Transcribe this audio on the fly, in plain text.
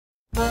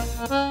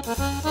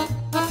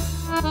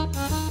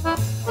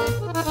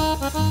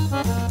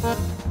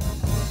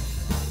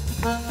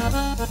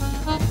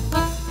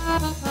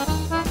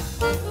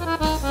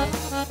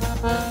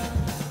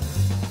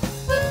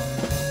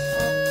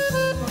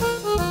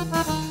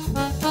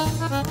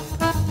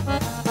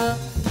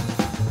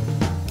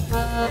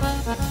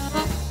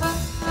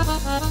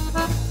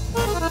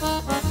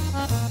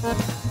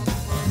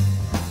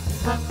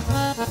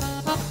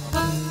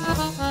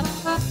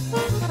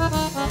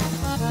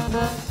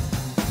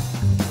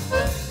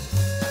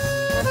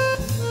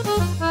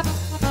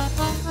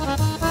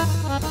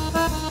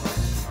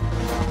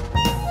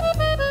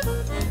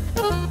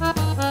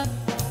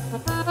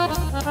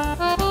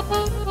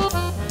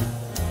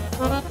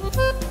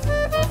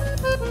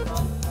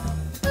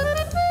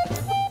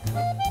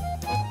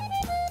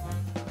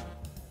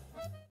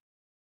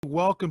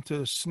Welcome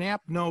to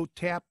Snap No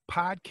Tap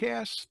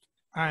Podcast.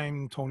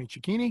 I'm Tony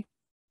Cecchine.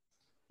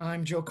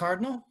 I'm Joe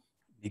Cardinal.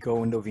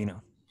 Nico and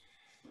Dovina.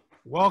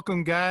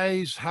 Welcome,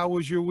 guys. How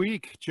was your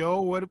week?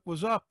 Joe, what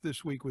was up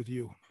this week with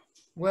you?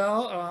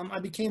 Well, I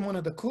became one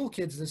of the cool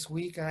kids this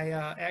week. I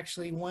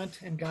actually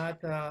went and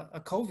got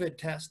a COVID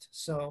test.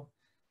 So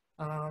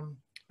I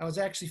was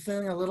actually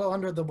feeling a little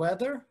under the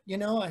weather. You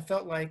know, I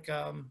felt like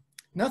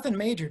nothing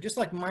major, just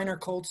like minor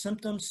cold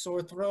symptoms,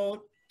 sore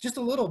throat, just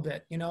a little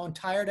bit, you know, and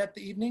tired at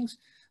the evenings.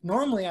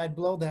 Normally I'd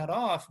blow that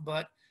off,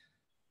 but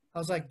I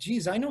was like,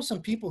 geez, I know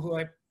some people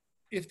who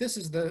if this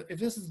is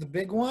the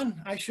big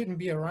one, I shouldn't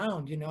be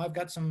around. You know, I've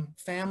got some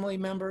family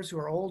members who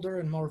are older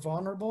and more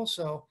vulnerable.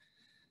 So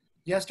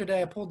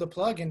yesterday I pulled the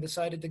plug and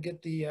decided to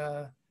get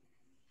the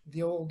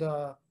old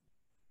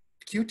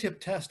Q-tip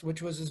test,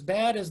 which was as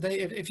bad as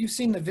if you've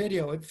seen the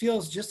video, it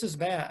feels just as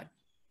bad.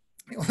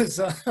 It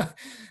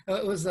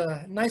was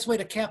a nice way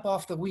to cap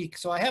off the week.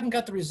 So I haven't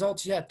got the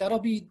results yet.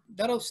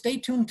 That'll stay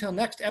tuned till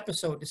next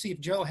episode to see if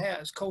Joe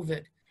has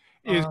COVID.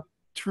 Is it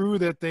true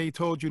that they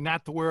told you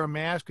not to wear a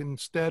mask,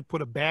 instead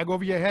put a bag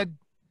over your head?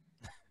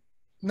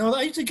 No,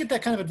 I usually get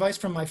that kind of advice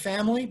from my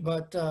family,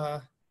 but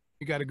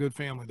you got a good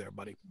family there,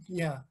 buddy.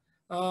 Yeah.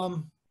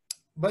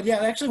 But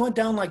yeah, it actually went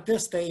down like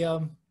this. They,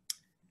 you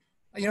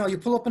know, you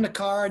pull up in the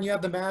car and you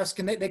have the mask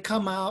and they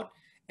come out.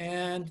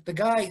 And the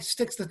guy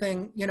sticks the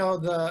thing, you know,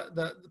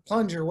 the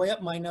plunger way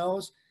up my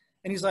nose.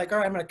 And he's like, all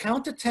right, I'm going to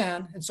count to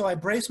 10. And so I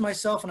brace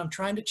myself and I'm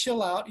trying to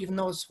chill out, even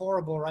though it's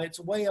horrible, right? It's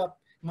way up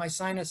in my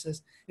sinuses.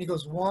 And he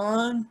goes,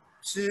 1,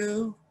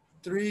 2,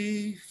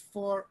 3,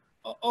 4.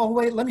 Oh,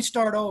 wait, let me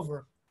start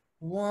over.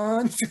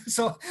 1, 2.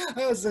 So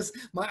I was just,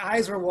 my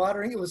eyes were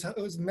watering. It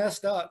was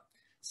messed up.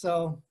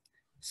 So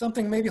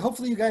something maybe,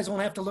 hopefully you guys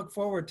won't have to look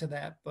forward to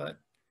that, but.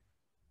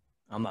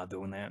 I'm not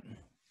doing that.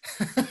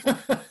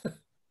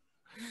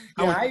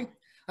 Yeah,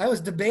 I was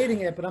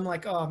debating it, but I'm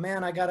like, oh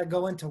man, I got to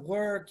go into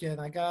work,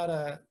 and I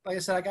gotta, like I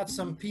said, I got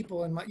some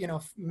people in my, you know,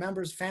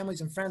 members,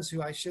 families, and friends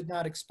who I should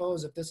not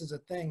expose if this is a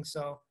thing.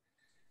 So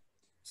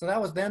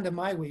that was the end of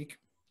my week.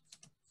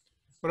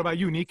 What about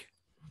you, Nick?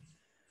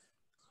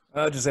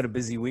 I just had a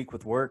busy week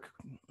with work.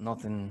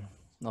 Nothing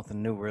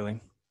new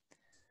really.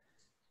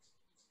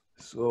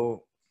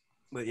 So,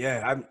 but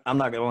yeah, I'm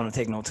not gonna want to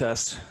take no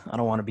test. I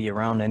don't want to be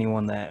around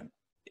anyone that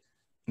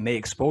may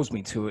expose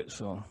me to it.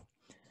 So.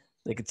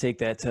 They could take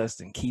that test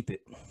and keep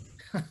it.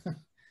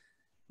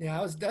 Yeah,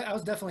 I was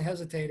definitely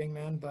hesitating,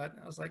 man, but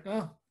I was like,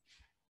 oh.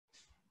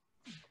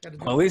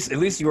 Well, at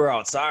least you were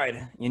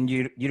outside and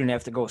you didn't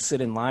have to go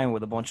sit in line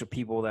with a bunch of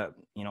people that,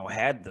 you know,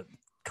 had the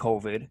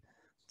COVID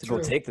to True.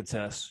 Go take the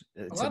test.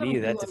 To me,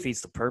 that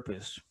defeats the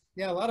purpose.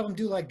 Yeah, a lot of them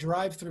do like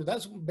drive through.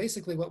 That's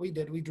basically what we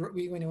did. We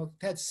you know,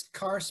 had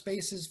car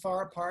spaces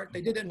far apart.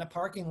 They did it in a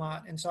parking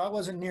lot, and so I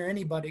wasn't near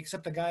anybody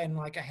except a guy in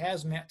like a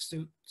hazmat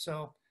suit.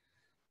 So.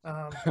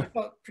 I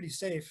felt pretty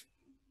safe.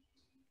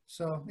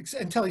 So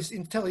until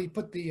he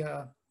put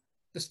the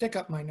stick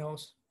up my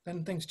nose,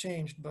 then things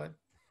changed. But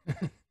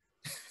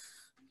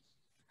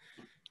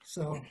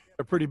so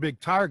a pretty big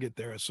target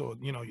there. So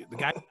you know the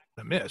guy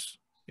to miss.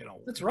 You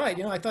know that's right.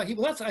 You know I thought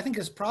I think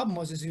his problem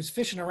was he was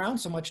fishing around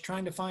so much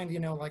trying to find,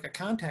 you know, like a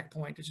contact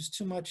point. It's just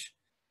too much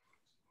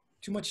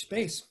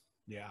space.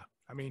 Yeah,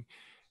 I mean.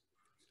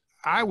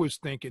 I was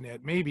thinking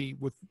that maybe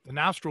with the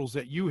nostrils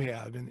that you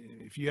have, and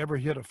if you ever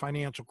hit a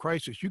financial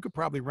crisis, you could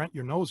probably rent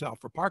your nose out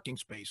for parking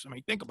space. I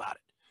mean, think about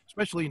it,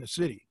 especially in the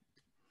city.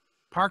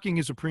 Parking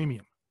is a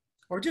premium.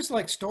 Or just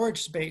like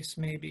storage space,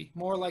 maybe.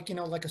 More like, you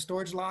know, like a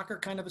storage locker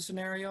kind of a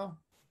scenario.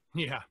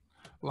 Yeah.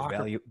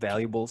 Locker.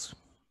 Valuables.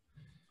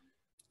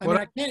 I mean,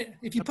 I can't,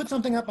 if you put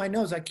something up my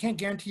nose, I can't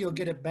guarantee you'll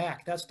get it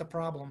back. That's the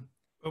problem.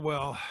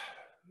 Well,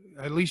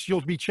 at least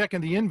you'll be checking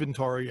the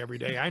inventory every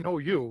day. I know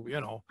you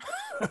know.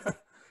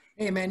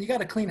 Hey, man, you got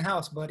a clean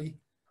house, buddy.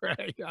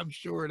 Right, I'm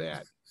sure of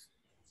that.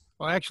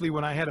 Well, actually,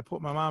 when I had to put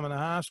my mom in the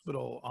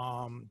hospital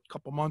a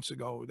couple months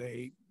ago,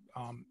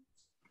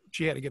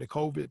 she had to get a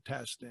COVID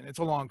test, and it's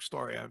a long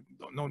story. I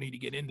don't no need to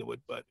get into it,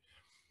 but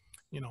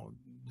you know,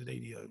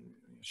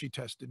 she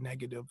tested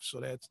negative, so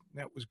that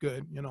was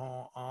good. You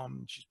know,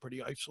 she's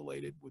pretty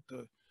isolated with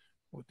the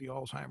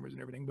Alzheimer's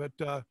and everything. But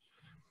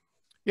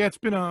yeah, it's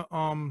been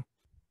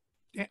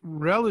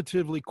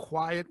relatively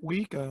quiet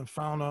week. I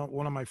found out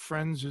one of my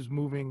friends is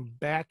moving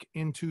back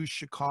into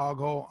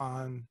Chicago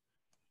on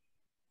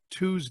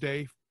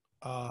Tuesday.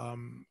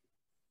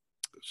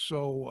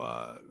 So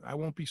I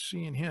won't be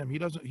seeing him. He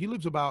lives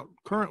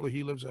currently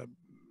he lives a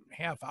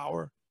half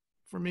hour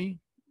from me,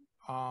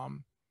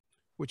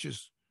 which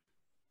is,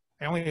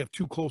 I only have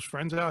two close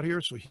friends out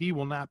here, so he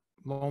will no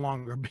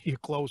longer be a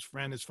close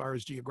friend as far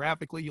as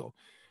geographically.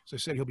 As I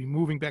said, he'll be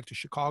moving back to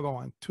Chicago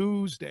on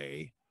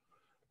Tuesday.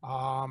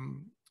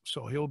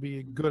 So he'll be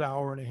a good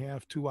hour and a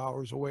half, 2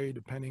 hours away,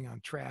 depending on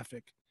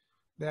traffic.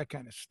 That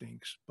kind of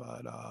stinks.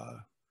 But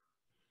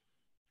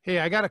hey,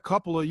 I got a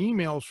couple of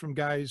emails from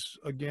guys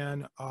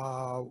again,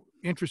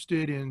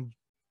 interested in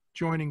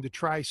joining the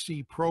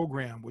Tri-C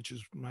program, which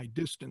is my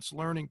distance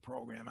learning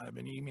program. I've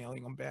been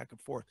emailing them back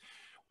and forth.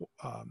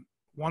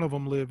 One of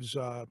them lives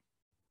out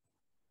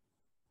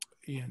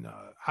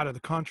of the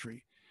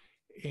country,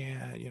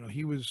 and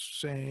he was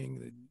saying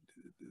that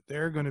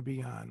they're going to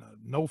be on a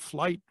no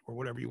flight or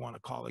whatever you want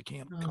to call it,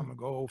 can't come and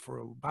go for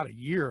about a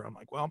year. I'm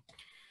like, well,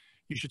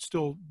 you should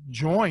still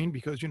join,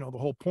 because the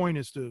whole point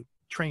is to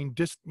train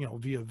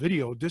via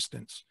video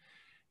distance.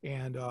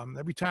 And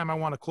every time I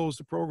want to close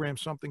the program,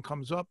 something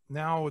comes up.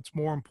 Now it's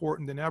more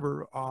important than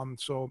ever.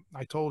 So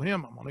I told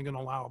him I'm only going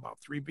to allow about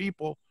 3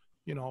 people,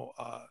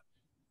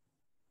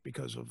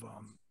 because of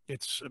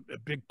it's a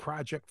big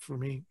project for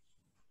me.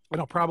 And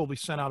I'll probably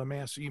send out a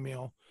mass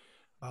email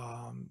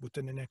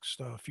within the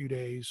next few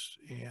days.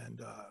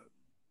 And,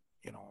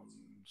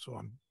 so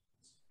I'm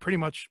pretty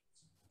much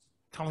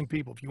telling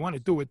people, if you want to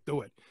do it,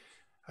 do it.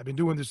 I've been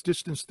doing this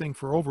distance thing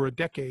for over a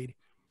decade.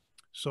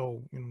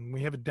 So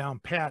we have it down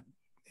pat,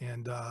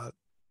 and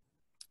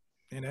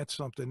that's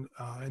something.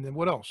 And then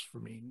what else for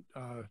me?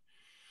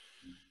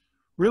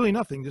 Really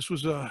nothing. This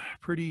was a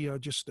pretty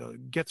just a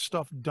get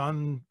stuff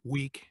done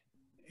week.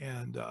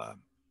 And,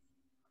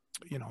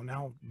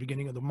 now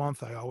beginning of the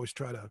month, I always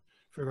try to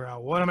figure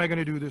out what am I going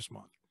to do this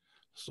month.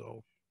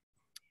 So,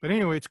 but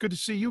anyway, it's good to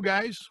see you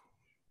guys.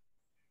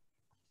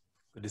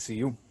 Good to see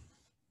you.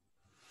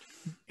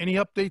 Any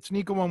updates,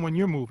 Nico, on when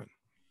you're moving?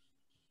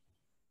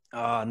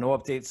 No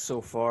updates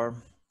so far.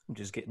 I'm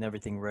just getting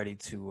everything ready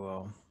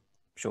to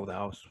show the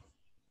house.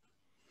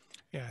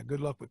 Yeah,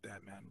 good luck with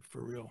that, man.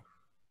 For real.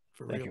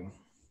 Thank you.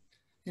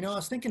 I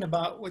was thinking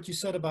about what you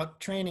said about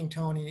training,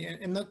 Tony,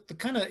 and the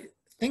kind of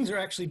things are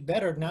actually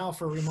better now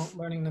for remote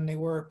learning than they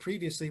were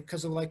previously,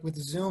 because of, like, with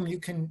Zoom, you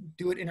can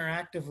do it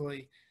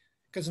interactively.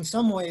 Because in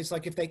some ways,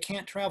 like, if they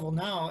can't travel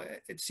now,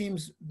 it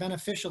seems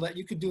beneficial that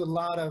you could do a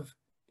lot of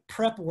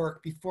prep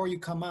work before you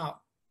come out,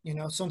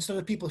 so instead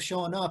of people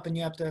showing up and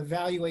you have to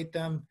evaluate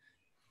them,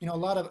 a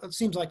lot of, it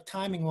seems like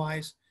timing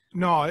wise.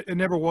 No, it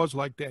never was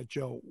like that,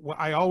 Joe.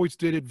 I always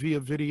did it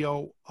via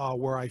video,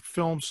 where I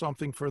filmed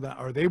something for them,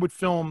 or they would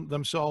film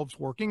themselves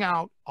working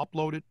out,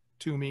 upload it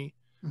to me.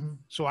 Mm-hmm.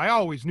 So I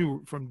always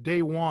knew from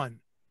day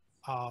one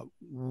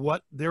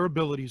what their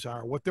abilities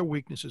are, what their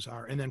weaknesses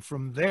are. And then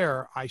from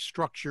there, I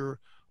structure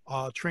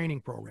a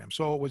training program.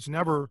 So it was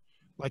never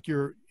like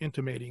you're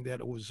intimating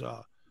that it was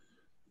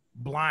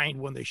blind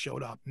when they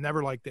showed up.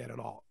 Never like that at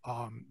all.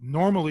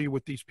 Normally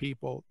with these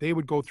people, they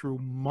would go through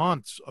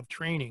months of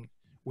training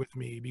with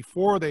me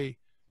before they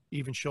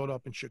even showed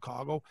up in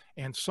Chicago.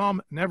 And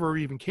some never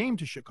even came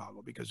to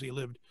Chicago because they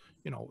lived,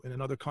 in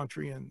another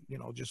country and,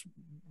 just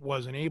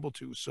wasn't able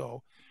to.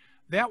 So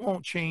that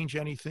won't change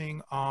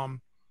anything.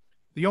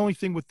 The only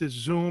thing with this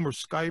Zoom or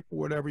Skype or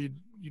whatever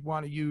you'd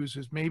want to use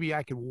is maybe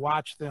I could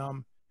watch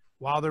them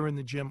while they're in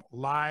the gym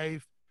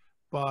live.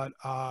 But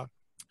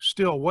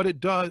still, what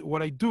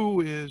I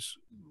do is,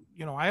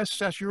 I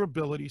assess your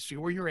ability, see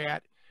where you're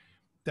at.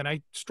 Then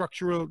I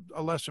structure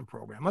a lesson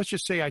program. Let's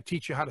just say I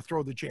teach you how to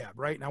throw the jab,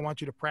 right? And I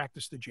want you to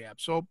practice the jab.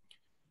 So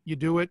you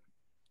do it.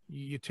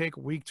 You take a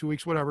week, 2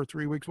 weeks, whatever,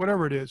 3 weeks,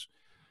 whatever it is.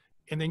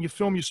 And then you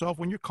film yourself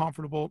when you're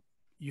comfortable.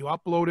 You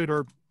upload it,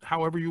 or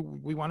however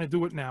we want to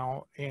do it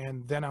now.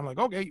 And then I'm like,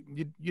 okay,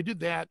 you did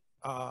that.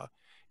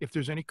 If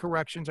there's any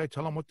corrections, I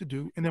tell them what to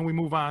do. And then we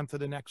move on to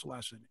the next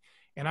lesson.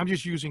 And I'm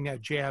just using that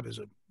jab as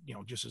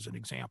just as an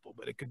example,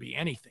 but it could be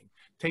anything: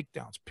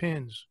 takedowns,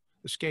 pins,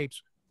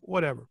 escapes,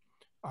 whatever.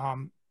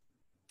 And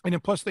then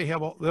plus they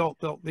have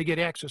they get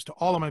access to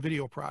all of my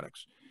video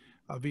products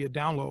via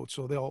download.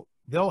 So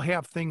they'll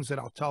have things that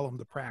I'll tell them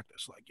to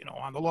practice, like,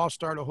 on the lost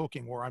start of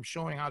hooking, where I'm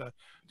showing how to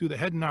do the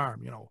head and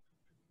arm,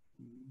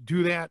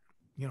 do that,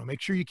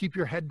 make sure you keep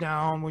your head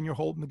down when you're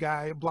holding the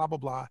guy, blah, blah,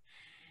 blah.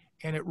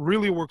 And it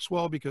really works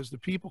well because the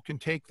people can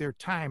take their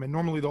time, and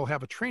normally they'll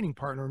have a training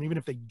partner. And even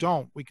if they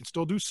don't, we can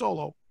still do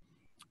solo.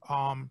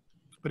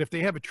 But if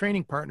they have a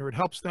training partner, it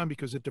helps them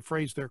because it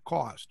defrays their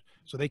cost.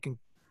 So they can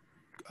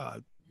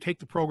take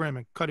the program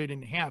and cut it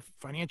in half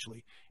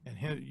financially. And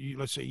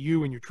let's say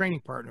you and your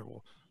training partner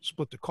will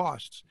split the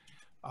costs.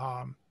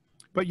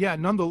 But yeah,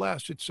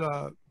 nonetheless, it's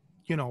a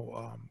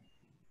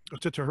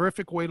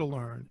terrific way to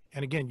learn.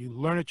 And again, you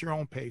learn at your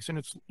own pace.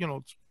 And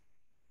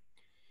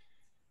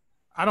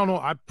I don't know,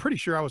 I'm pretty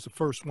sure I was the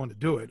first one to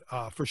do it.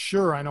 For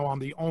sure, I know I'm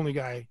the only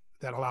guy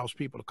that allows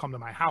people to come to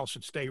my house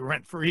and stay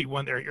rent free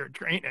when they're here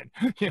training,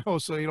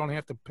 so you don't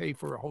have to pay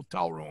for a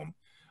hotel room.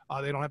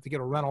 They don't have to get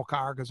a rental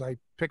car because I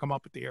pick them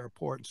up at the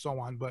airport and so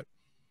on. But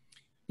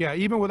yeah,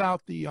 even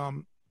without the,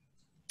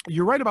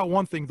 you're right about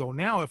one thing though.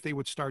 Now, if they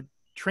would start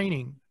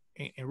training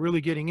and really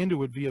getting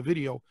into it via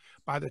video,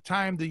 by the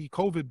time the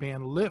COVID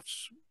ban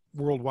lifts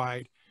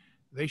worldwide,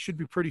 they should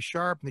be pretty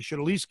sharp, and they should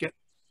at least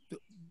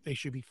they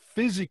should be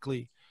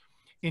physically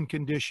in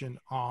condition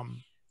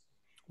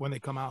when they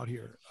come out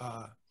here.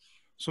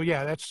 So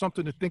yeah, that's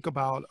something to think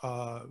about.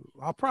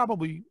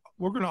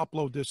 We're going to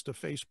upload this to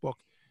Facebook,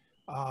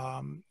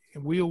 and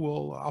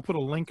I'll put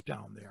a link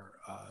down there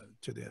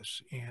to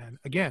this. And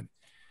again,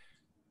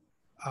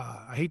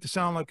 I hate to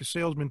sound like a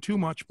salesman too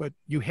much, but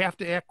you have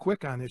to act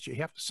quick on this. You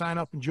have to sign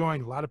up and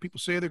join. A lot of people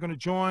say they're going to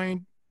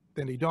join,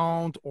 then they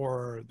don't,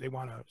 or they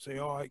want to say,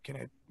 oh, can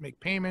I make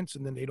payments?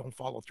 And then they don't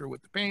follow through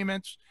with the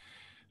payments.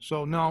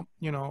 So no,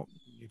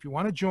 if you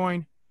want to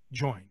join,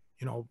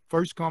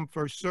 first come,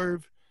 first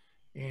serve,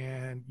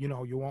 and,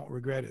 you won't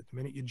regret it. The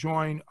minute you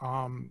join,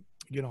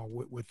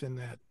 within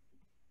that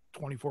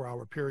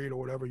 24-hour period or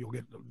whatever, you'll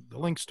get the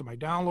links to my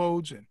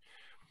downloads, and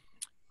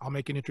I'll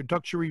make an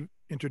introductory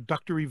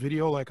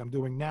video like I'm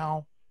doing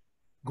now,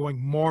 going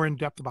more in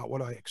depth about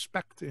what I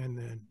expect, and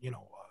then,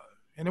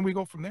 and then we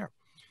go from there.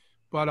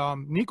 But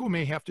Nico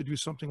may have to do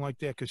something like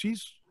that, because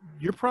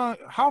you're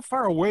probably, how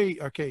far away,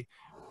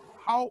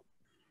 how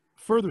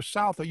further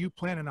south are you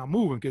planning on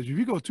moving? Because if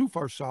you go too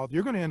far south,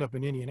 you're going to end up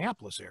in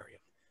Indianapolis area.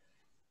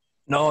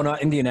 No,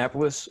 not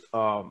Indianapolis,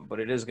 but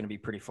it is going to be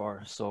pretty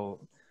far.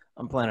 So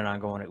I'm planning on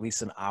going at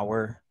least an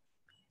hour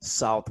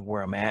south of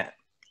where I'm at.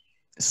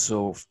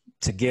 So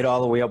to get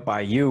all the way up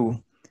by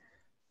you,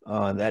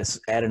 that's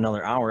add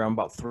another hour. I'm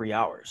about 3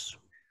 hours.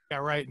 Yeah,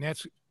 right. And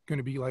that's going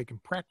to be like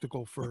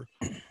impractical for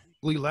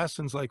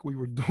lessons like we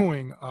were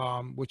doing,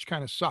 which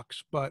kind of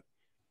sucks. But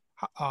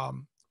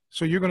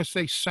so you're going to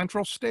say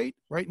Central State,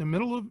 right in the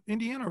middle of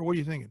Indiana, or what are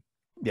you thinking?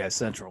 Yeah,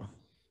 Central.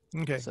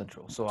 Okay.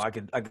 Central. So I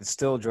could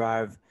still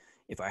drive,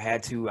 if I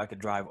had to. I could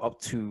drive up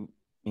to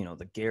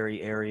the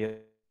Gary area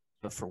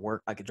for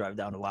work. I could drive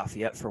down to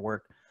Lafayette for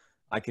work.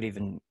 I could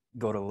even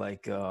go to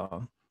like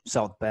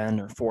South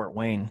Bend or Fort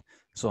Wayne.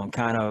 So I'm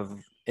kind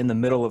of in the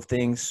middle of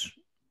things,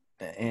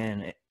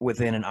 and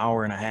within an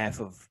hour and a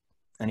half of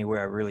anywhere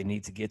I really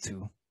need to get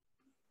to.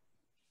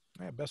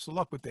 Yeah, best of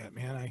luck with that,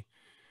 man. I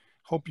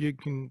hope you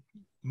can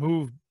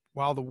move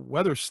while the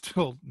weather's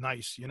still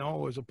nice,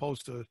 as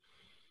opposed to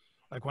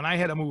like when I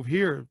had to move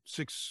here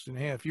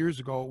 6.5 years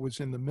ago. It was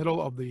in the middle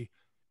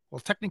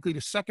of technically the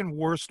second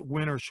worst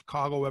winter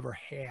Chicago ever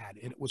had,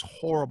 and it was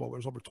horrible. There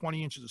was over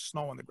 20 inches of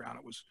snow on the ground.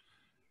 It was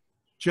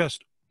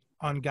just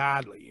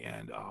ungodly,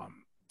 and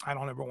I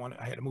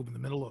had to move in the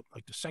middle of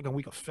like the second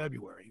week of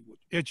February.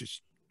 It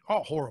just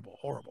horrible,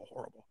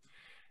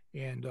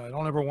 and I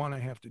don't ever want to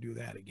have to do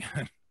that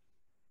again.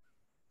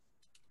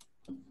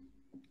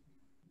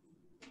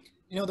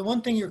 The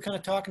one thing you're kind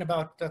of talking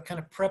about, the kind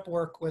of prep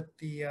work with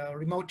the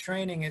remote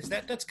training, is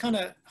that's kind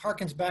of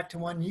harkens back to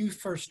when you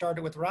first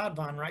started with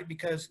Rodvon, right?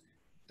 Because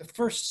the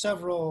first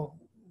several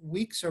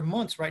weeks or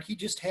months, right, he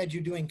just had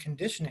you doing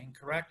conditioning,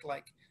 correct?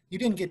 Like you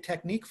didn't get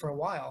technique for a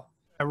while.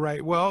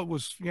 Right. Well, it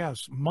was,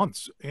 yes,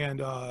 months.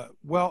 And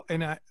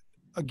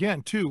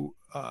again, too,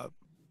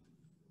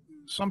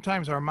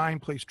 sometimes our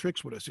mind plays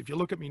tricks with us. If you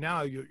look at me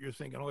now, you're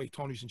thinking, oh, hey,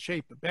 Tony's in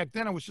shape. But back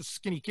then I was just a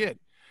skinny kid.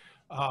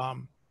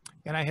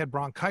 And I had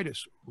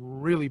bronchitis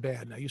really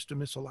bad, and I used to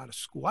miss a lot of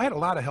school. I had a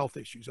lot of health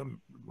issues,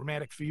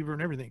 rheumatic fever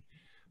and everything.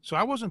 So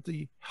I wasn't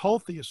the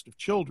healthiest of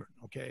children,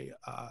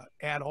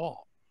 at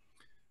all.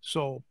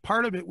 So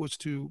part of it was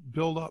to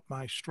build up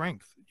my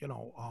strength,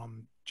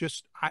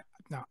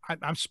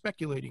 I'm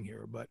speculating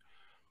here, but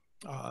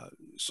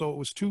so it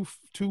was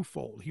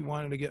twofold. He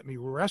wanted to get me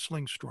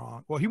wrestling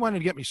strong. Well, he wanted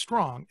to get me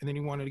strong, and then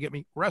he wanted to get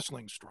me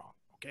wrestling strong,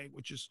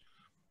 which is,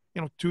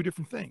 two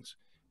different things,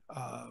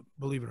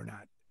 believe it or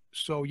not.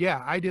 So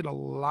yeah, I did a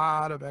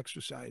lot of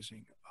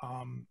exercising,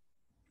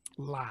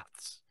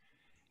 lots.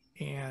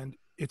 And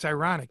it's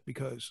ironic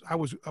because I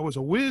was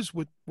a whiz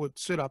with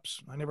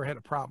sit-ups. I never had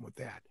a problem with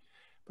that,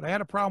 but I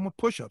had a problem with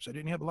push-ups. I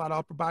didn't have a lot of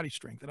upper body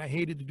strength, and I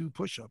hated to do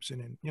push-ups.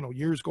 And then,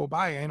 years go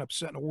by, I end up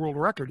setting a world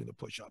record in the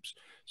push-ups.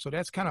 So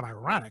that's kind of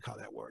ironic how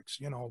that works,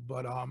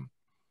 but,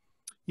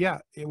 yeah,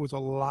 it was a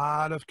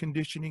lot of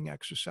conditioning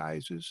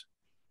exercises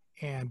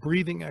and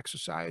breathing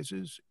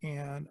exercises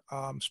and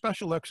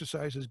special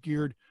exercises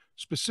geared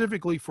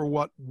specifically for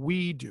what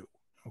we do,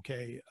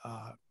 to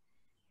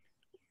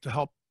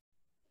help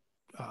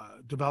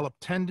develop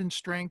tendon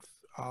strength,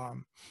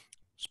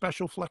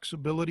 special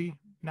flexibility,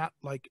 not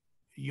like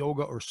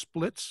yoga or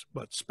splits,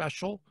 but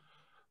special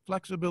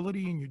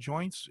flexibility in your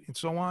joints and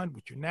so on,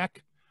 with your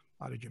neck,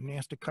 a lot of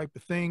gymnastic type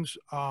of things.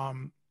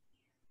 And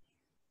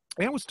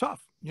it was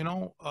tough,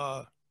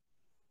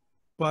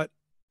 but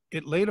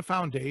it laid a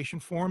foundation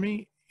for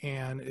me,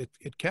 and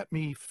it kept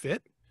me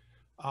fit,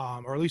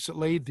 or at least it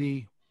laid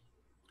the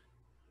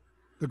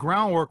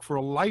groundwork for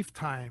a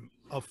lifetime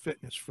of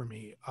fitness for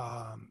me.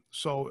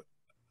 So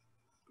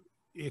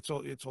it's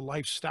a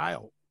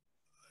lifestyle,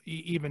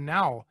 even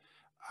now,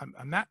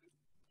 I'm not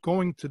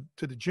going to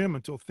the gym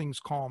until things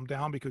calm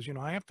down, because, you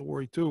know, I have to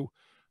worry too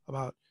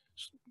about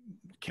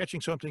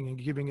catching something and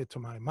giving it to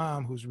my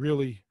mom, who's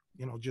really,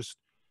 you know, just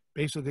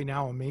basically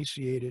now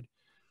emaciated.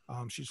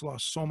 She's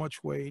lost so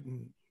much weight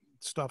and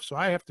stuff. So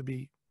I have to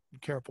be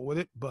careful with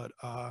it. But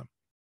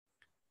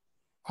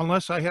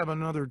unless I have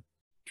another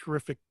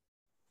terrific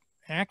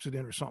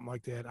accident or something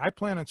like that, I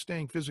plan on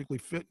staying physically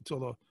fit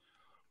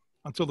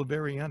until the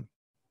very end.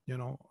 You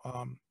know,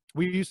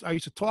 I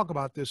used to talk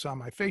about this on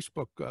my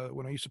Facebook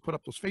when I used to put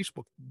up those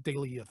Facebook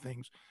daily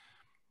things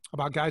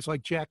about guys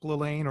like Jack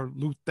LaLanne or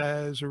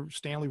Luthez or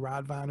Stanley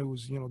Rodvan, who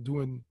was, you know,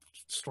 doing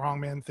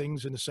strongman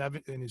things in his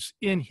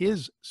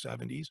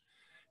 70s,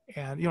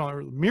 and, you know,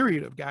 a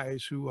myriad of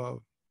guys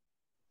who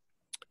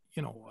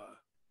you know,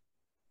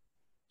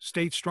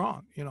 stayed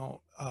strong. You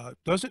know,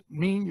 doesn't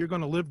mean you're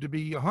going to live to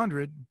be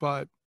 100,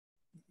 but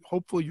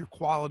hopefully your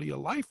quality of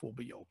life will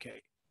be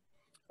okay.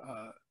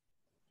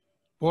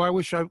 Boy,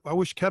 I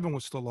wish Kevin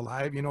was still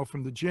alive. You know,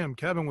 from the gym,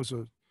 Kevin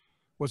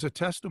was a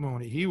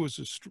testimony.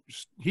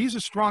 He's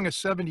the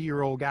strongest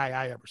 70-year-old guy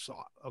I ever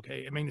saw.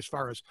 Okay, I mean, as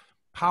far as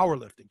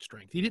powerlifting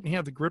strength, he didn't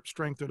have the grip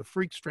strength or the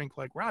freak strength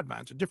like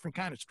Rodman. It's a different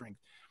kind of strength.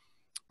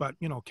 But,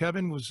 you know,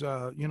 Kevin was,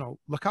 you know,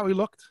 look how he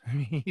looked. I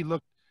mean,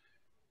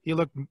 he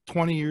looked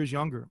 20 years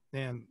younger,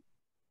 and,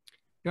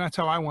 you know, that's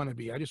how I want to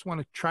be. I just want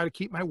to try to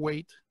keep my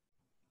weight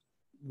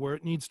where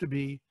it needs to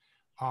be.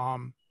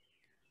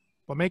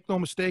 But make no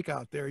mistake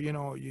out there, you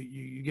know,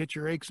 you get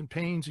your aches and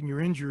pains and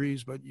your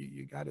injuries, but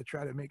you got to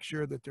try to make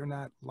sure that they're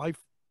not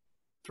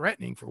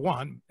life-threatening, for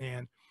one.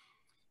 And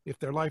if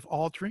they're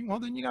life-altering, well,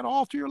 then you got to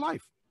alter your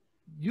life.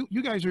 You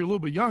guys are a little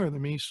bit younger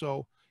than me,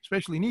 so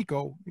especially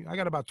Nico, I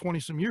got about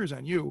 20-some years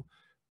on you.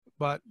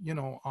 But, you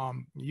know,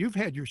 you've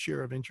had your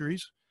share of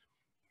injuries,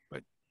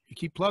 but you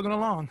keep plugging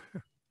along.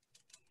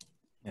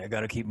 Yeah, I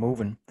got to keep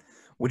moving.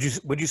 Would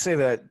you say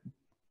that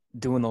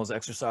doing those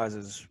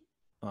exercises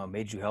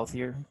made you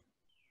healthier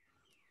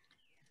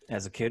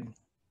as a kid?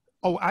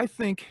 Oh, I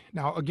think,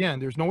 now, again,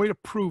 there's no way to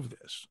prove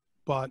this,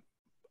 but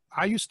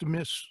I used to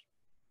miss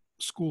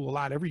school a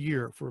lot every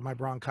year for my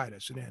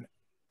bronchitis. And then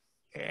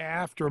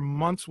after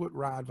months with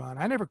Rodvan,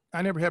 I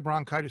never had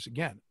bronchitis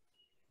again.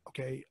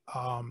 Okay.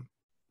 I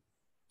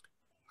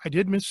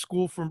did miss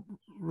school for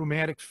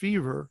rheumatic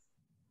fever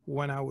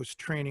when I was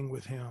training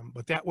with him,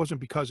 but that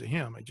wasn't because of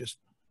him.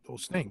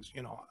 Those things,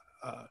 you know.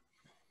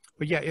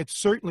 But yeah, it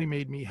certainly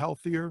made me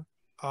healthier.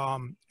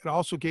 It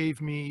also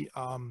gave me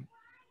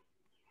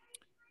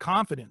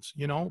confidence,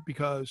 you know,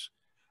 because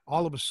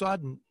all of a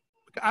sudden,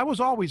 I was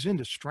always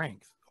into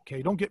strength.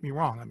 Okay, don't get me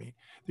wrong. I mean,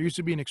 there used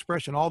to be an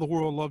expression, all the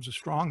world loves a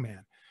strong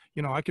man.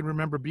 You know, I can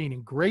remember being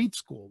in grade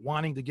school,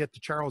 wanting to get the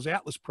Charles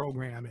Atlas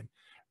program and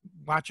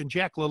watching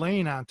Jack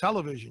LaLanne on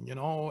television, you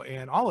know,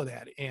 and all of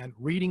that, and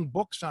reading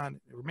books on,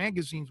 or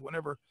magazines,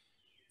 whatever,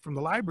 from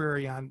the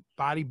library on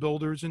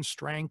bodybuilders and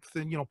strength,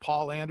 and, you know,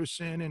 Paul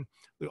Anderson and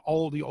the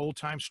old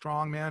time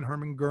strongman,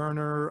 Herman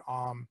Gerner,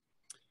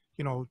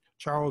 you know,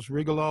 Charles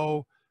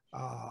Rigoleau,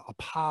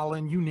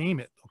 Apollon, you name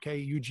it. Okay,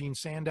 Eugene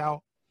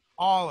Sandow,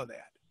 all of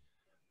that.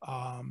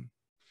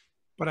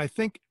 But I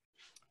think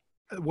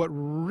what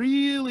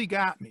really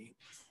got me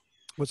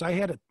was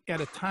at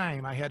a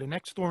time I had a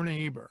next door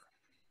neighbor,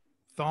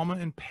 Thelma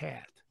and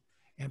Pat.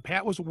 And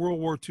Pat was a World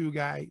War II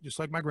guy, just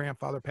like my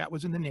grandfather. Pat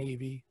was in the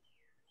Navy,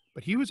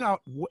 but he was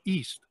out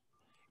east,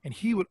 and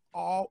he would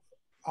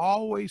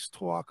always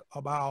talk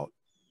about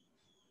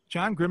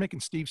John Grimmick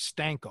and Steve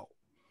Stanko.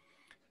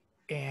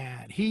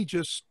 And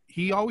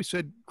he always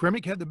said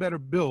Grimmick had the better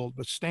build,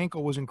 but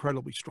Stanko was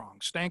incredibly strong.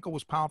 Stanko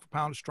was pound for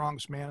pound the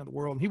strongest man in the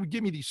world. And he would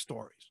give me these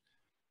stories.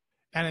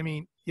 And I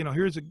mean, you know,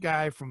 here's a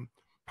guy from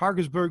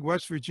Parkersburg,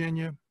 West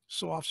Virginia,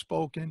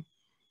 soft-spoken,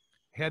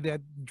 had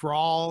that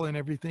drawl and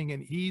everything,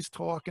 and he's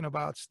talking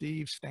about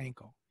Steve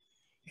Stanko.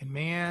 And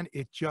man,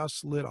 it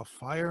just lit a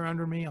fire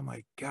under me. I'm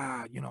like,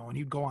 God, you know, and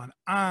he'd go on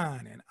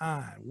and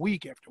on,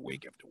 week after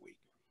week after week,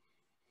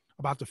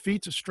 about the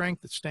feats of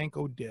strength that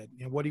Stanko did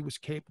and what he was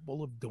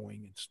capable of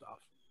doing and stuff.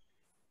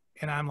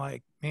 And I'm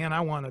like, man,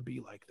 I want to be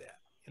like that.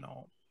 You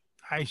know,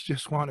 I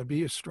just want to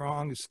be as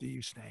strong as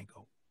Steve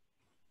Stanko.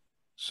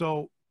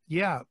 So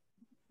yeah,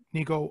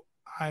 Nico,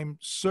 I'm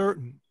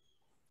certain,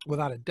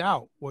 without a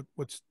doubt, what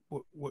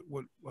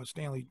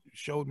Stanley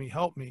showed me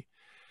helped me.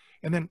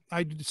 And then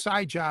I did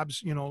side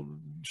jobs, you know,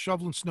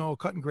 shoveling snow,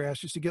 cutting grass,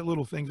 just to get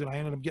little things. And I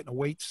ended up getting a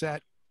weight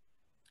set,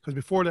 because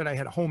before that I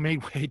had a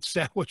homemade weight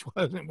set, which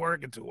wasn't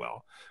working too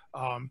well.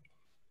 And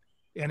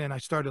then I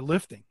started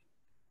lifting,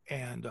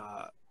 and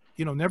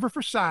you know, never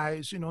for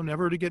size, you know,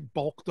 never to get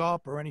bulked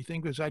up or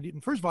anything, because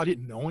first of all, I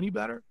didn't know any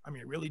better. I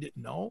mean, I really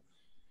didn't know.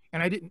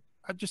 And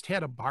I just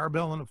had a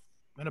barbell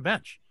and a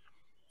bench.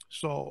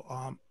 So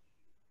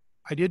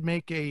I did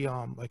make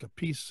like a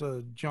piece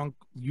of junk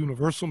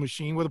universal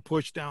machine with a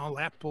push down,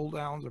 lat pull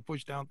downs or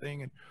push down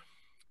thing.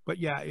 But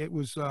yeah, it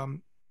was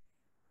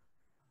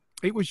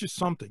just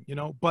something, you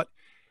know. But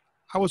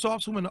I was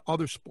also into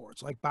other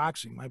sports like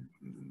boxing.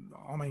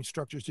 All my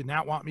instructors did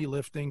not want me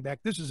lifting back.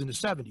 This is in the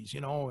 70s,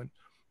 you know, and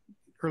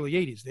early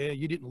 80s. There,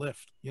 you didn't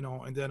lift, you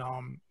know, and then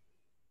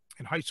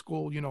in high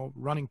school, you know,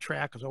 running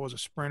track because I was a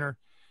sprinter.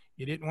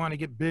 You didn't want to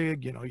get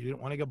big, you know, you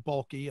didn't want to get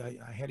bulky.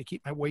 I had to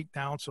keep my weight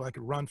down so I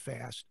could run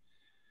fast.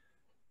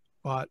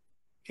 But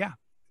yeah,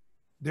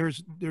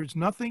 there's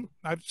nothing.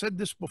 I've said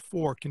this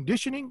before.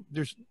 Conditioning.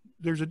 There's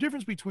a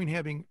difference between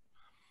having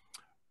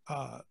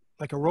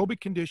like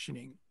aerobic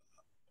conditioning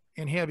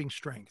and having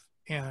strength.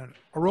 And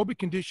aerobic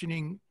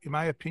conditioning, in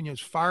my opinion, is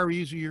far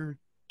easier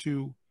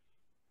to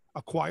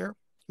acquire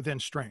than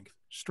strength.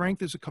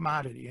 Strength is a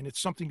commodity, and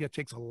it's something that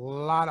takes a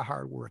lot of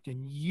hard work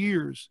and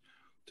years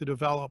to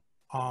develop,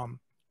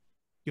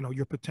 you know,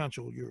 your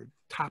potential, your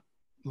top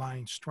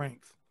line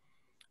strength.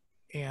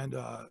 And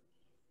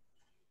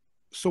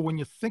so when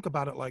you think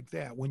about it like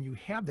that, when you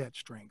have that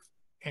strength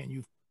and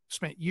you've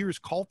spent years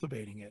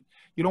cultivating it,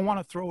 you don't want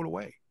to throw it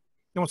away.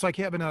 You know, it's like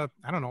having a,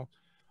 I don't know,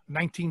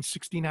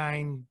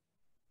 1969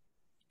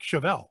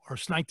 Chevelle or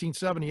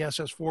 1970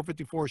 SS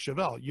 454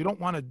 Chevelle. You don't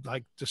want to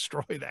like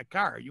destroy that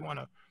car. You want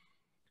to,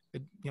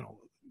 you know,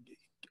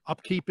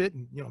 upkeep it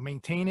and, you know,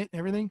 maintain it and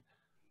everything.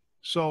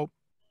 So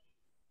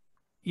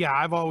yeah,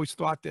 I've always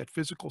thought that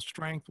physical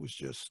strength was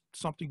just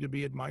something to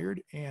be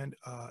admired, and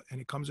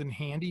it comes in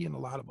handy in a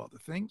lot of other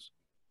things.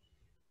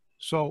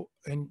 So,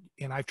 and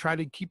I've tried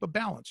to keep a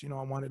balance. You know,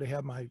 I wanted to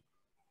have my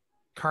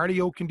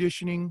cardio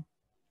conditioning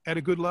at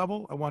a good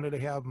level. I wanted to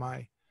have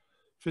my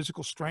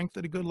physical strength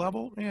at a good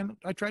level, and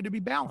I tried to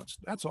be balanced.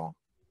 That's all.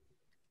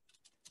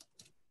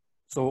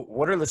 So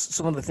what are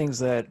some of the things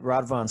that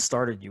Radvan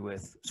started you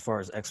with as far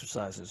as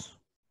exercises?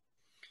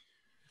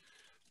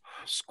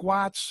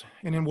 Squats,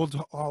 and then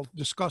I'll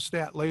discuss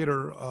that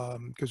later,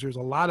 because there's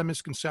a lot of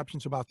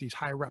misconceptions about these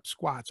high rep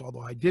squats,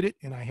 although I did it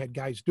and I had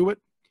guys do it,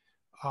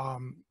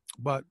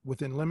 but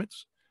within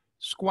limits.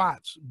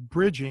 Squats,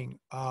 bridging,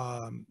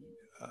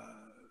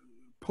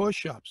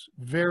 push-ups,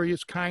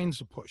 various kinds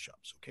of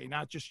push-ups, okay,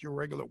 not just your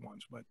regular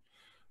ones, but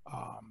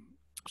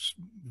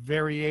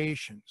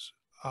variations,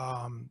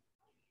 a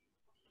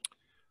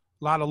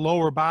lot of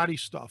lower body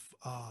stuff,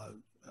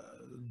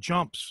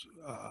 jumps,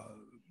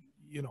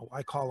 you know,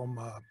 I call them,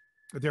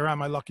 they're on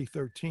my lucky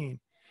 13,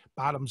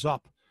 bottoms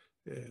up,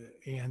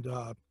 and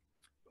a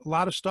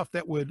lot of stuff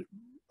that would,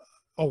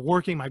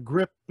 working my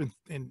grip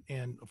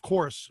and of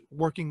course,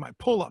 working my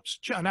pull-ups,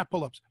 not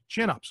pull-ups,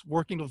 chin-ups,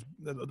 working those,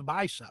 the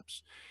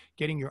biceps,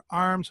 getting your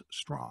arms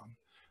strong.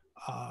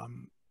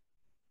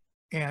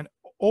 And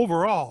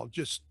overall,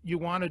 just, you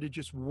wanted to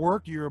just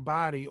work your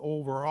body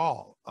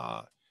overall.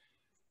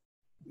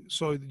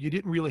 So you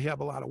didn't really have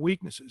a lot of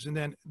weaknesses, and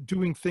then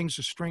doing things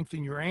to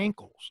strengthen your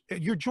ankles,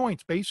 your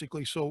joints,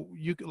 basically. So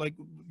you could, like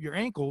your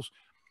ankles,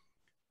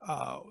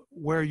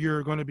 where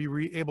you're going to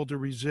be able to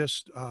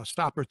resist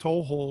stopper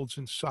toe holds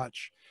and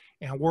such,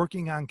 and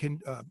working on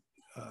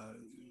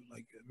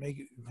like make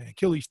my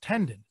Achilles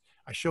tendon.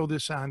 I show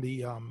this on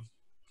the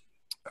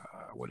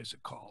what is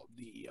it called,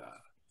 the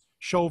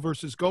Show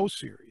versus Go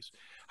series,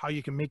 how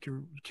you can make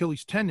your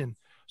Achilles tendon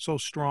so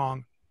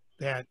strong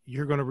that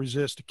you're going to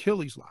resist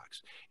Achilles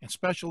locks, and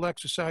special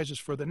exercises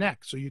for the neck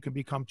so you can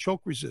become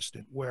choke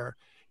resistant, where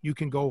you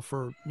can go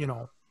for, you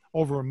know,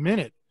 over a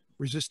minute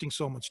resisting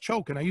someone's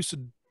choke. And I used to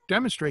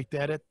demonstrate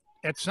that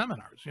at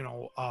seminars. You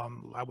know,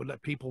 I would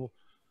let people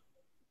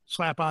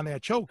slap on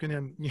that choke, and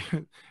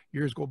then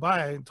years go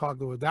by and talk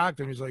to a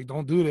doctor, and he's like,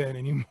 don't do that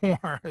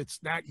anymore. It's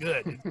not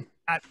good.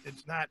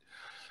 It's not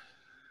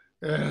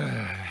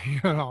you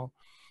know,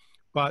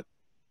 but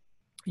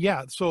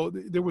yeah, so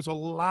there was a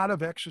lot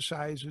of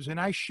exercises, and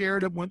I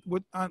shared it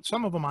with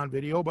some of them on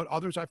video, but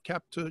others I've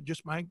kept to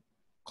just my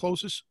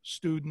closest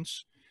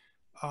students.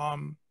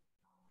 And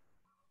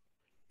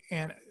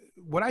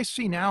what I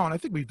see now, and I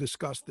think we've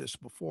discussed this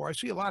before, I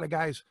see a lot of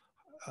guys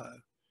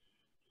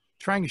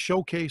trying to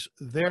showcase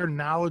their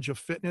knowledge of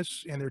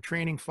fitness, and they're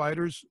training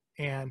fighters.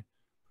 And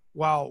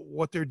while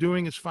what they're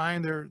doing is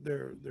fine, their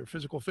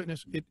physical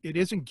fitness, it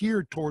isn't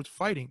geared towards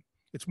fighting.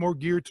 It's more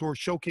geared towards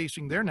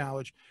showcasing their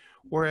knowledge.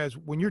 Whereas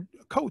when you're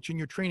a coach and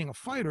you're training a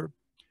fighter,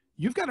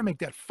 you've got to make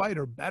that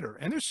fighter better.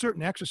 And there's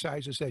certain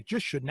exercises that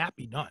just should not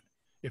be done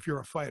if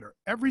you're a fighter.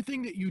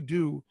 Everything that you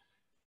do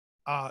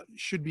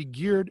should be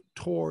geared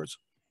towards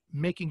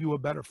making you a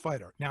better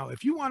fighter. Now,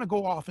 if you want to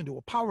go off into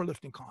a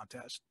powerlifting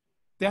contest,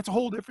 that's a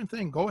whole different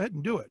thing. Go ahead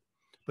and do it.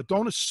 But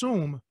don't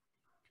assume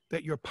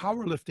that your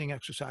powerlifting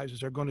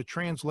exercises are going to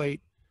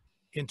translate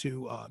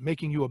into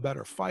making you a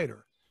better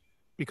fighter,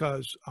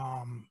 because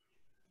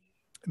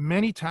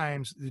many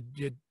times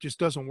it just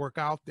doesn't work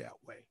out that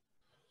way.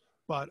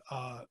 But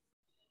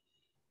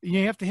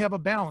you have to have a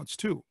balance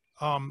too.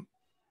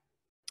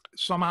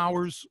 Some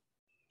hours,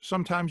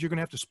 sometimes you're going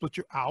to have to split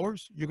your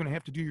hours. You're going to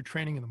have to do your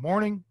training in the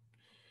morning,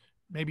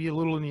 maybe a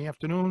little in the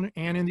afternoon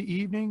and in the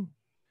evening.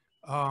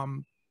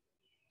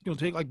 You'll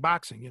take like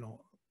boxing, you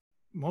know,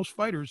 most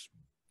fighters,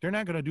 they're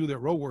not going to do their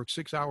row work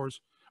 6 hours,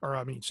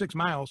 or 6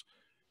 miles,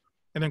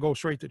 and then go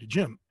straight to the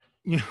gym.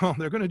 You know,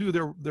 they're going to do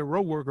their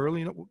row work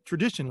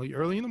traditionally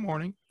early in the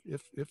morning,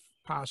 if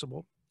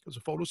possible, because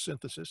of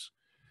photosynthesis.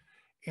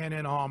 And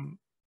then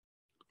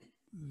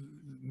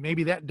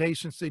maybe that day,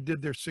 since they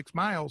did their 6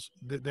 miles,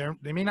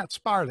 they may not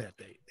spar that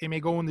day. They may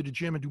go into the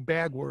gym and do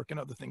bag work and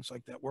other things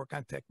like that, work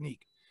on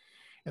technique.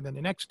 And then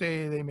the next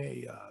day they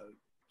may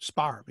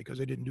spar because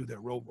they didn't do their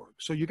road work.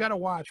 So you got to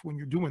watch when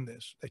you're doing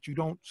this, that you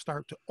don't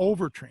start to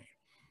overtrain.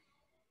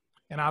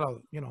 And out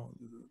of, you know,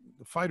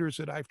 the fighters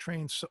that I've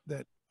trained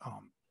that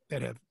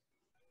have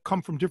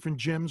come from different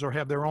gyms or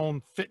have their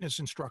own fitness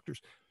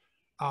instructors,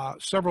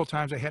 several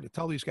times I had to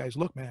tell these guys,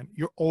 look, man,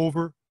 you're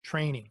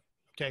overtraining,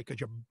 okay? Because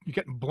you're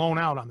getting blown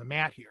out on the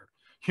mat here.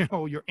 You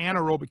know, your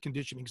anaerobic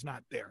conditioning's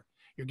not there.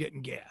 You're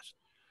getting gassed.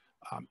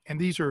 And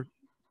these are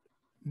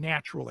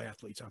natural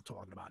athletes I'm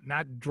talking about,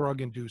 not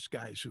drug-induced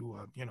guys who,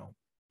 you know,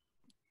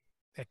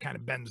 that kind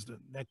of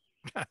that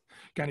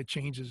kind of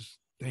changes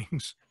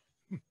things.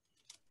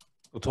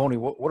 Well, Tony,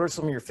 what are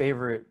some of your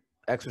favorite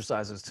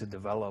exercises to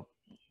develop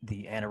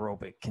the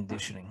anaerobic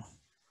conditioning?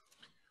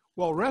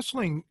 Well,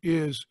 wrestling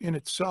is in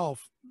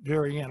itself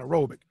very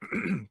anaerobic.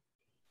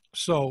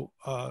 So,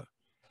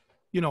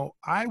 you know,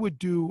 I would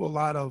do a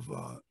lot of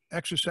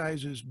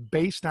exercises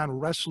based on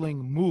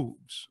wrestling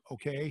moves,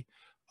 okay?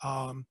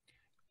 One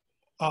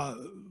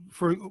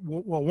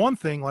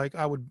thing, like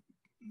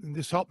and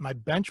this helped my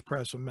bench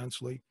press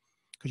immensely,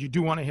 because you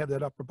do want to have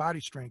that upper body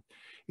strength,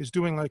 is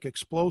doing like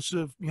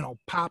explosive, you know,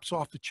 pops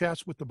off the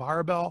chest with the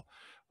barbell.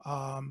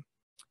 When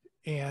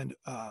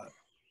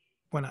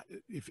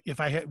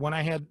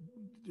I had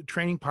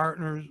training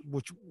partners,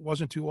 which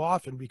wasn't too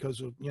often because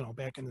of, you know,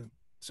 back in the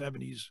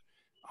 70s,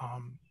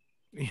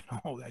 you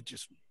know, that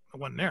just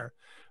wasn't there.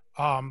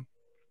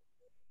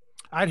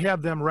 I'd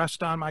have them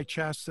rest on my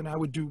chest, and I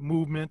would do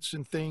movements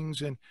and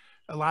things and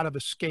a lot of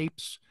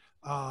escapes,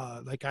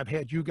 like I've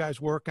had you guys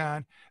work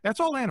on. That's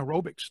all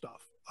anaerobic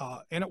stuff.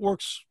 And it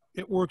works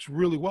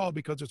really well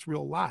because it's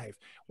real live.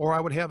 Or I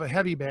would have a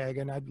heavy bag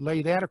and I'd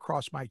lay that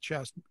across my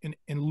chest in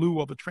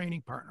lieu of a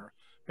training partner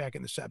back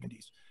in the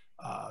 70s.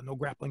 No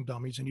grappling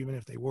dummies, and even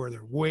if they were,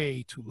 they're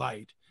way too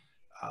light.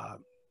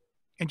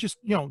 And just,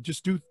 you know,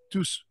 just do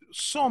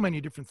so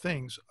many different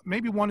things.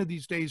 Maybe one of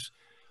these days,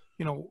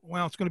 you know,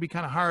 well, it's going to be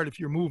kind of hard if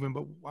you're moving,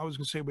 but I was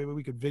going to say maybe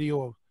we could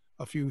video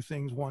a few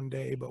things one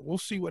day, but we'll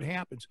see what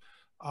happens.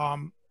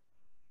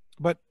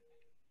 But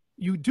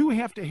you do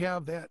have to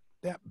have that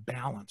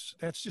balance.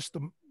 That's just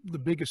the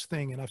biggest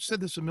thing. And I've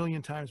said this a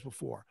million times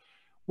before.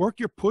 Work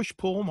your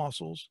push-pull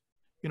muscles,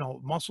 you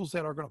know, muscles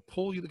that are going to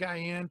pull you the guy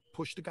in,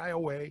 push the guy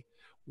away.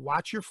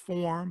 Watch your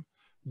form.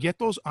 Get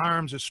those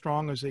arms as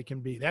strong as they can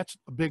be. That's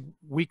a big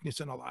weakness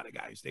in a lot of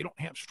guys. They don't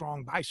have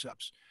strong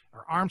biceps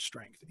or arm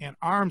strength. And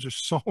arms are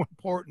so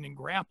important in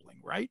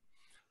grappling, right?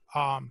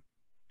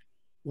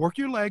 Work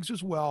your legs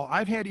as well.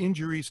 I've had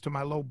injuries to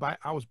my low back.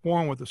 I was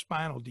born with a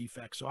spinal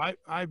defect, so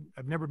I've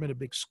never been a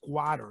big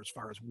squatter as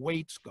far as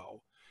weights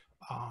go.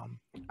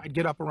 I'd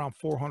get up around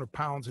 400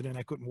 pounds, and then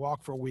I couldn't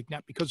walk for a week,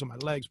 not because of my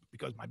legs, but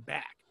because of my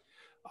back.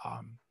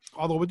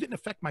 Although it didn't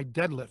affect my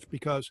deadlift,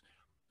 because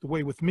the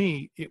way with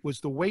me, it was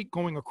the weight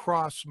going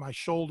across my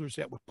shoulders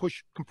that would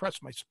compress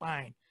my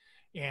spine.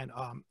 And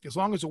as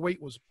long as the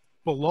weight was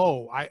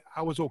below,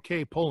 I was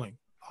okay pulling,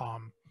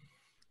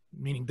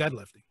 meaning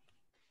deadlifting.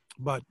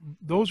 But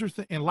those are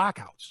and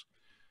lockouts.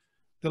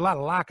 There are a lot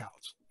of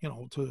lockouts, you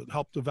know, to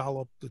help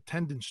develop the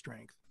tendon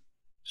strength.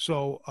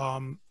 So,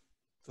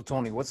 so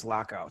Tony, what's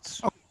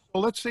lockouts? Okay,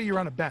 well, let's say you're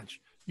on a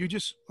bench.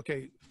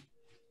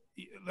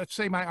 Let's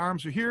say my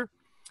arms are here,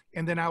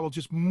 and then I will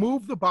just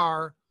move the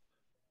bar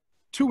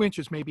 2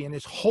 inches maybe, and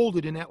just hold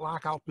it in that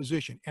lockout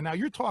position. And now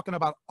you're talking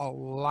about a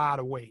lot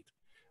of weight,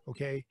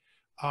 okay?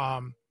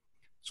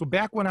 So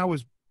back when I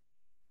was,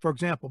 for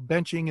example,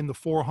 benching in the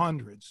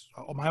 400s,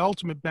 my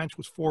ultimate bench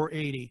was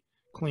 480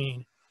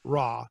 clean,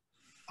 raw.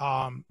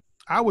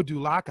 I would do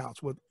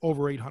lockouts with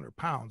over 800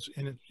 pounds,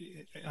 and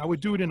I would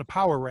do it in a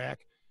power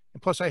rack,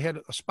 and plus I had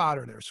a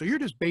spotter there. So you're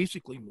just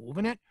basically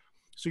moving it.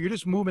 So you're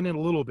just moving it a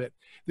little bit.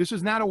 This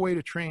is not a way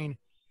to train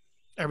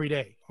every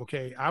day,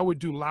 okay? I would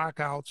do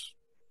lockouts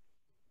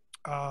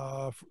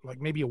for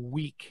like maybe a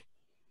week,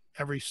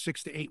 every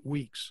 6 to 8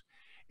 weeks.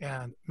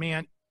 And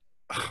man,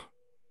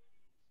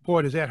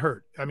 boy, does that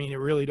hurt. I mean, it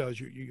really does.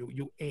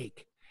 You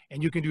ache.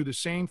 And you can do the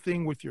same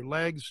thing with your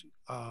legs,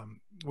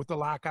 with the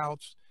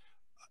lockouts.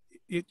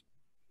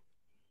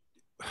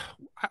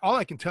 All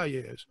I can tell you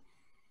is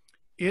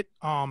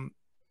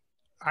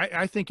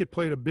I think it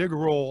played a big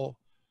role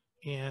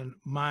in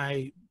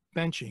my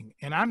benching.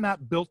 And I'm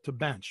not built to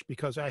bench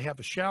because I have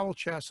a shallow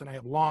chest and I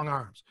have long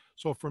arms.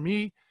 So for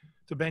me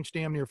to bench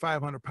damn near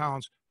 500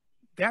 pounds,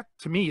 that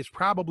to me is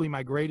probably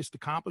my greatest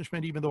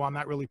accomplishment, even though I'm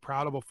not really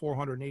proud of a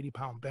 480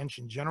 pound bench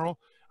in general.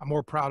 I'm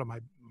more proud of my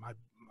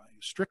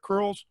strict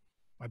curls,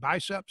 my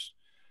biceps,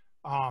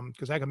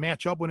 because I can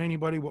match up with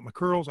anybody with my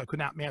curls. I could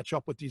not match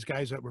up with these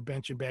guys that were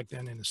benching back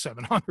then in the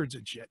 700s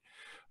and shit.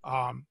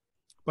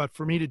 But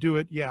for me to do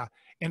it, yeah.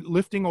 And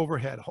lifting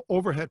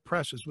overhead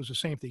presses was the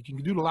same thing. You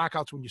can do the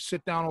lockouts when you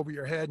sit down over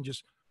your head and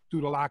just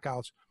do the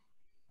lockouts.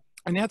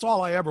 And that's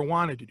all I ever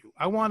wanted to do.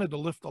 I wanted to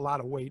lift a lot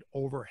of weight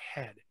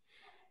overhead.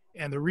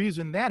 And the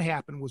reason that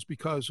happened was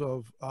because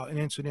of an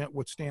incident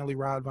with Stanley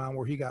Rodvon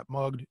where he got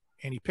mugged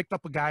and he picked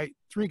up a guy,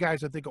 3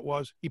 guys, I think it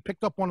was. He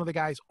picked up one of the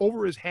guys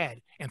over his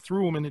head and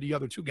threw him into the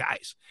other 2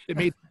 guys. It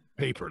made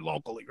paper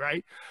locally,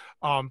 right?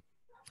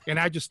 And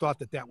I just thought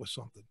that was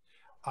something.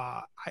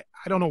 I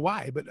don't know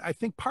why, but I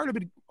think part of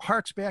it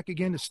harks back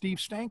again to Steve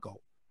Stanko.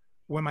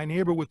 When my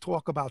neighbor would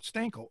talk about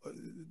Stanko,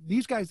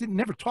 these guys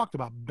never talked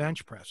about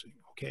bench pressing,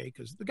 okay?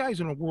 Because the guys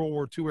in a World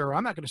War II era,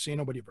 I'm not going to say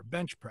nobody ever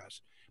bench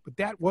press, but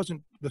that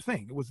wasn't the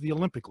thing. It was the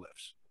Olympic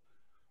lifts.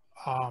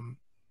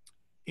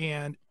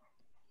 And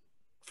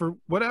for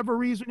whatever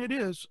reason it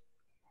is,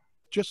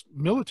 just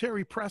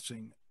military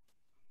pressing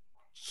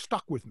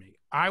stuck with me.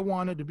 I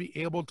wanted to be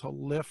able to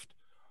lift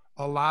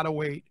a lot of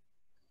weight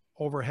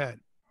overhead.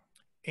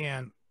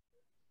 And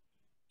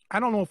I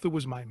don't know if it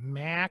was my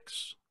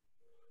max,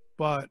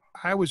 but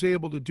I was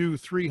able to do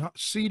 300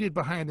 seated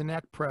behind the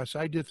neck press.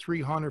 I did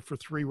 300 for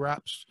 3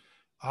 reps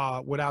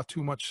without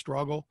too much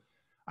struggle.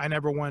 I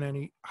never went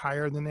any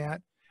higher than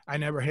that. I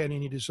never had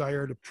any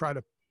desire to try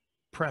to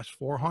press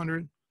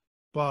 400,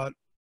 but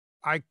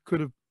I could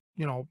have,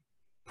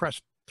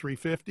 pressed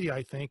 350,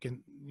 I think.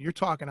 And you're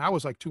talking, I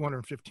was like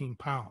 215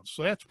 pounds.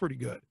 So that's pretty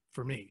good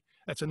for me.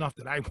 That's enough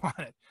that I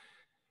wanted.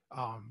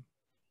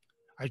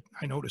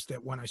 I noticed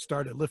that when I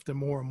started lifting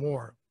more and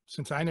more,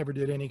 since I never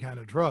did any kind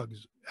of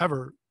drugs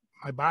ever,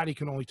 my body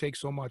can only take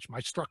so much. My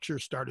structure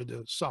started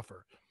to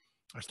suffer.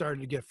 I started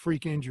to get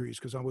freak injuries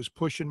because I was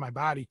pushing my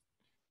body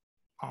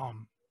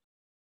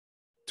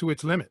to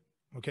its limit.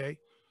 Okay.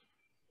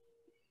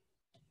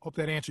 Hope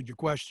that answered your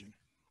question.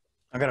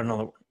 I got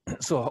another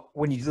one. So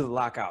when you do the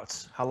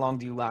lockouts, how long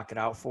do you lock it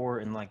out for?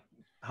 And like,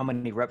 how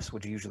many reps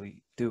would you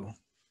usually do?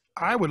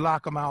 I would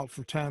lock them out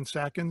for 10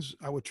 seconds.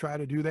 I would try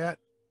to do that.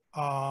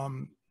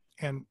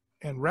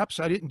 And reps,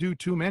 I didn't do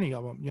too many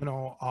of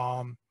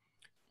them,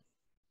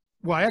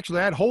 well, actually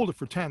I'd hold it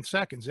for 10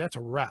 seconds. That's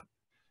a rep.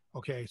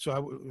 Okay.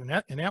 So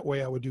in that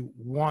way I would do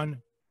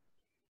one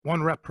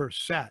rep per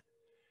set.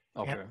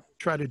 Okay. And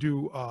try to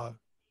do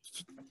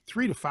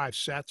 3 to 5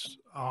 sets.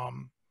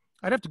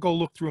 I'd have to go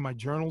look through my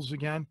journals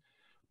again,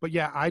 but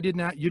yeah, I did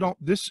not,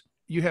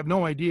 you have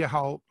no idea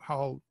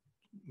how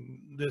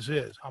this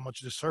is, how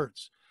much this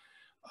hurts.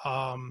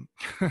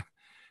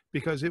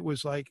 Because it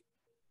was like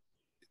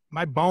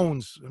my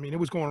bones, I mean, it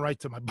was going right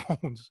to my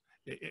bones.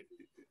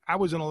 I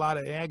was in a lot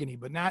of agony,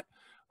 but not,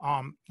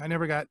 I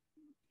never got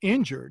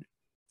injured,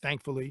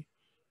 thankfully.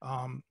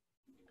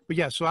 But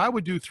yeah, so I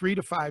would do 3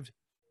 to 5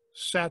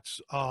 sets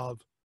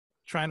of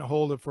trying to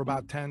hold it for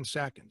about 10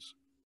 seconds.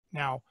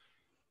 Now,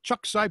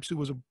 Chuck Sipes, who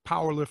was a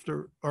power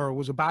lifter or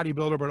was a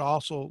bodybuilder, but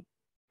also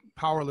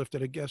power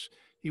lifted, I guess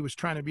he was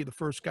trying to be the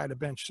first guy to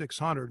bench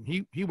 600.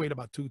 And he weighed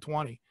about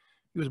 220.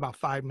 He was about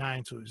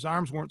 5'9", so his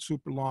arms weren't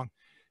super long.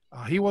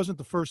 He wasn't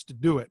the first to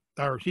do it,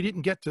 or he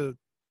didn't get to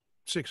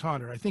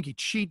 600. I think he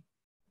cheat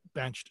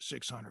benched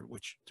 600,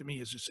 which to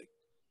me is just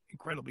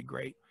incredibly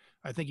great.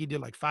 I think he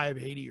did like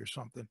 580 or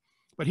something,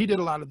 but he did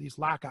a lot of these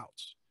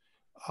lockouts.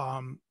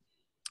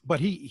 But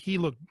he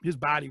looked, his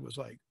body was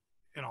like,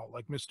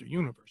 like Mr.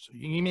 Universe.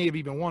 He may have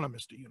even won a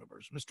Mr.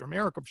 Universe, Mr.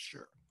 America for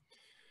sure.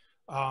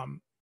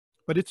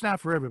 But it's not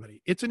for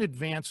everybody. It's an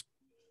advanced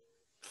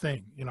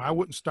thing. I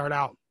wouldn't start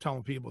out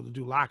telling people to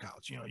do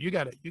lockouts. You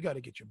got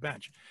to get your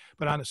bench.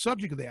 But on the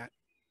subject of that,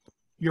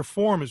 your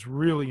form is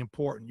really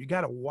important. You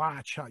got to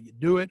watch how you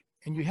do it,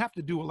 and you have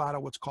to do a lot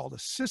of what's called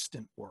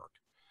assistant work.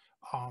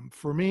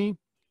 For me,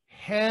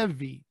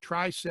 heavy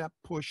tricep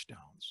push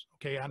downs,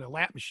 okay, on a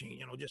lat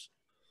machine, just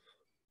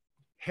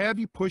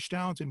heavy push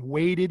downs and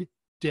weighted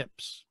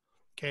dips.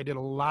 Okay, I did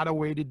a lot of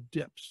weighted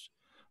dips.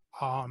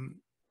 And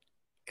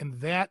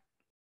that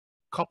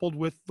coupled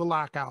with the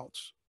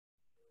lockouts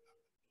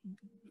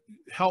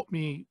helped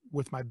me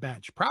with my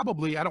bench.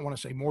 Probably, I don't want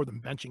to say more than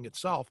benching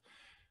itself,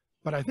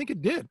 but I think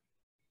it did.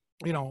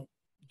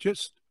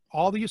 Just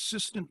all the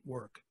assistant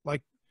work.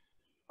 Like,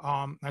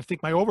 I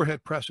think my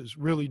overhead presses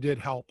really did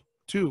help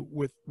too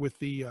with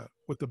the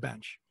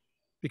bench,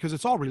 because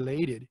it's all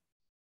related.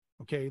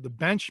 Okay, the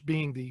bench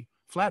being the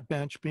flat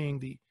bench being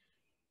the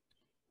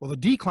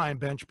decline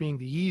bench being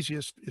the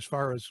easiest as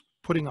far as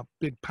putting up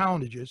big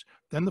poundages,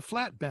 then the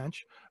flat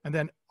bench, and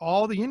then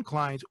all the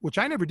inclines, which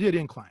I never did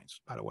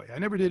inclines, by the way. I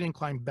never did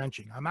incline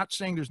benching. I'm not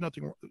saying there's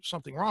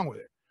something wrong with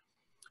it.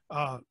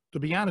 To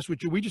be honest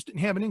with you, we just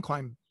didn't have an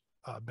incline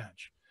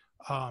bench.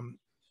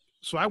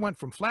 So I went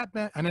from flat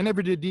bench, and I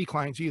never did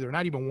declines either,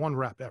 not even 1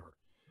 rep ever.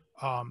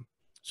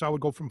 So I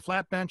would go from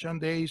flat bench on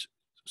days,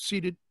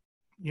 seated,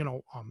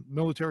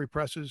 military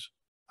presses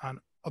on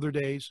other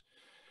days.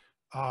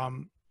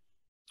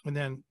 And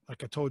then,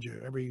 like I told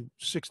you, every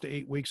 6 to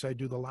 8 weeks, I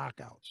do the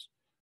lockouts.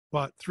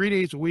 But 3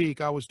 days a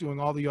week, I was doing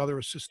all the other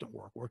assistant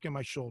work, working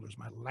my shoulders,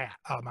 my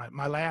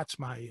lats,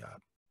 my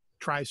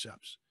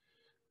triceps.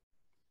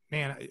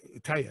 Man, I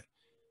tell you,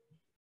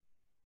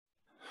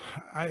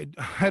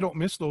 I don't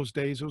miss those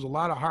days. It was a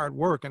lot of hard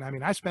work. And I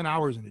mean, I spent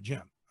hours in the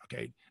gym.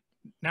 Okay.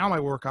 Now my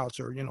workouts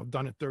are,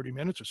 done in 30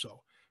 minutes or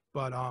so.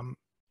 But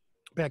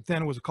back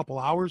then it was a couple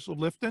hours of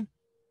lifting.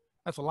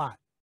 That's a lot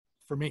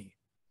for me.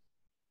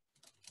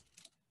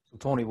 So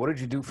Tony, what did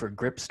you do for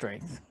grip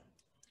strength?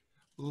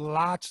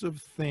 Lots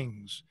of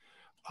things.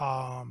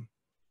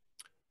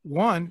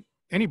 One,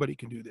 anybody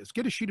can do this.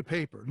 Get a sheet of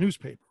paper,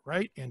 newspaper,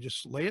 right? And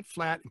just lay it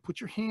flat and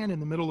put your hand in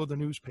the middle of the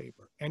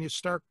newspaper. And you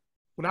start,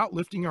 without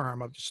lifting your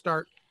arm up, just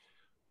start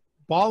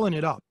balling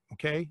it up,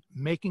 okay?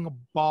 Making a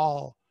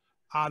ball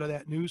out of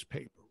that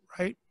newspaper,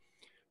 right?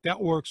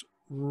 That works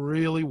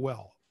really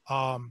well.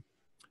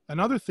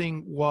 Another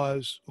thing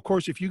was, of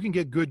course, if you can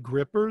get good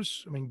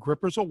grippers, I mean,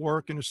 grippers will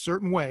work in a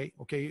certain way,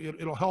 okay?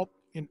 It'll help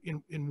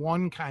in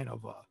one kind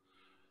of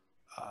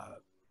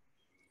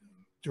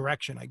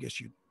direction, I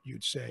guess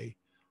you'd say.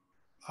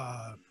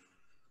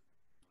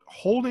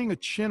 Holding a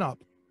chin up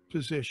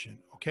position,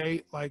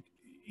 okay? Like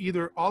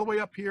either all the way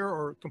up here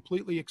or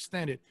completely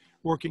extended,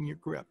 working your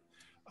grip.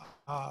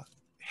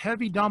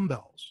 Heavy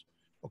dumbbells,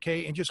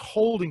 okay? And just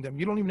holding them.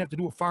 You don't even have to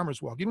do a farmer's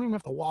walk. You don't even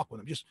have to walk with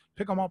them. Just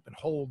pick them up and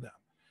hold them.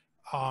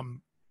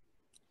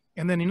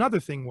 And then another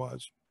thing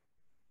was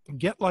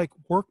get like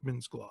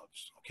workman's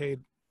gloves, okay?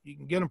 You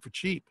can get them for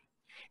cheap.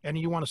 And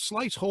you want to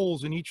slice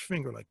holes in each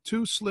finger, like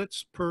 2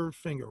 slits per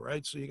finger,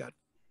 right? So you got,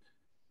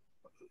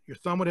 your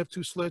thumb would have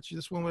 2 slits,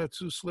 this one would have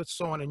 2 slits,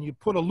 so on, and you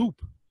put a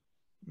loop,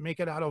 make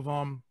it out of,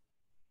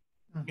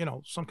 you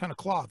know, some kind of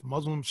cloth,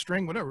 muslin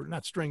string, whatever,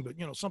 not string, but,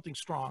 you know, something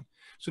strong.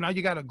 So now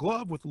you got a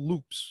glove with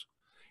loops,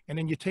 and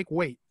then you take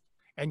weight,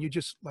 and you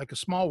just, like a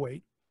small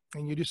weight,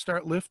 and you just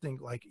start lifting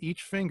like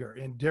each finger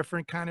in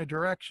different kind of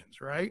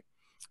directions, right?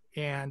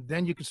 And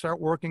then you can start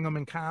working them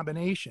in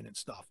combination and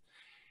stuff.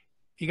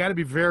 You got to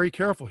be very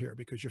careful here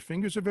because your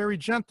fingers are very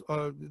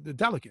gentle,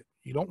 delicate.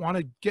 You don't want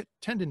to get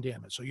tendon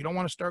damage, so you don't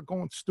want to start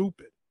going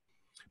stupid.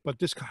 But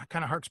this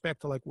kind of harks back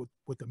to like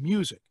with the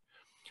music.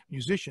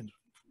 Musicians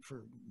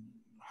for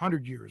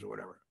 100 years or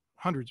whatever,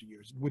 hundreds of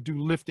years, would do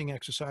lifting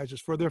exercises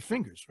for their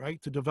fingers,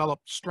 right? To develop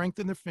strength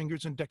in their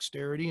fingers and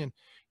dexterity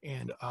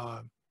and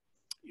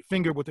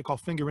what they call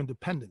finger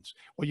independence.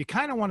 Well, you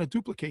kind of want to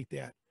duplicate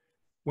that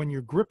when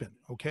you're gripping,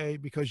 okay?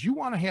 Because you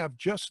want to have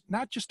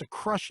not just a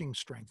crushing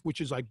strength,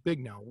 which is like big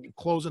now,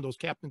 closing those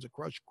captains of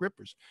crush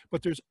grippers,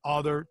 but there's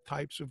other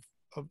types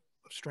of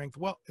strength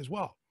as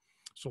well.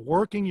 So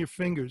working your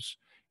fingers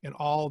in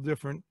all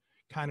different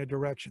kind of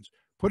directions,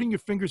 putting your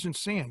fingers in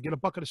sand, get a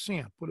bucket of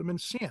sand, put them in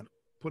sand,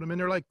 put them in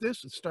there like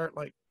this and start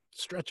like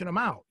stretching them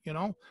out, you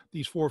know,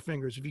 these 4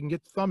 fingers. If you can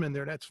get the thumb in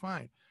there, that's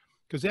fine,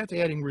 because that's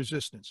adding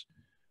resistance.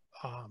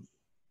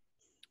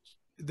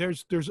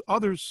 There's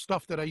other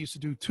stuff that I used to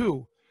do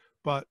too,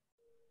 but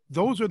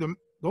those are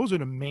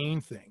the main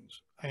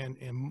things, and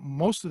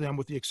most of them,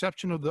 with the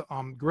exception of the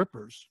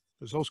grippers,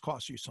 because those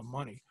cost you some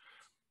money.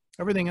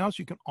 Everything else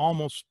you can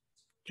almost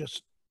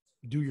just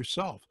do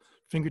yourself.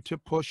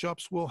 Fingertip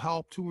push-ups will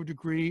help to a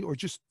degree, or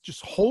just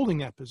holding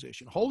that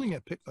position, holding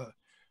that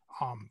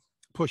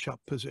push-up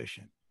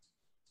position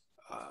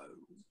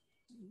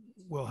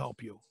will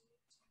help you.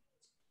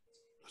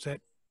 Is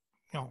that,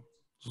 you know,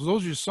 so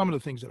those are just some of the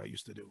things that I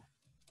used to do.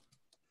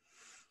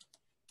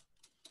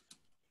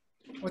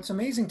 What's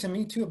amazing to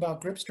me too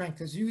about grip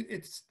strength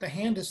is the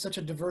hand is such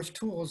a diverse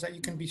tool, is that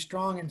you can be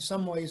strong in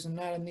some ways and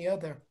not in the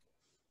other.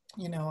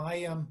 You know,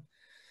 I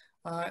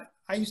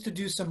used to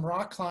do some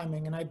rock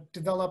climbing, and I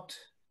developed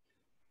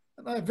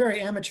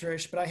very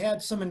amateurish, but I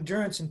had some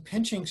endurance and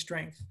pinching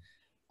strength.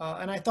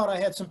 And I thought I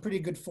had some pretty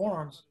good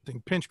forearms.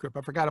 Pinch grip,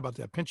 I forgot about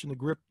that. Pinching the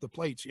grip, the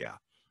plates, yeah.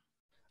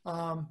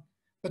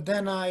 But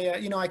then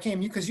I came,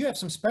 because you have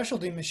some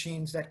specialty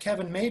machines that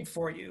Kevin made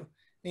for you.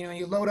 You know,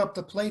 you load up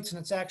the plates, and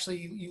it's actually,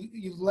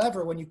 you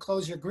lever when you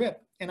close your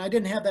grip. And I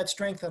didn't have that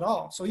strength at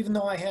all. So even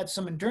though I had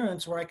some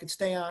endurance where I could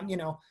stay on, you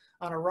know,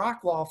 on a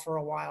rock wall for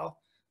a while,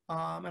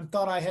 and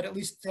thought I had at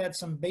least had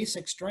some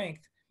basic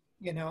strength,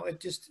 you know,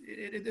 it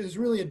is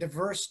really a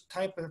diverse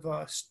type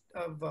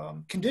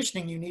of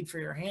conditioning you need for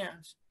your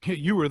hands.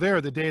 You were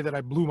there the day that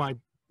I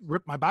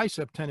ripped my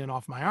bicep tendon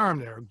off my arm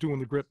there doing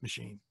the grip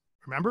machine.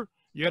 Remember?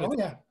 You had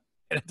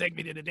to take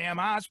me to the damn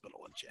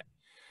hospital and shit.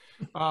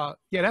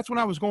 Yeah, that's when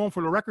I was going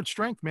for the record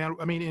strength, man.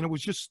 I mean, and it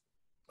was just,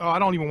 I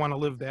don't even want to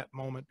live that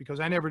moment, because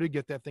I never did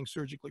get that thing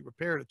surgically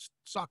repaired. It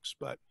sucks,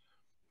 but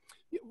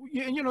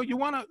you know, you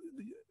want to,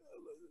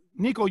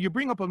 Nico, you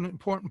bring up an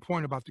important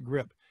point about the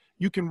grip.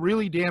 You can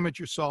really damage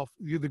yourself.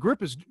 The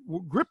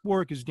grip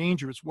work is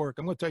dangerous work.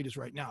 I'm going to tell you this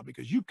right now,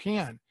 because you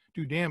can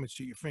do damage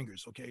to your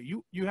fingers. Okay.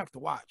 You have to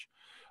watch.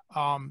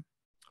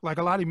 Like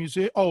a lot of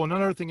music. Oh,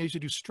 another thing, I used to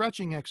do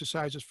stretching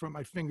exercises for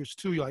my fingers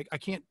too. Like I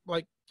can't,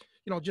 like,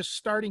 you know, just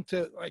starting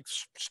to like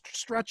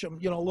stretch them,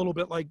 you know, a little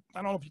bit. Like,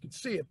 I don't know if you can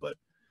see it, but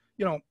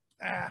you know,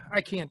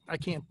 I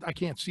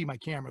can't see my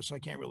camera, so I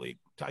can't really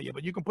tell you,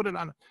 but you can put it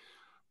on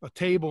a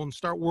table and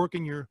start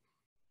working your,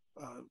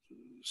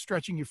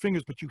 stretching your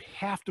fingers, but you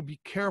have to be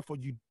careful.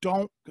 You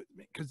don't,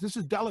 because this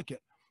is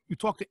delicate. You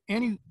talk to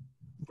any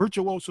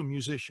virtuoso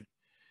musician,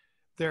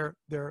 they're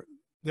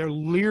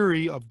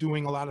leery of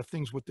doing a lot of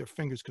things with their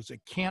fingers because they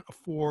can't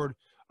afford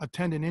a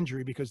tendon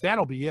injury, because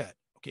that'll be it.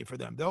 Okay, for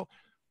them,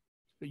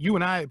 you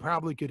and I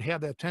probably could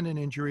have that tendon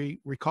injury,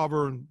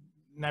 recover, and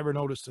never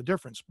notice the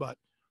difference, but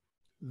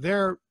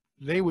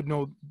they would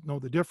know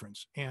the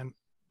difference. And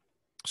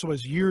so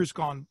as years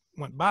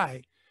went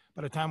by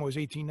the time I was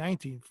 18,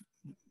 19,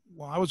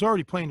 well, I was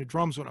already playing the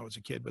drums when I was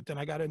a kid, but then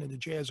I got into the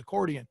jazz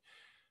accordion.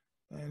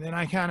 And then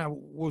I kind of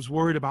was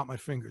worried about my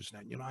fingers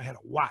then. You know, I had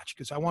to watch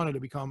because I wanted to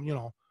become, you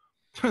know,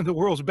 the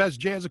world's best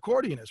jazz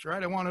accordionist,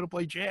 right? I wanted to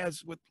play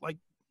jazz with, like,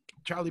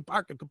 Charlie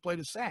Parker could play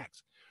the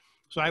sax.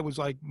 So I was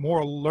like more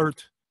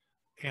alert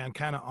and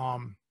kind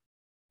of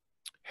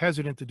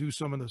hesitant to do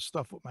some of the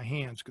stuff with my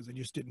hands because I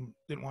just didn't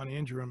want to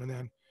injure them. And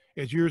then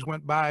as years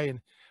went by, and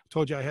I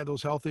told you I had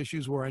those health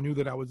issues where I knew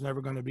that I was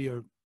never going to be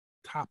a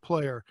top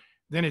player,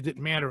 then it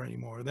didn't matter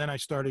anymore. Then I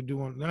started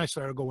going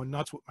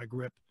nuts with my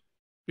grip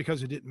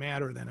because it didn't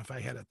matter. Then if I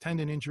had a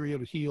tendon injury, it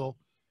would heal,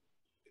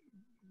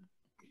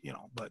 you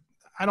know, but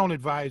I don't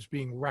advise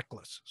being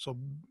reckless. So,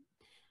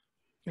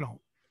 you know,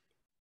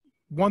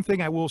 one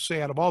thing I will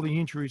say, out of all the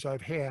injuries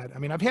I've had, I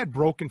mean, I've had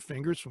broken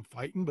fingers from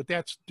fighting, but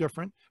that's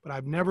different. But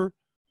I've never,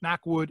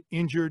 knock wood,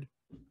 injured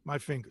my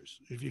fingers.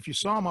 If you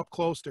saw them up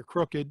close, they're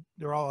crooked.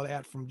 They're all of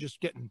that from just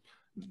getting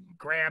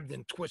grabbed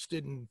and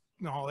twisted and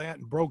all that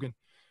and broken.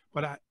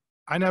 But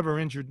I never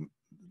injured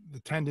the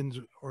tendons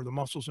or the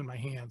muscles in my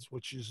hands,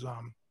 which is,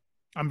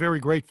 I'm very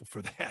grateful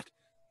for that.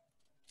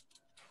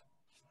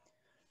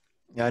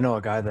 Yeah, I know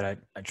a guy that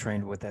I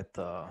trained with at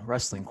the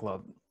wrestling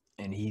club,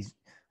 and he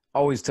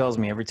always tells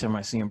me every time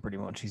I see him, pretty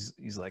much,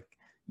 he's like,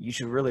 you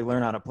should really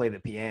learn how to play the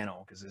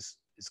piano because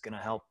it's going to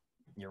help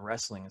your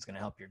wrestling. It's going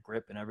to help your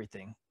grip and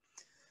everything.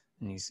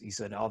 And he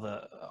said all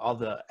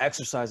the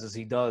exercises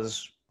he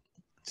does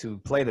to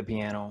play the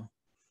piano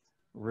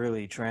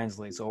really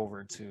translates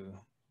over to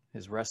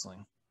his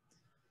wrestling.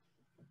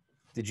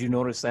 Did you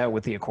notice that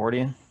with the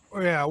accordion?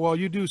 Oh, yeah, well,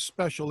 you do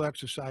special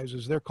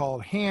exercises. They're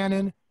called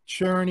Hannon,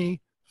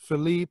 Czerny,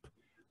 Philippe.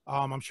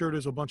 I'm sure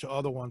there's a bunch of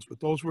other ones, but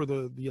those were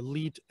the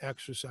elite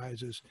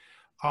exercises.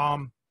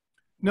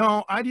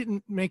 No, I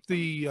didn't make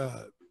the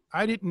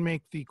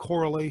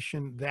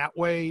correlation that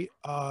way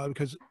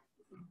because,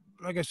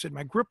 like I said,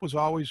 my grip was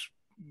always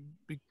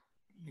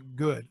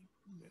good.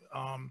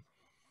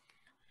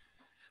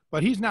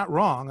 But he's not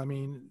wrong. I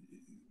mean,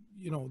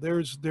 you know,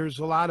 there's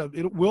a lot of,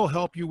 it will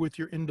help you with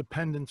your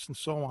independence and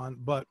so on.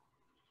 But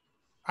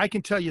I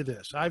can tell you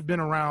this: I've been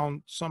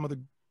around some of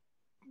the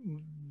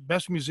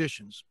best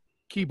musicians,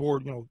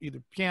 keyboard, you know,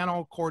 either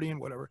piano, accordion,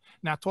 whatever,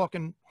 not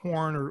talking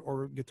horn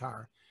or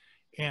guitar.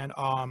 And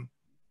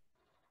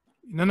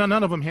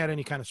none of them had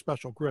any kind of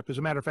special grip. As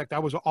a matter of fact, I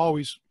was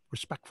always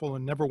respectful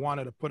and never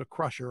wanted to put a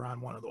crusher on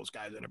one of those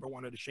guys. I never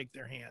wanted to shake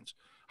their hands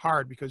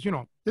hard because, you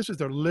know, this is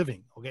their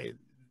living. Okay.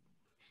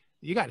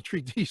 You got to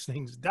treat these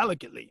things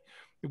delicately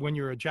when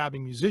you're a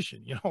jobbing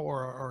musician, you know,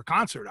 or a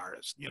concert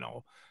artist, you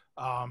know.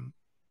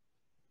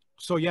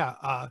 So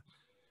yeah,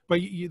 but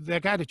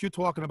that guy that you're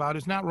talking about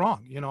is not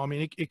wrong. You know, I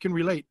mean, it can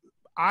relate.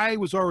 I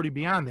was already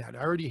beyond that. I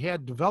already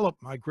had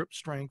developed my grip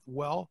strength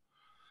well.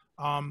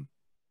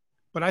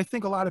 But I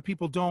think a lot of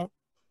people don't,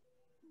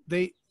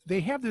 they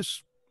have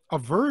this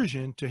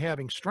aversion to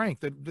having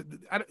strength.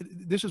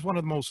 This is one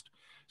of the most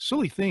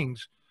silly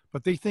things,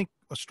 but they think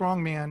a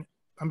strong man,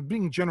 I'm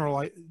being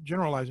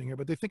generalizing here,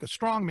 but they think a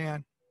strong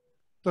man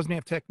doesn't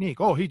have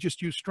technique. Oh, he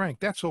just used strength.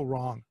 That's so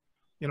wrong.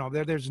 You know,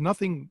 there's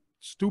nothing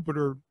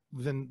stupider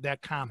than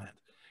that comment.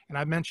 And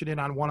I mentioned it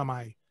on one of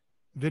my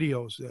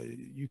videos.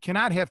 You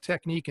cannot have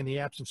technique in the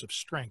absence of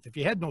strength. If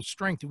you had no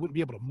strength, you wouldn't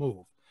be able to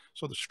move.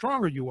 So the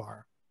stronger you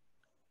are,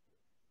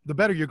 the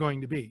better you're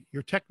going to be.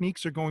 Your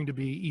techniques are going to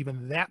be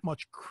even that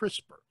much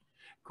crisper.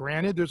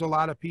 Granted, there's a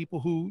lot of people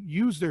who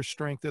use their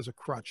strength as a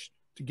crutch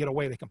to get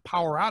away. They can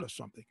power out of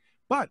something.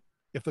 But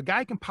if the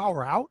guy can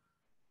power out,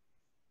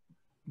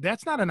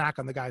 that's not a knock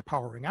on the guy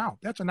powering out.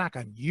 That's a knock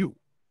on you.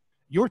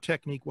 Your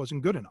technique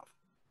wasn't good enough.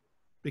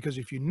 Because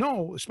if you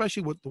know,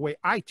 especially with the way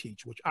I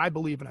teach, which I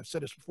believe, and I've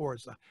said this before,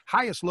 is the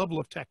highest level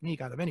of technique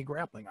out of any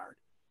grappling art,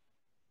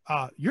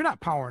 you're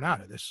not powering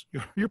out of this.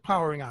 You're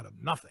powering out of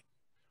nothing.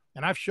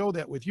 And I've showed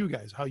that with you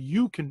guys, how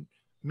you can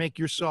make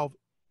yourself,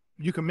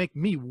 you can make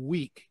me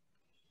weak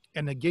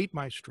and negate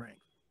my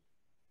strength.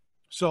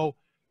 So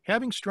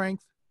having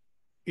strength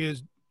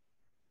is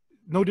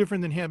no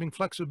different than having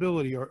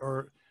flexibility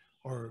or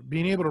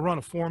being able to run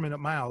a 4-minute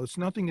mile. It's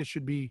nothing that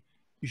you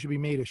should be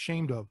made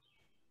ashamed of.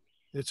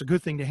 It's a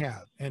good thing to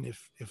have. And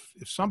if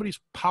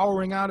somebody's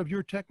powering out of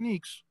your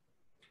techniques,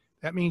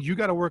 that means you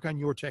got to work on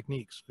your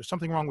techniques. There's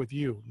something wrong with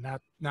you,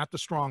 not the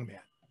strong man.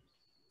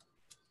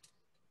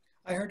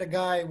 I heard a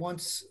guy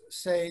once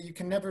say you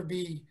can never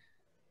be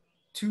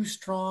too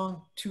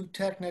strong, too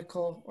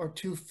technical, or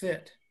too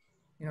fit.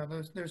 You know,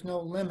 there's no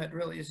limit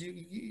really. Is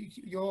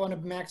you want to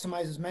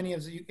maximize as many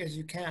as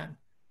you can.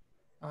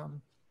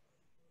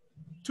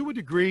 To a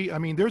degree, I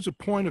mean, there's a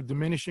point of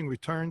diminishing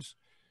returns.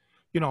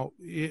 You know,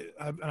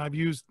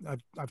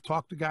 I've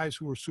talked to guys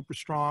who are super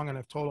strong, and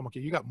I've told them, okay,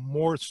 you got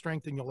more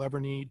strength than you'll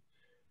ever need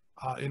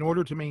in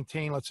order to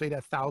maintain, let's say,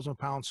 that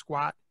 1,000-pound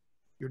squat.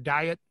 Your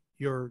diet,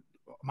 your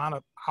amount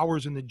of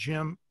hours in the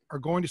gym are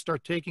going to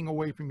start taking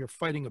away from your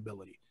fighting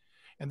ability.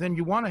 And then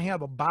you want to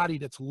have a body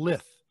that's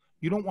lithe.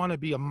 You don't want to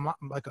be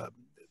like a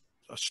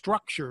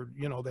structure,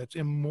 you know, that's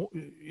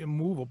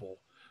immovable.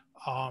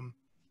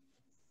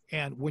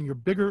 And when you're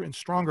bigger and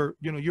stronger,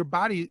 you know, your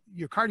body,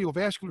 your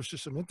cardiovascular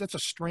system, that's a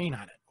strain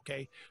on it.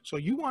 Okay. So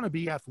you want to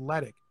be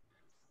athletic.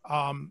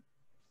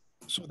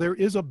 So there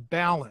is a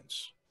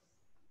balance.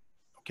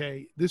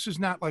 Okay. This is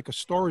not like a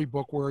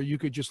storybook where you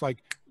could just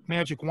like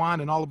magic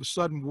wand and all of a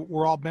sudden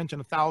we're all benching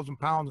 1,000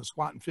 pounds and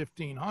squatting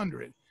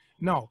 1,500.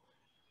 No,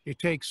 it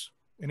takes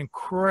an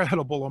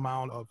incredible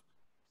amount of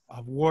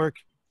work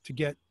to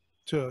get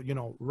to, you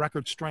know,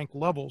 record strength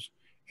levels.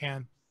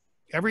 And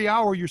every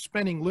hour you're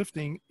spending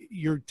lifting,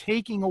 you're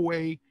taking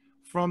away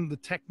from the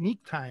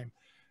technique time.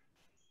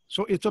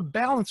 So it's a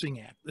balancing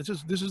act. This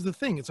is the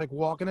thing. It's like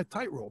walking a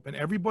tightrope, and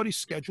everybody's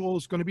schedule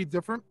is going to be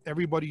different.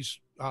 Everybody's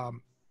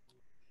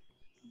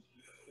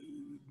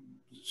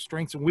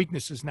strengths and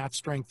weaknesses, not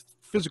strength,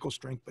 physical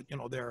strength, but, you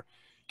know, their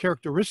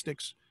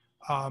characteristics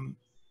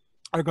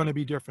are going to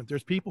be different.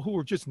 There's people who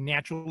are just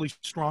naturally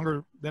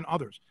stronger than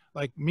others.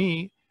 Like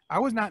me, I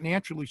was not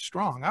naturally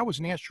strong. I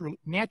was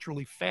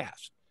naturally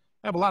fast.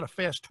 I have a lot of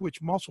fast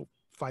twitch muscle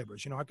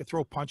fibers. You know, I could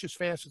throw punches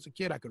fast as a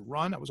kid. I could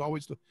run. I was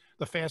always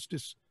the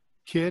fastest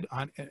kid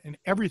in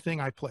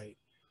everything I played.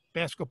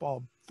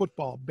 Basketball,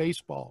 football,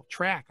 baseball,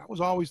 track. I was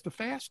always the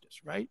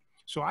fastest, right?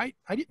 So I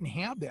didn't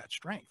have that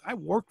strength. I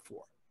worked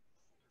for it.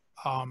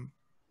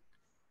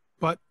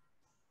 But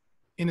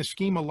in the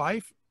scheme of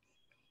life,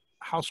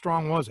 how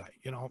strong was I?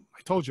 You know,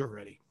 I told you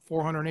already,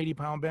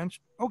 480-pound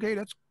bench. Okay,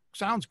 that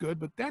sounds good,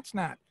 but that's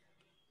not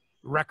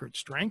record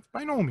strength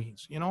by no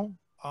means, you know.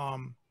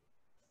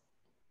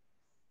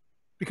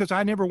 Because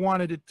I never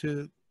wanted it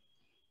to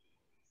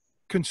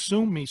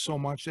consume me so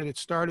much that it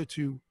started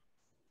to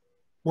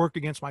work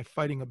against my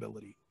fighting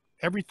ability.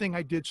 Everything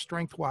I did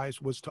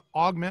strength-wise was to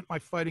augment my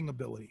fighting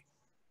ability.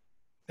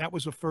 That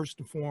was the first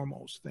and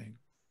foremost thing.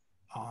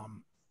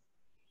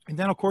 And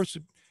then, of course,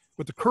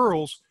 with the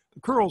curls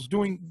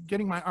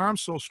getting my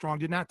arms so strong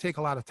did not take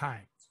a lot of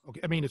time. Okay,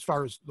 I mean, as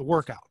far as the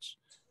workouts.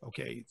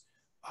 Okay,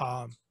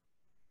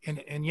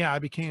 and yeah, I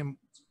became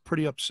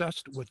pretty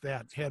obsessed with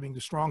that. Having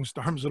the strongest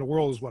arms in the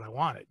world is what I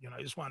wanted. You know,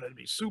 I just wanted to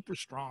be super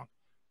strong.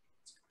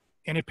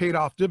 And it paid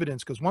off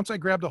dividends, because once I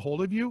grabbed a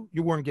hold of you,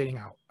 you weren't getting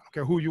out. I don't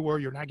care who you were,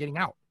 you're not getting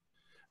out.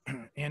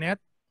 And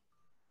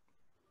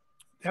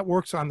that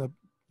works on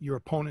your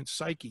opponent's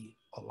psyche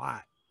a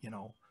lot, you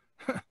know.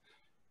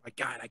 My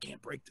God, I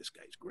can't break this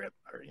guy's grip,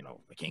 or, you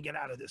know, I can't get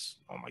out of this.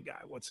 Oh my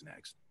God, what's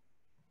next?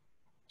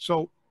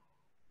 So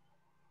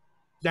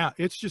yeah,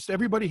 it's just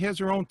everybody has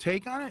their own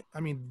take on it. I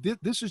mean,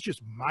 this is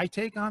just my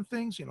take on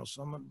things. You know,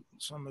 some of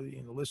the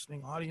in the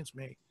listening audience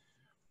may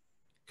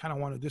kind of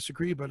want to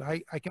disagree, but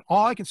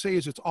all I can say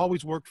is it's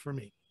always worked for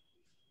me.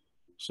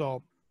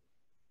 So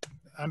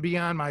I'm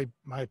beyond my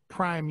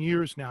prime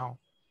years now,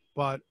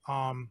 but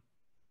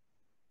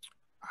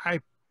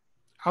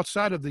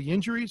outside of the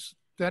injuries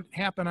that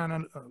happen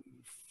on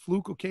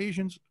fluke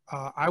occasions,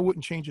 I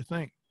wouldn't change a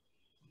thing.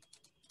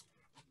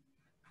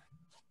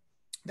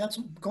 That's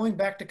going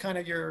back to kind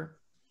of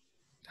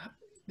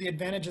the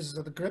advantages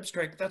of the grip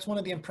strength. That's one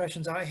of the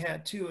impressions I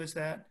had too, is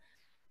that,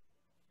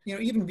 you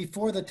know, even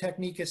before the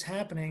technique is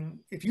happening,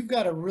 if you've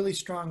got a really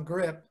strong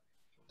grip,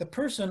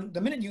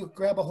 the minute you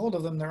grab a hold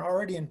of them, they're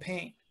already in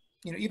pain,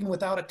 you know, even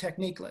without a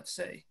technique, let's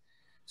say.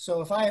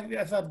 So if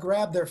I've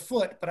grabbed their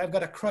foot, but I've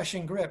got a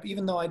crushing grip,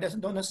 even though I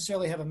don't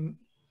necessarily have a,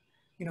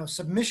 you know,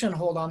 submission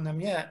hold on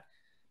them yet,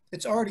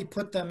 it's already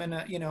put them in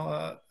a, you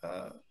know,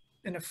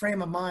 in a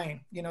frame of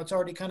mind. You know, it's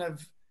already kind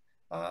of,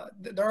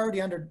 they're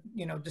already under,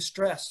 you know,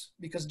 distress,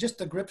 because just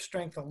the grip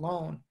strength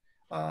alone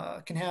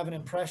can have an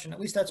impression. At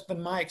least that's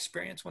been my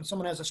experience. When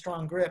someone has a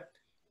strong grip,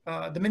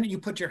 the minute you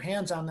put your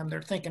hands on them,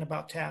 they're thinking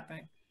about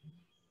tapping.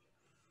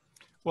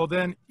 Well,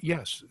 then,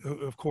 yes,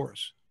 of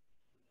course.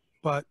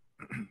 But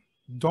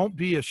don't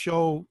be a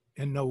show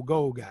and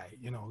no-go guy.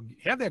 You know,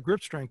 have that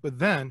grip strength, but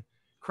then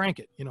crank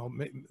it. You know,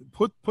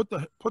 put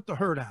the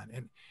hurt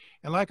on.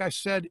 And like I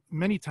said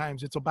many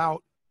times, it's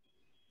about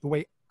the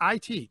way I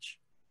teach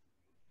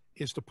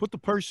is to put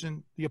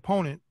the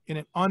opponent in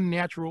an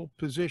unnatural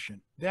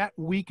position. That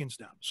weakens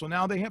them. So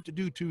now they have to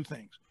do two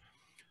things.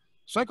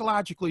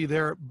 Psychologically,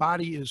 their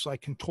body is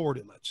like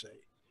contorted, let's say.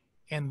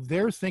 And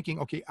they're thinking,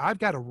 okay, I've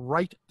got to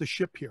right the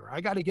ship here. I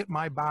got to get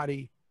my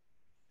body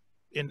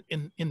in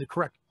the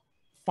correct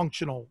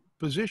functional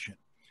position.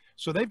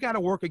 So they've got to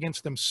work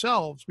against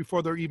themselves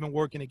before they're even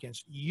working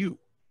against you.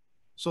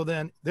 So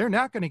then they're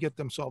not going to get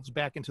themselves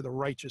back into the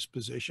righteous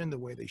position the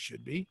way they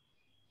should be.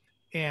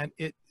 And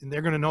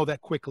they're going to know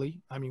that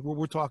quickly. I mean,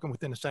 we're talking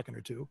within a second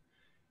or two.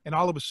 And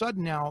all of a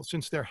sudden now,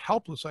 since they're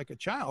helpless like a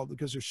child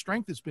because their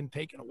strength has been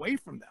taken away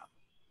from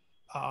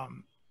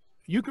them,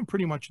 you can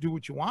pretty much do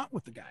what you want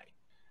with the guy.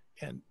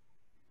 And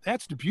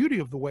that's the beauty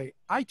of the way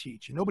I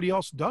teach. And nobody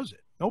else does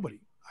it. Nobody.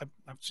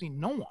 I've seen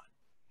no one.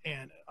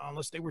 And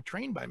unless they were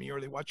trained by me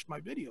or they watched my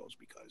videos,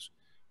 because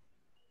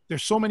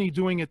there's so many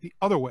doing it the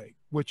other way,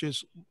 which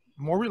is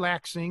more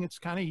relaxing. It's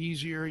kind of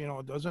easier. You know,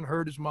 it doesn't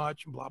hurt as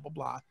much, blah, blah,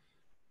 blah.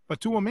 But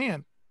to a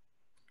man,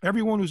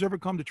 everyone who's ever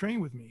come to train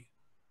with me,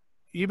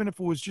 even if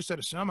it was just at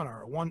a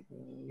seminar, a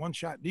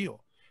one-shot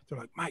deal, they're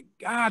like, my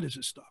God, does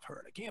this stuff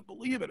hurt? I can't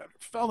believe it. I never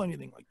felt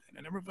anything like that.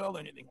 I never felt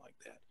anything like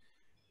that.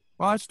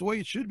 Well, that's the way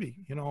it should be.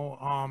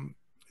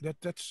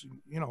 That's,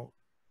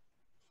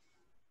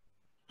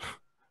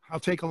 I'll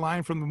take a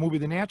line from the movie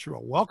The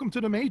Natural. Welcome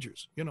to the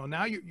majors.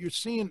 Now you're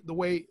seeing the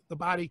way the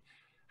body,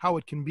 how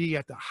it can be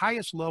at the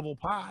highest level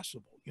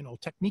possible,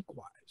 technique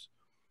wise.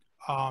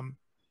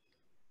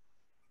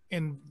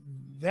 And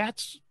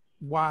that's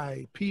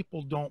why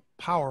people don't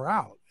power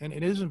out. And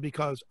it isn't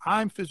because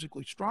I'm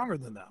physically stronger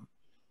than them.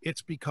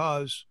 It's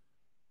because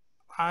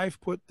I've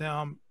put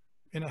them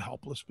in a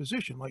helpless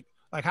position. Like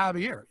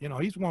Javier,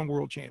 he's won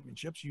world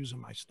championships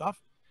using my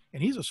stuff,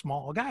 and he's a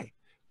small guy.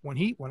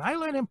 When I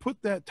let him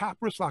put that top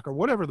wrist lock or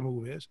whatever the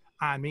move is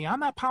on me, I'm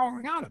not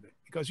powering out of it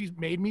because he's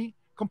made me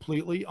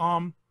completely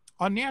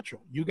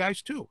unnatural. You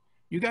guys too.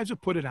 You guys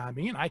have put it on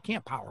me, and I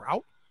can't power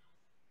out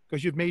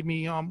because you've made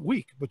me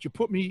weak. But you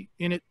put me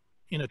in it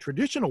in a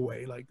traditional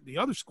way, like the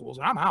other schools,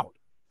 I'm out.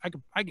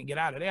 I can get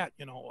out of that,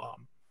 no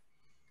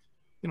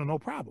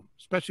problem.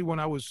 Especially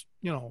when I was,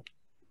 in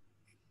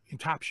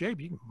top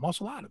shape, you can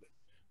muscle out of it.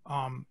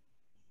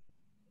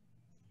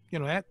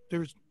 That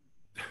there's,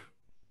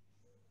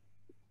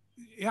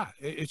 yeah,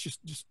 it's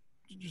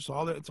just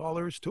all that. It's all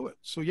there is to it.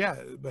 So yeah,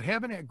 but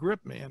having that grip,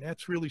 man,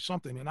 that's really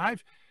something. And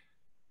I've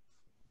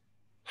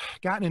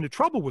gotten into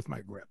trouble with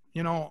my grip.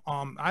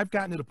 I've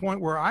gotten to the point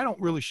where I don't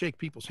really shake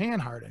people's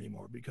hand hard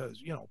anymore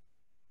because,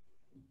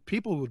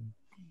 people would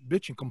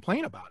bitch and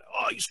complain about it.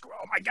 Oh,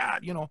 oh my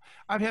God.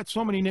 I've had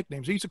so many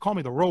nicknames. They used to call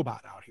me the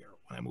robot out here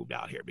when I moved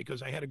out here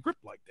because I had a grip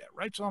like that.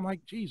 Right. So I'm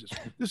like, Jesus,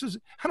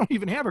 I don't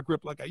even have a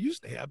grip like I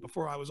used to have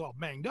before I was all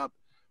banged up.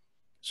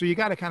 So you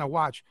got to kind of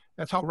watch.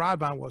 That's how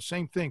Rodvan was.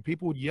 Same thing.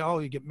 People would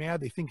yell, you get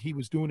mad. They think he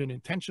was doing it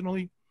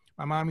intentionally.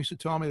 My mom used to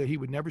tell me that he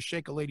would never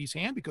shake a lady's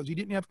hand because he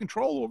didn't have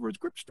control over his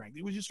grip strength.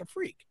 He was just a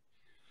freak.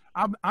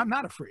 I'm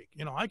not a freak.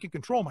 I could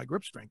control my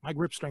grip strength. My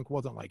grip strength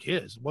wasn't like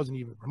his. It wasn't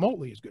even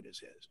remotely as good as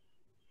his.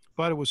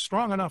 But it was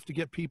strong enough to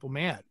get people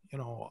mad,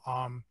 and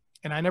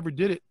I never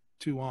did it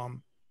to,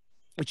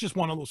 it's just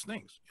one of those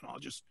things, I'll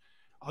just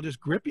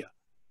grip you.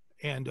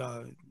 And,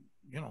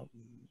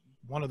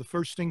 one of the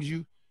first things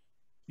you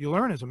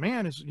learn as a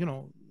man is,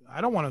 I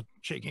don't want to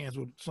shake hands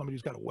with somebody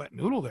who's got a wet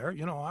noodle there.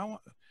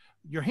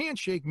 Your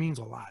handshake means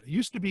a lot. It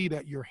used to be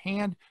that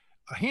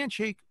a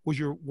handshake was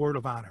your word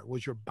of honor,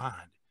 was your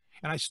bond.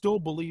 And I still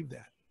believe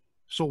that.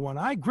 So when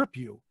I grip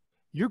you,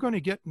 you're going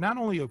to get not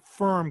only a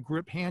firm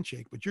grip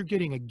handshake, but you're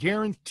getting a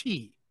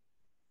guarantee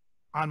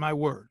on my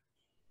word.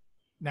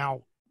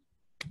 Now,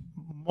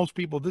 most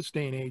people this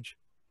day and age,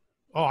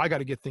 oh, I got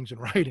to get things in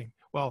writing.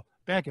 Well,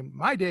 back in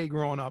my day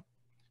growing up,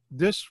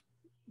 this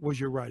was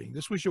your writing.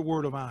 This was your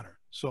word of honor.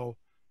 So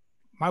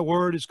my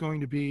word is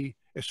going to be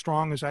as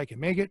strong as I can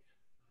make it.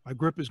 My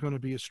grip is going to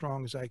be as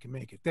strong as I can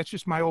make it. That's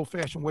just my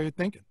old-fashioned way of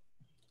thinking.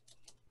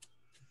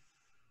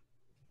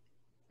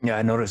 Yeah,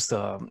 I noticed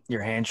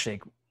your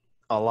handshake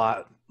a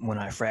lot when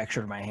I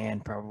fractured my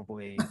hand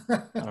probably,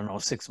 I don't know,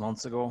 6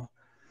 months ago.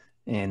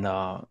 And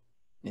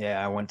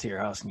yeah, I went to your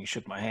house and you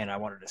shook my hand. I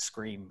wanted to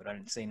scream, but I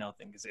didn't say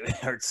nothing because it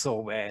hurt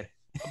so bad.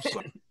 I'm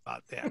sorry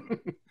about that.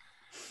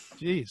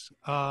 Jeez.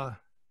 Well,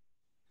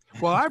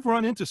 I've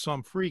run into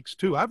some freaks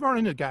too. I've run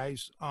into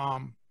guys,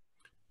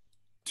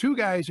 two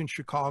guys in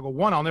Chicago.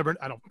 One, I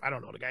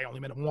don't know the guy. I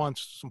only met him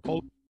once. Some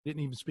Polish,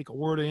 didn't even speak a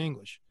word of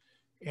English.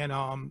 And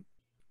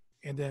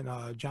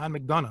then John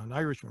McDonough, an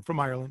Irishman from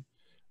Ireland,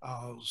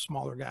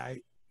 smaller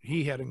guy.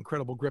 He had an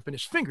incredible grip in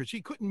his fingers.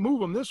 He couldn't move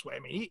them this way. I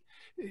mean,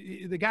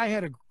 the guy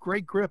had a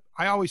great grip.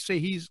 I always say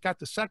he's got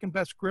the second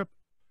best grip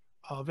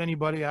of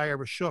anybody I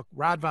ever shook,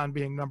 Rodvan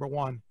being number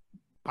one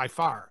by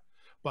far.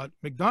 But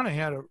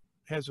McDonough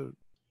has a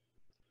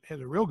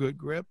real good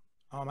grip.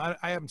 I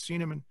haven't seen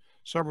him in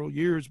several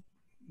years,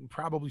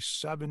 probably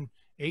 7,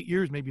 8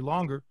 years, maybe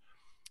longer.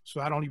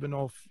 So I don't even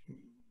know if,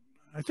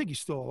 I think he's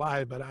still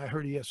alive, but I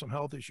heard he has some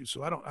health issues.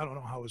 So I don't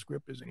know how his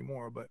grip is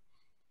anymore. But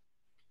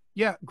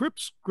yeah, grip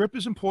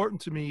is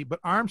important to me, but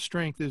arm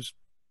strength is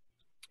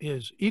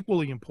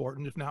equally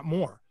important, if not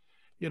more.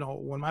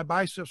 When my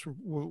biceps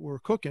were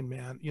cooking,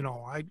 man,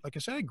 like I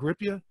said, I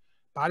grip you,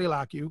 body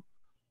lock you,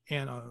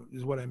 and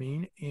is what I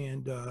mean.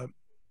 And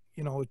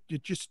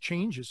it just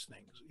changes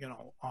things.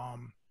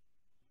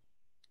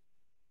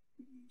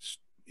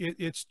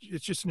 It's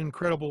just an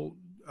incredible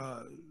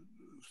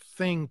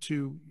thing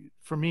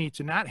for me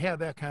to not have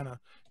that kind of,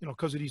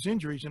 because of these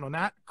injuries,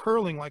 not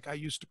curling like I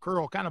used to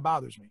curl kind of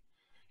bothers me.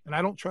 And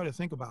I don't try to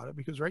think about it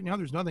because right now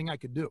there's nothing I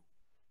could do.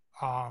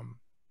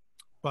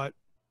 But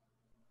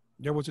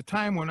there was a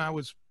time when I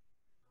was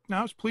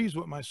pleased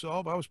with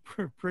myself. I was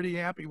pretty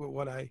happy with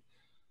what I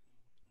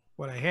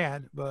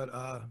had, but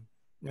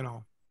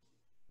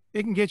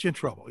it can get you in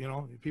trouble.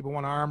 People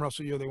want to arm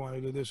wrestle you. They want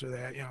to do this or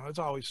that. It's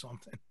always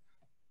something.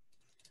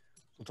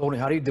 So Tony,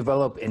 how do you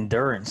develop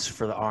endurance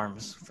for the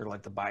arms, for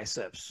like the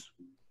biceps?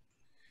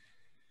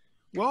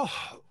 Well,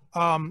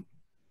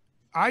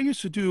 I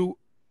used to do,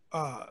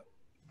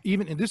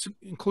 and this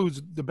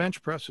includes the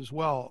bench press as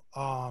well,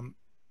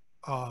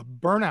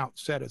 burnout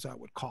set, as I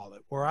would call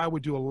it, where I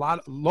would do a lot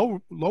of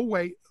low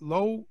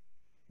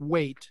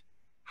weight,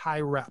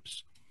 high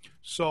reps.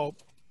 So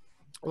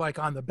like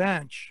on the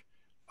bench,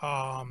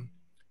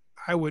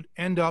 I would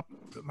end up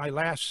my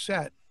last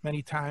set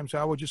many times.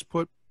 I would just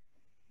put,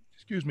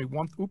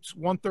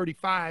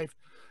 135,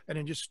 and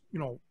then just,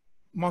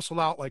 muscle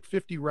out like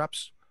 50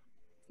 reps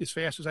as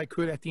fast as I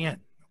could at the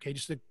end. Okay,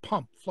 just to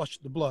pump, flush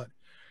the blood.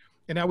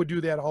 And I would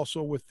do that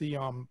also with the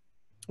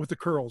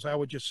curls. I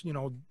would just,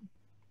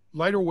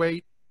 lighter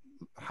weight,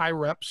 high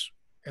reps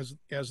as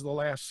the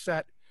last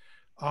set.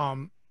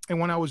 And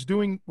when I was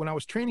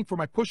training for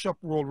my push-up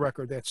world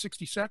record, that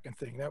 60-second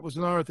thing, that was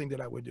another thing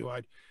that I would do.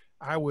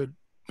 I would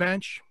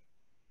bench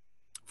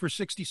for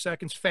 60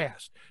 seconds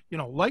fast,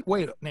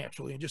 lightweight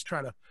naturally, and just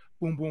try to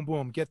boom, boom,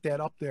 boom, get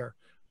that up there,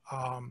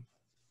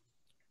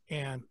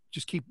 and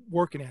just keep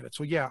working at it.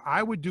 So yeah,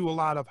 I would do a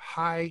lot of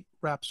high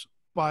reps,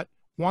 but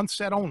one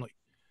set only.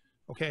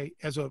 Okay,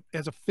 as a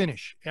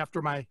finish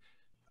after my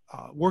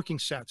working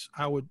sets,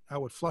 I would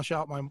flush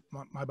out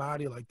my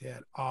body like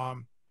that.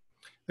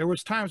 There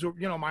was times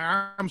where my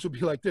arms would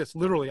be like this,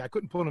 literally. I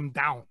couldn't put them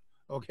down,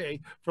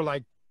 okay, for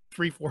like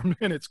 3-4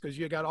 minutes because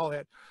you got all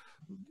that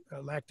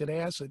lactic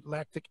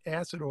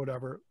acid or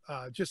whatever.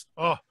 I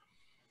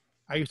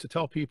used to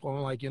tell people,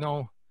 I'm like,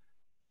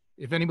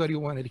 if anybody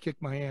wanted to kick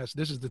my ass,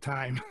 this is the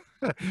time.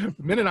 The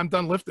minute I'm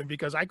done lifting,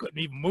 because I couldn't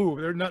even move,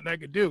 there's nothing I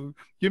could do.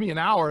 Give me an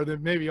hour,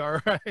 then maybe all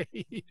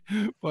right.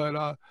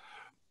 But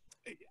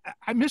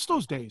I miss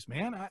those days,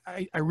 man.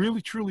 I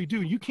really truly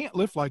do. You can't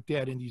lift like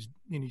that in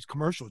these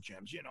commercial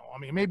gyms, I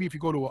mean, maybe if you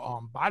go to a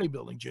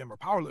bodybuilding gym or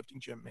powerlifting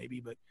gym,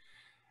 maybe, but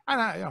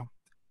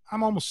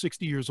I'm almost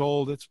 60 years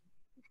old. It's,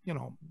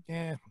 no,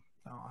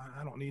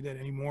 I don't need that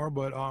anymore.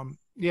 But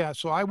yeah,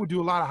 so I would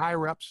do a lot of high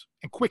reps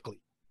and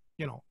quickly,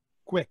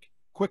 quick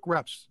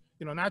reps,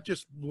 not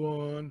just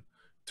 1,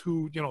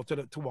 2,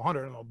 to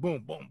 100,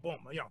 boom, boom, boom,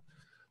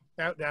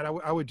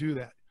 I would do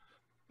that.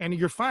 And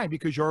you're fine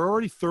because you're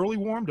already thoroughly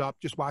warmed up.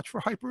 Just watch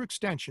for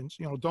hyperextensions.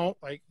 Don't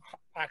like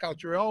hack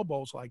out your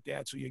elbows like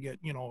that so you get,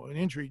 an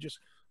injury. Just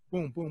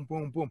boom, boom,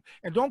 boom, boom.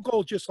 And don't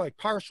go just like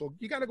partial.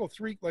 You got to go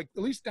 3, like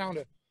at least down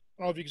to, I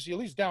don't know if you can see, at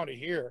least down to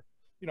here,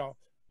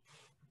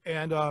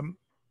 and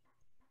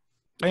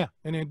yeah.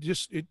 And it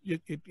just,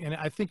 and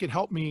I think it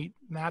helped me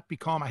not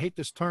become, I hate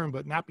this term,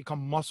 but not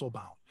become muscle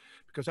bound,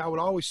 because I would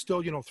always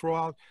still, throw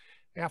out.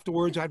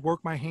 Afterwards, I'd work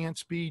my hand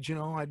speed,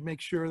 I'd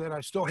make sure that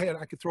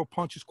I could throw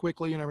punches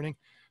quickly and everything.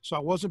 So I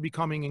wasn't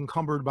becoming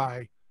encumbered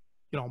by,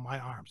 my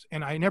arms.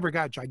 And I never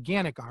got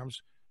gigantic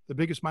arms. The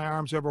biggest my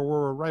arms ever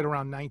were right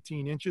around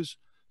 19 inches.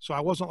 So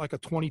I wasn't like a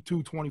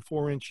 22,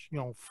 24 inch,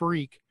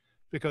 freak,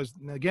 because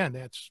again,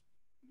 it's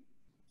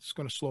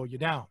going to slow you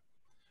down.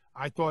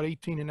 I thought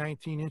 18 to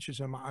 19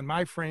 inches on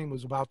my frame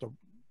was about the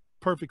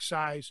perfect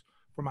size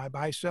for my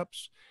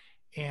biceps.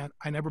 And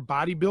I never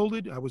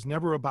bodybuilded. I was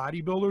never a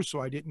bodybuilder, so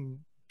I didn't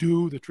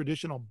do the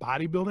traditional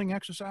bodybuilding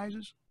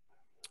exercises.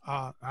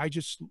 I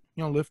just,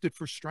 lifted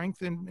for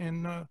strength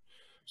and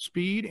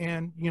speed,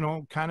 and,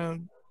 kind of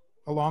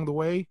along the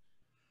way,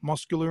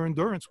 muscular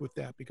endurance with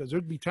that, because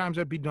there'd be times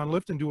I'd be done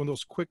lifting, doing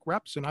those quick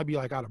reps, and I'd be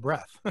like out of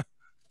breath.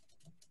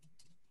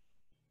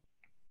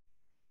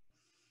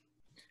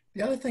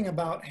 The other thing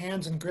about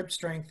hands and grip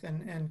strength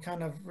and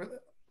kind of,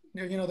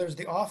 there's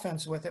the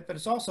offense with it, but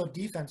it's also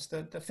defense.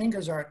 The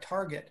fingers are a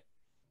target,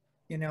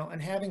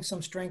 and having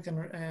some strength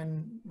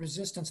and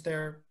resistance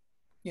there,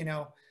 and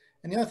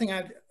the other thing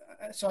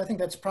so I think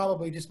that's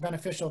probably just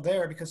beneficial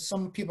there, because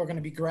some people are going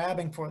to be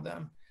grabbing for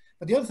them.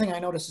 But the other thing I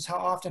notice is how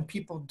often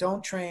people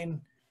don't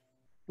train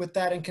with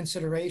that in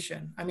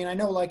consideration. I mean, I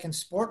know like in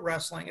sport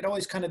wrestling, it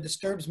always kind of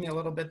disturbs me a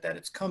little bit that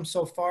it's come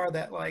so far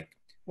that like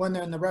when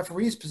they're in the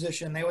referee's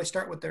position, they always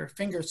start with their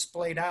fingers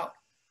splayed out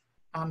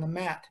on the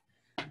mat.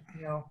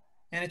 And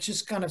it's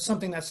just kind of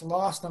something that's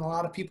lost in a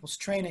lot of people's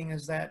training,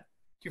 is that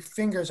your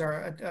fingers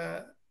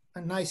are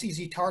a nice,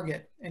 easy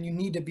target, and you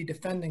need to be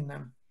defending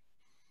them.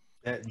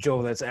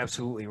 Joe, that's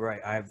absolutely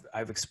right.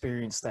 I've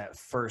experienced that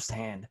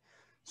firsthand.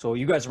 So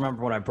you guys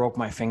remember when I broke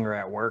my finger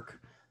at work?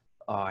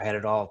 I had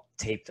it all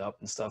taped up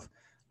and stuff.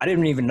 I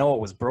didn't even know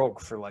it was broke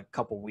for like a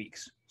couple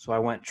weeks. So I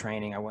went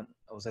training. I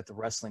was at the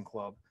wrestling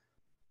club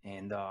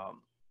and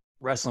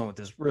wrestling with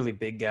this really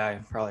big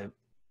guy, probably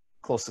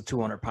close to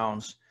 200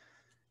 pounds.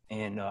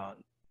 And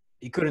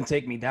he couldn't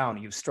take me down.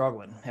 He was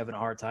struggling, having a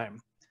hard time.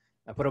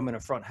 I put him in a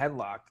front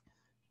headlock,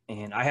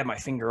 and I had my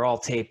finger all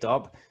taped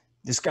up.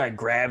 This guy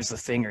grabs the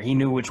finger. He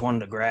knew which one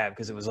to grab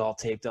because it was all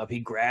taped up.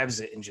 He grabs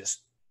it and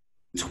just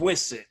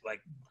twists it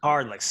like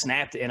hard, like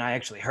snapped it, and I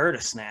actually heard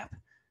a snap.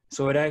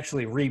 So it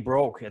actually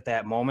re-broke at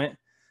that moment,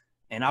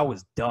 and I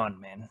was done,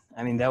 man.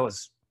 I mean, that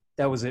was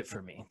it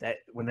for me. That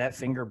when that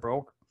finger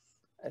broke,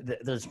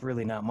 there's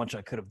really not much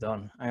I could have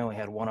done. I only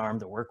had one arm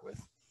to work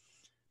with.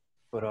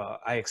 But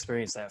I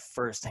experienced that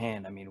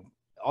firsthand. I mean,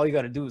 all you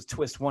got to do is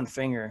twist one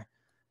finger,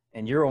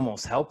 and you're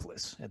almost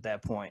helpless at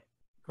that point.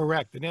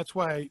 Correct. And that's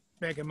why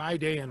back in my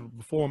day and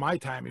before my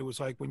time, it was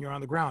like when you're on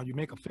the ground, you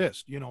make a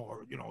fist,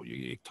 or,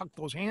 you tuck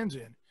those hands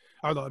in.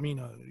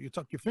 You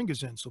tuck your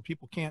fingers in so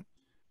people can't,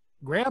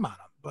 grab on them.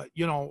 But,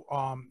 you know,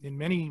 in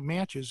many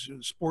matches,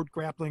 sport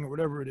grappling or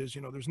whatever it is,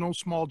 you know, there's no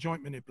small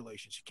joint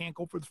manipulations. You can't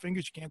go for the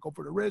fingers. You can't go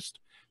for the wrist,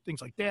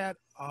 things like that.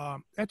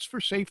 That's for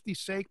safety's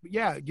sake. But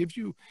yeah,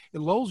 it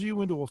lulls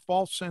you into a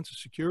false sense of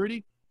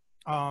security,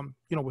 you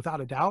know,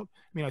 without a doubt.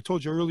 I mean, I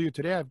told you earlier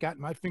today, I've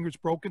gotten my fingers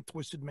broken,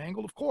 twisted,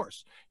 mangled. Of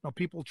course, you know,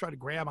 people try to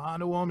grab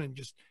onto them and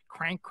just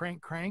crank,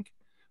 crank, crank.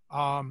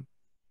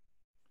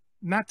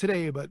 Not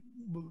today, but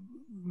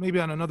maybe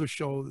on another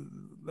show.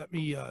 Let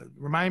me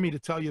remind me to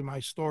tell you my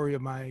story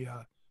of my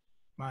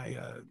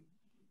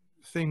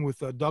thing with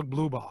Doug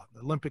Blubaugh,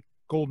 the Olympic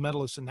gold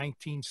medalist in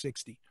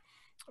 1960.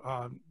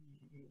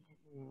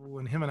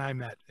 When him and I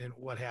met and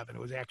what happened,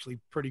 it was actually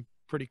pretty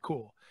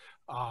cool,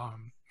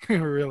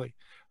 really.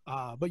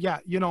 But yeah,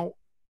 you know,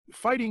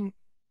 fighting,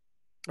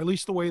 at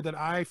least the way that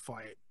I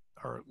fight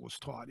or was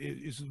taught,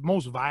 is the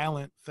most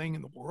violent thing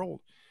in the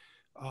world.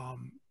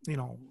 You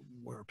know,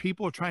 where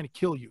people are trying to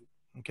kill you,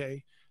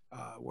 okay,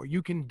 where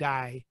you can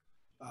die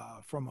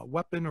from a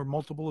weapon or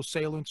multiple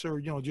assailants, or,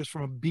 you know, just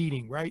from a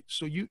beating, right?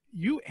 So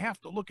you have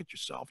to look at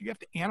yourself. You have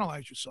to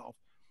analyze yourself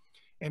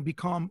and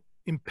become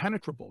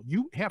impenetrable.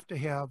 You have to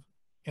have,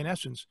 in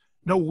essence,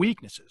 no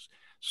weaknesses.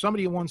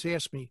 Somebody once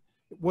asked me,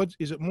 what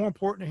is it more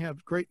important to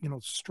have great, you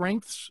know,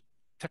 strengths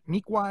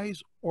technique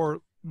wise, or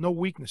no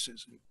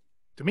weaknesses? And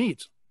to me,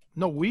 it's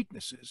no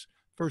weaknesses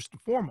first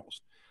and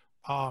foremost.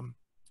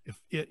 If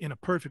in a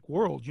perfect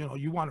world, you know,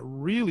 you want to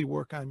really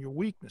work on your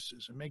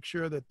weaknesses and make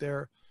sure that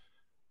they're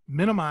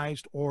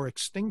minimized or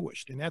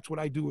extinguished. And that's what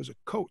I do as a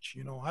coach.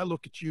 You know, I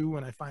look at you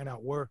and I find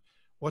out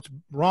what's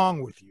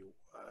wrong with you.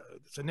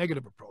 It's a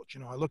negative approach. You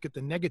know, I look at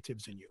the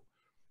negatives in you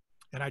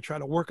and I try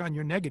to work on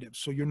your negatives,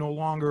 so you're no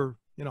longer,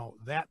 you know,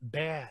 that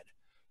bad.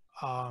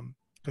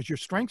 Because your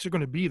strengths are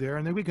going to be there,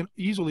 and then we can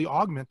easily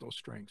augment those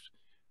strengths.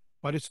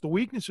 But it's the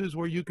weaknesses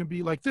where you can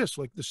be like this,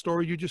 like the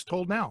story you just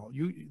told now.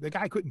 The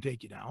guy couldn't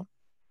take you down.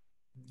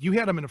 You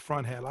had him in a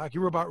front headlock.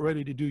 You were about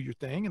ready to do your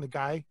thing, and the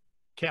guy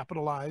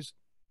capitalized,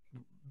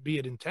 be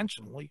it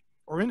intentionally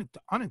or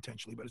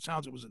unintentionally, but it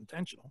sounds it was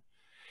intentional.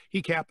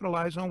 He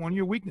capitalized on one of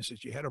your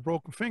weaknesses. You had a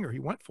broken finger. He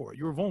went for it.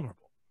 You were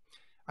vulnerable.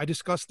 I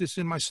discussed this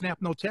in my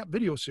Snap No Tap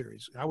video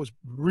series. I was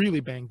really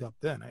banged up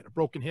then. I had a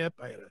broken hip.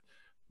 I had a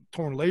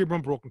torn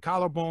labrum, broken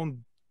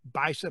collarbone,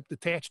 bicep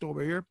detached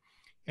over here.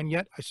 And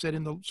yet I said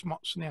in the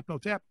Snap No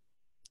Tap,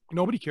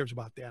 nobody cares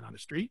about that on the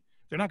street.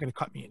 They're not going to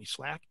cut me any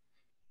slack.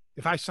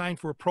 If I signed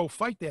for a pro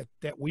fight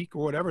that week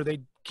or whatever,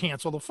 they'd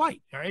cancel the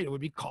fight. All right, it would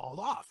be called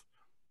off.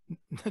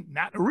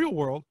 Not in the real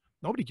world.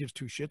 Nobody gives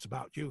two shits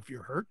about you if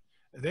you're hurt.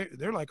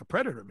 They're like a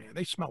predator, man.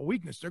 They smell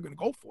weakness. They're going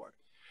to go for it.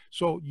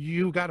 So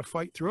you got to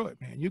fight through it,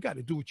 man. You got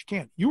to do what you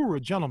can. You were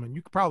a gentleman.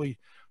 You could probably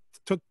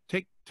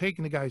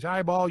taken the guy's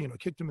eyeball, you know,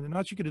 kicked him in the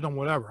nuts. You could have done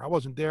whatever. I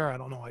wasn't there. I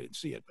don't know. I didn't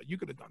see it, but you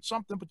could have done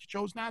something, but you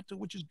chose not to,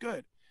 which is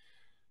good.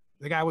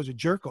 The guy was a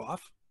jerk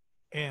off.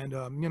 And,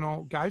 you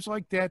know, guys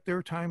like that,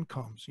 their time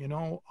comes, you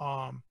know,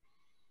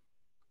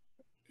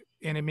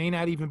 and it may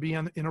not even be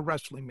in a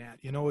wrestling mat.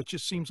 You know, it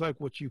just seems like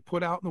what you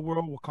put out in the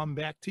world will come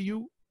back to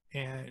you,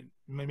 and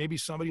maybe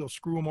somebody will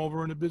screw them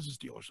over in a business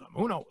deal or something.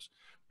 Who knows?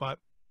 But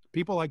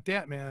people like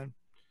that, man,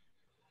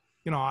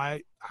 you know,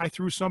 I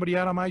threw somebody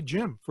out of my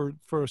gym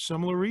for a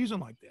similar reason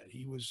like that.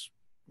 He was,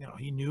 you know,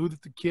 he knew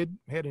that the kid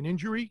had an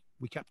injury.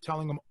 We kept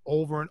telling him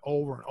over and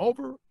over and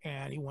over,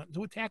 and he went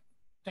to attack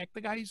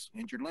the guy's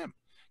injured limb.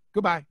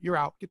 Goodbye, you're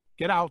out.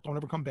 Get out. Don't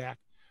ever come back.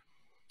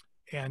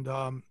 And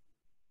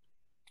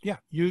yeah,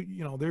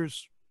 you know,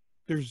 there's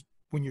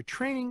when you're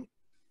training,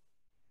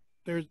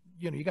 there's,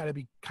 you know, you got to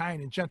be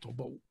kind and gentle.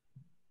 But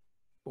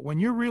when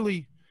you're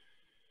really,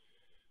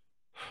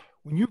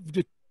 when you've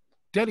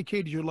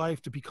dedicated your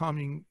life to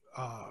becoming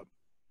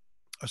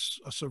a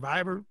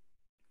survivor,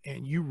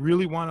 and you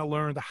really want to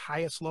learn the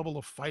highest level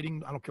of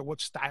fighting, I don't care what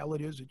style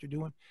it is that you're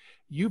doing,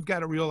 you've got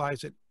to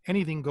realize that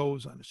anything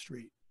goes on the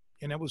street.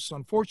 And it was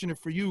unfortunate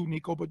for you,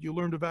 Nico, but you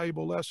learned a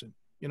valuable lesson.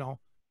 You know,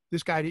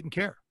 this guy didn't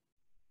care.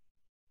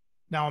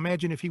 Now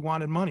imagine if he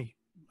wanted money.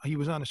 He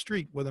was on the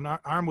street with an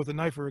armed with a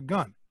knife or a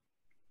gun.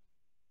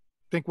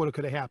 Think what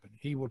could have happened.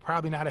 He would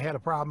probably not have had a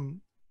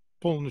problem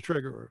pulling the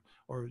trigger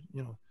or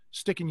you know,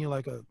 sticking you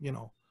like a, you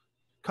know,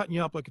 cutting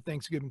you up like a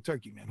Thanksgiving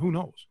turkey, man. Who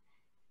knows?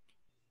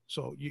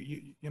 So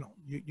you know,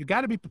 you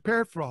got to be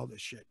prepared for all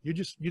this shit. You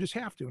just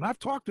have to. And I've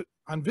talked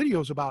on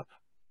videos about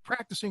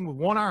practicing with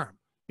one arm.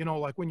 You know,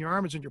 like when your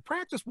arm is in your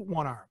practice with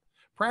one arm.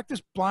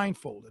 Practice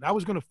blindfolded. I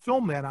was going to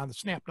film that on the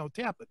Snap No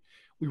Tap, but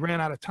we ran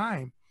out of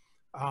time.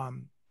 I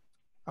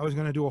was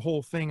going to do a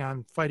whole thing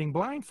on fighting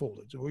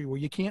blindfolded, where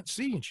you can't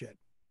see and shit.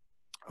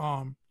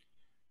 You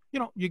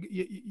know,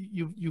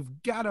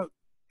 you've got to,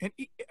 and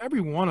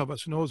every one of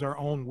us knows our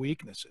own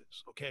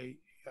weaknesses. Okay,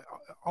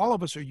 all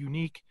of us are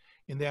unique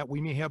in that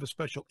we may have a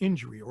special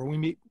injury, or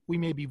we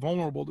may be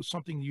vulnerable to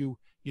something you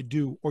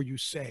do or you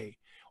say,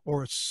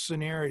 or a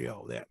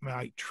scenario that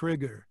might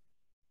trigger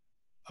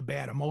a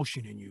bad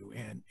emotion in you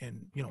and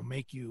you know,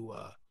 make you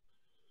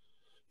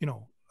you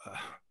know,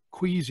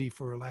 queasy,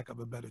 for lack of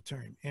a better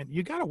term. And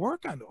you got to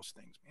work on those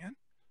things, man.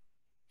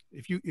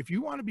 If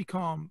you want to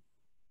become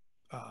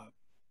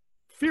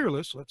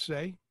fearless, let's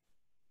say,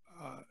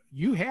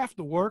 you have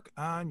to work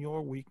on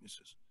your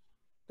weaknesses.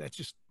 That's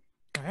just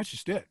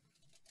it.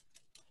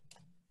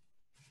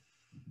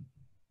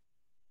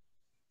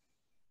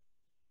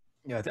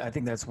 Yeah, I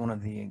think that's one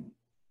of it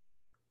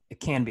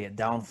can be a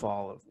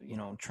downfall of,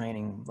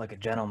 training like a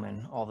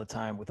gentleman all the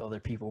time with other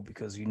people,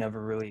 because you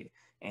never really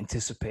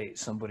anticipate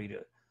somebody to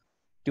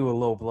do a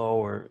low blow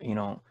or,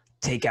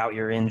 take out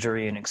your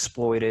injury and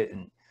exploit it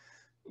and,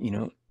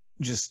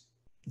 just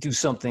do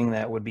something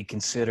that would be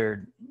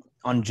considered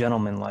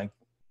ungentlemanlike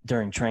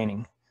during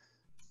training.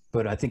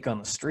 But I think on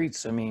the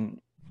streets, I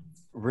mean,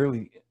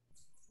 really,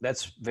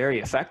 that's very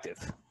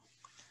effective.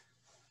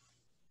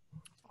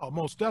 Oh,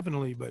 most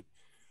definitely. But,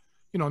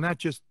 not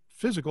just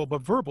physical,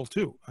 but verbal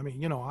too. I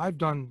mean, I've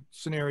done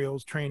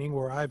scenarios training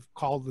where I've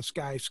called this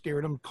guy,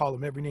 scared him, called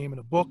him every name in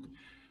the book,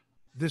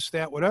 this,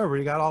 that, whatever.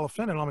 He got all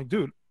offended. I'm like,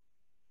 dude,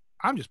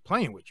 I'm just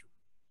playing with you.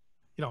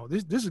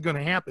 This is going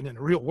to happen in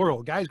the real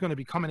world. Guy's going to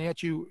be coming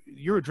at you.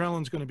 Your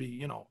adrenaline's going to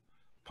be,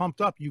 pumped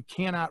up. You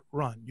cannot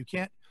run. You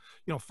can't,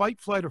 fight,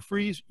 flight, or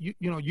freeze.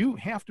 You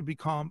have to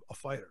become a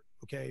fighter.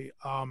 Okay.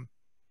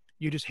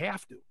 You just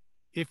have to.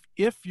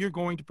 If you're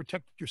going to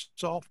protect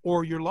yourself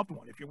or your loved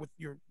one, if you're with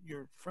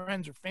your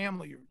friends or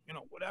family or,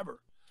 whatever.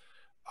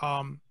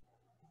 And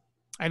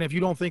if you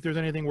don't think there's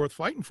anything worth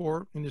fighting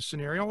for in this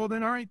scenario, well,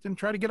 then, all right, then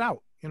try to get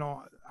out.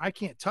 I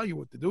can't tell you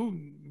what to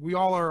do. We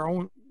are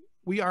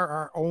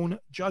our own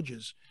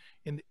judges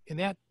in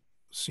that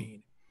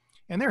scene.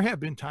 And there have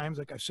been times,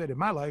 like I said, in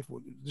my life,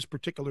 this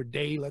particular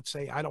day, let's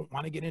say I don't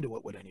want to get into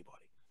it with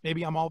anybody.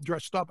 Maybe I'm all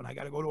dressed up and I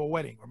got to go to a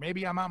wedding, or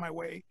maybe I'm on my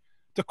way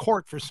to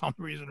court for some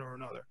reason or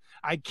another.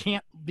 I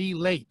can't be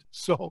late.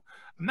 So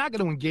I'm not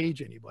going to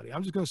engage anybody.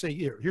 I'm just going to say,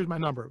 here's my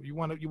number. You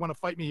want to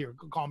fight me here,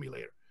 call me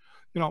later.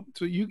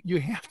 So you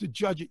have to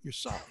judge it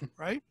yourself,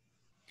 right?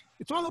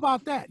 It's all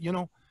about that,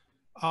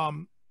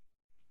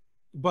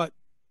 but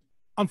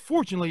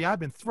unfortunately, I've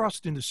been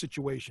thrust into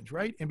situations,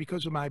 right? And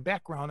because of my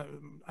background,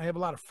 I have a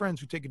lot of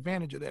friends who take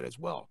advantage of that as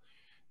well.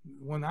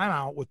 When I'm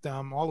out with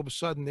them, all of a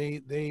sudden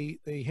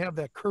they have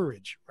that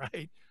courage,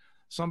 right?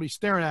 Somebody's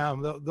staring at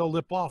them, they'll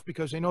lip off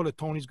because they know that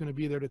Tony's going to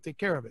be there to take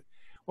care of it.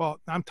 Well,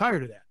 I'm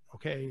tired of that.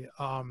 Okay.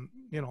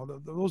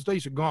 Those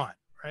days are gone,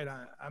 right?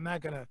 I'm not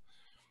going to,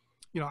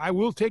 I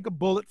will take a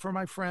bullet for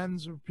my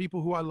friends or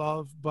people who I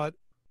love, but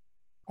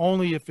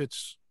only if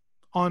it's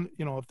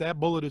if that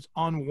bullet is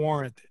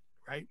unwarranted,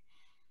 right?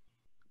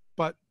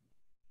 But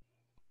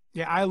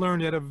yeah, I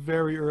learned at a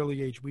very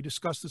early age. We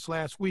discussed this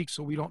last week,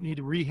 so we don't need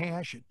to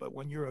rehash it. But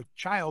when you're a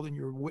child and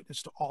you're a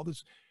witness to all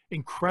this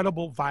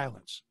incredible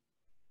violence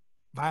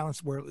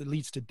where it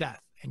leads to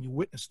death, and you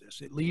witness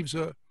this, it leaves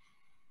a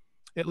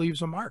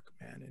mark,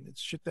 man. And it's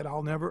shit that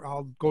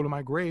I'll go to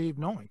my grave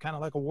knowing, kind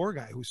of like a war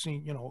guy who's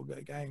seen,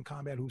 a guy in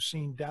combat who's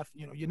seen death.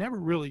 You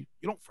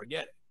don't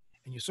forget it,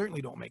 and you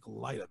certainly don't make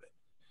light of it.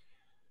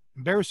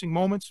 Embarrassing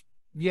moments.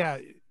 Yeah,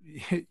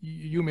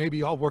 you may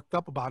be all worked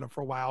up about it for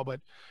a while,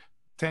 but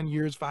 10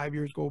 years, 5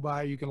 years go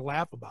by, you can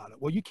laugh about it.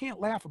 Well, you can't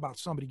laugh about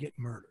somebody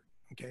getting murdered,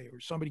 okay, or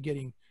somebody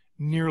getting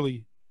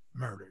nearly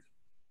murdered.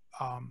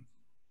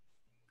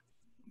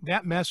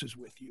 That messes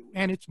with you,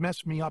 and it's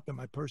messed me up in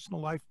my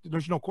personal life.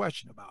 There's no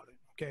question about it,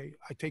 okay?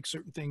 I take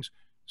certain things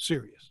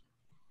serious.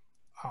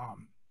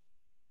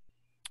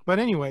 But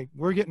anyway,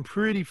 we're getting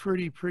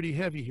pretty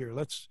heavy here.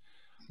 Let's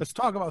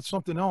talk about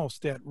something else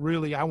that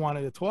really I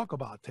wanted to talk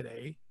about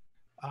today.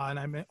 And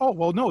I meant,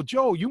 no,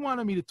 Joe, you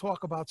wanted me to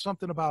talk about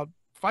something about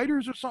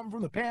fighters or something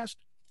from the past?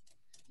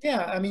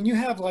 Yeah, I mean, you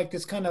have like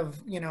this kind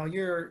of,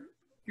 you're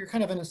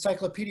kind of an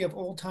encyclopedia of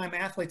old time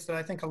athletes that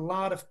I think a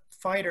lot of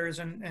fighters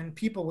and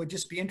people would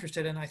just be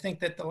interested in. I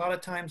think that a lot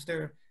of times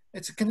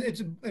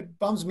it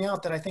bums me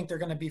out that I think they're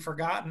going to be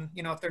forgotten,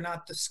 if they're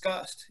not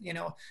discussed,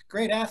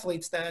 great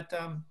athletes that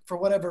for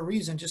whatever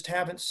reason just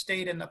haven't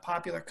stayed in the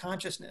popular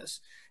consciousness.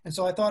 And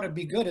so I thought it'd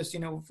be good if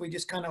we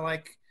just kind of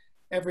like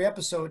every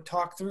episode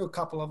talk through a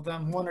couple of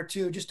them, one or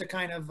two, just to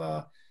kind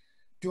of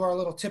do our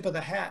little tip of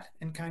the hat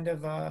and kind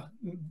of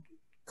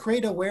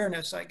create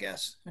awareness, I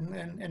guess,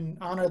 and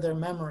honor their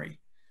memory.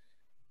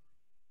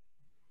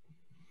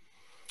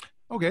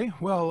 Okay,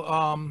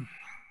 well,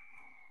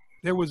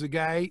 there was a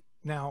guy,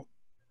 now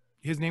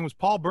his name was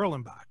Paul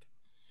Berlenbach,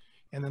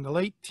 and in the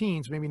late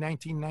teens, maybe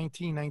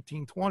 1919,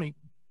 1920,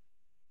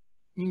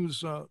 he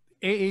was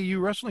AAU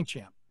wrestling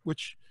champ,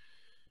 which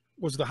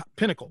was the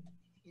pinnacle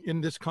in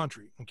this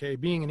country. Okay,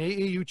 being an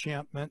AAU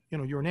champ meant,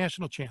 you're a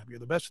national champ, you're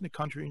the best in the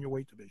country in your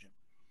weight division.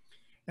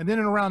 And then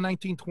in around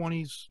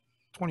 1920s,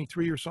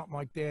 23 or something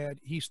like that,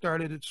 he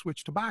started to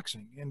switch to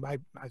boxing. And I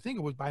think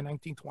it was by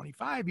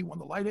 1925, he won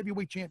the light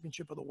heavyweight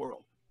championship of the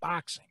world,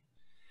 boxing.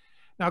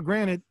 Now,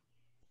 granted,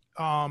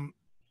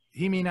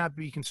 he may not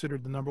be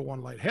considered the number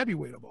one light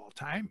heavyweight of all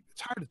time.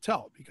 It's hard to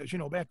tell because,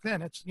 back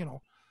then it's,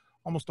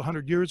 almost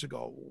 100 years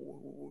ago,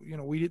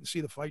 we didn't see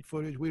the fight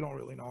footage. We don't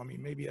really know. I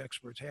mean, maybe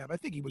experts have. I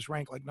think he was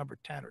ranked like number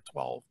 10 or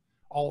 12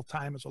 all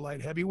time as a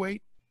light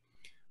heavyweight.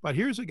 But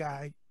here's a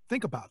guy,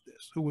 think about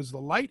this, who was the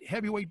light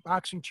heavyweight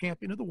boxing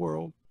champion of the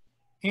world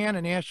and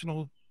a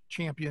national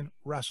champion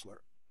wrestler.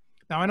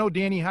 Now, I know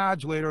Danny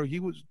Hodge later, he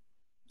was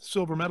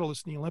silver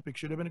medalist in the Olympics,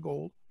 should have been a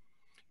gold.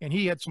 And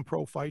he had some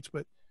pro fights.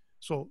 But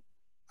so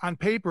on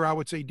paper, I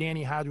would say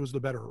Danny Hodge was the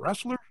better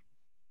wrestler.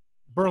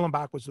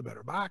 Berlenbach was the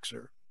better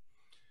boxer.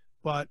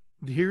 But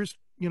here's,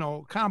 you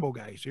know, combo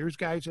guys. Here's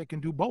guys that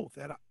can do both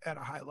at a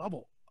high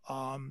level.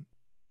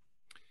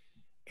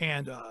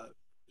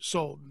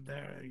 So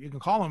there, you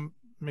can call them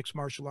mixed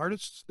martial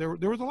artists. There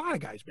was a lot of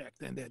guys back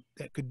then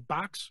that could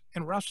box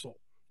and wrestle.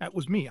 That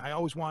was me. I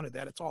always wanted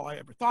that. It's all I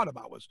ever thought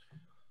about was,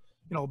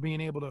 you know, being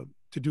able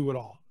to do it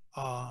all.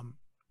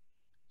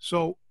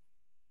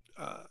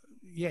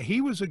 Yeah,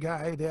 he was a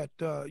guy that,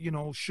 you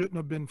know, shouldn't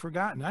have been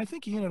forgotten. I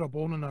think he ended up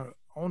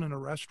owning a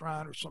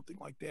restaurant or something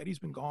like that. He's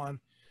been gone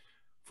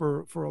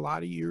for a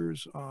lot of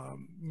years.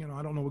 You know,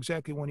 I don't know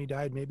exactly when he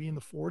died, maybe in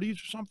the 40s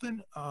or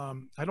something.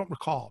 I don't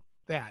recall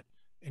that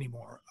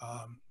anymore.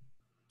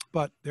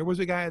 But there was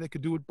a guy that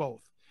could do it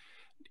both.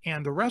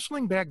 And the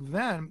wrestling back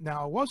then,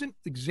 now it wasn't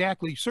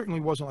exactly, certainly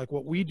wasn't like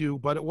what we do,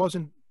 but it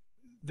wasn't,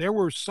 there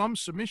were some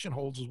submission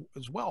holds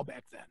as well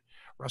back then.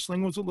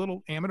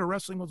 Amateur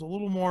wrestling was a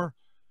little more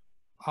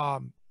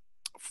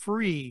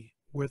free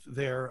with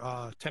their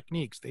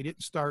techniques. They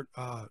didn't start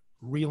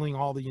reeling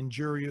all the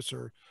injurious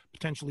or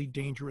potentially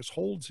dangerous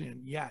holds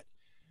in yet.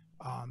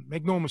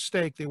 Make no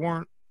mistake, they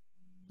weren't,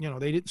 you know,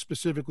 they didn't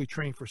specifically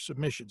train for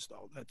submissions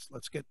though.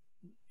 Let's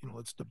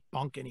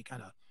debunk any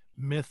kind of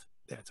myth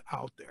that's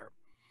out there.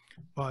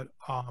 But,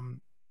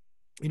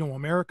 you know,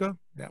 America,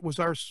 that was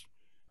our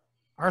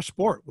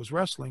sport, was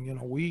wrestling. You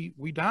know,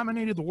 we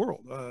dominated the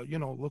world. You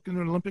know, look in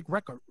the Olympic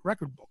record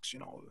books, you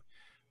know,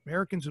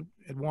 Americans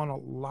had won a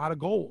lot of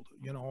gold,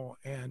 you know,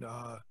 and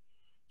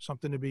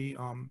something to be,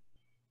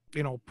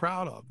 you know,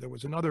 proud of. There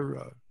was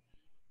another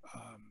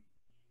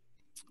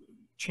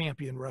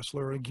champion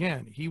wrestler.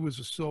 Again, he was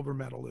a silver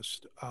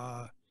medalist.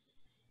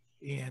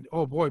 And,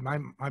 oh, boy,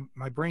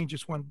 my brain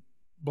just went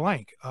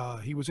blank.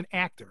 He was an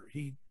actor.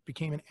 He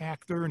became an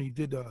actor, and he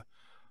did the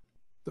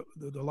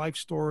life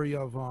story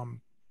of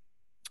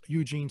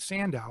Eugene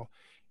Sandow.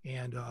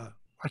 And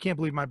I can't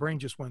believe my brain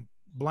just went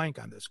blank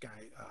on this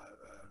guy.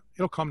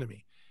 It'll come to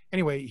me.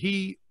 Anyway,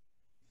 he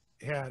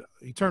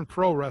turned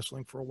pro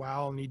wrestling for a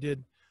while, and he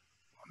did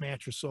a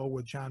match or so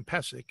with John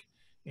Pesek,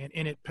 and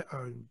in it,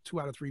 2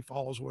 out of 3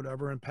 falls or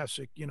whatever, and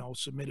Pesek, you know,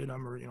 submitted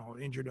him or, you know,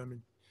 injured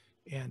him.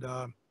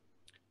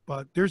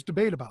 But there's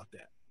debate about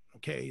that.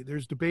 Okay.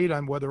 There's debate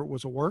on whether it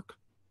was a work,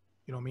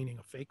 you know, meaning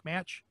a fake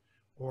match,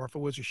 or if it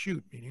was a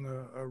shoot, meaning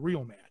a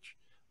real match.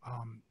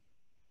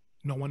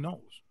 No one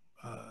knows.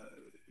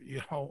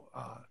 You know,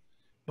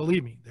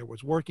 believe me, there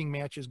was working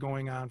matches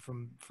going on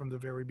from the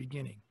very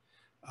beginning.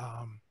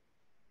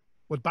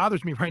 What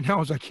bothers me right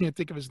now is I can't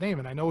think of his name,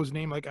 and I know his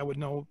name like I would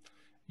know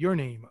your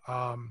name.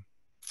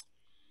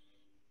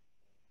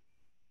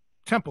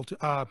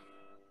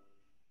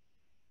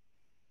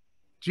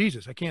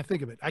 Jesus, I can't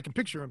think of it. I can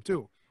picture him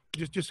too.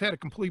 Just had a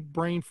complete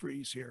brain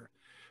freeze here.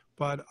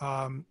 But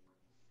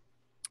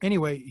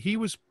anyway, he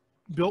was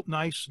built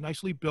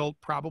nicely built,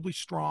 probably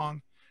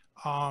strong,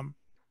 and,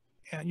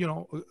 you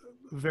know, a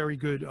very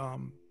good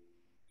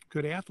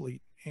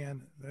athlete.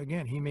 And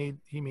again, he made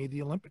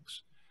the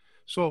Olympics.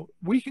 So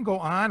we can go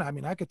on. I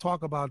mean, I could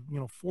talk about, you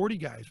know, 40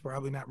 guys,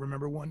 probably not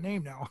remember one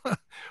name now,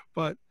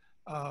 but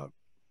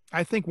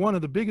I think one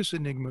of the biggest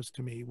enigmas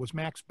to me was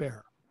Max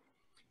Baer.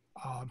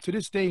 To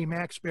this day,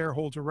 Max Baer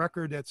holds a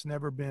record that's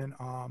never been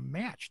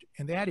matched.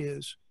 And that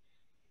is,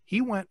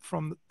 he went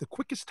from the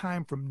quickest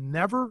time from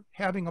never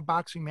having a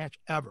boxing match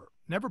ever,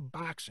 never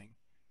boxing,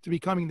 to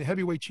becoming the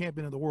heavyweight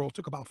champion of the world. It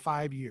took about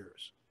 5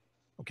 years.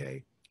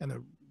 Okay. And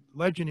the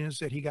legend is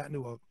that he got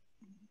into a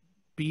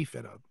beef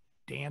at a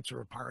dance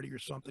or a party or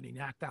something. He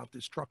knocked out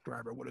this truck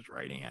driver with his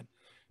right hand.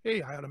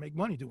 Hey, I ought to make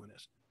money doing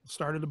this.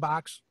 Started to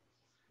box,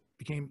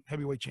 became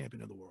heavyweight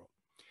champion of the world.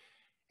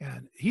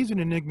 And he's an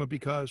enigma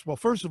because, well,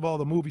 first of all,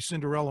 the movie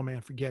Cinderella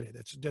Man, forget it.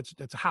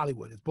 That's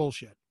Hollywood. It's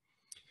bullshit.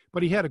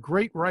 But he had a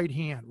great right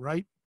hand,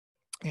 right?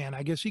 And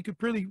I guess he could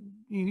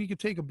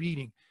take a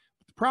beating.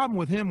 But the problem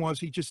with him was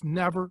he just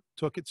never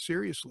took it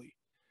seriously.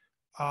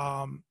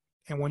 And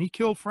when he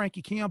killed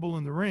Frankie Campbell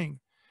in the ring,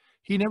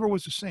 he never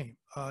was the same.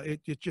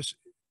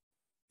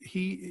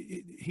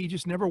 He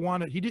just never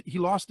wanted. He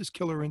lost his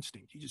killer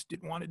instinct. He just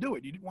didn't want to do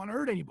it. He didn't want to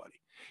hurt anybody.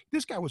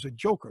 This guy was a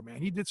joker,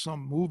 man. He did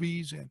some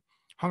movies and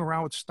hung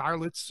around with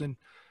starlets, and,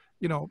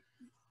 you know,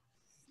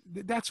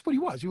 that's what he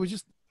was. He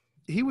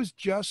was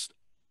just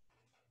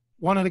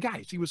one of the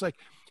guys. He was like,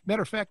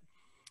 matter of fact,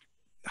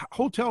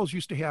 hotels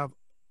used to have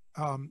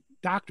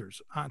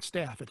doctors on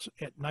staff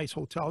at nice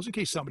hotels in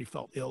case somebody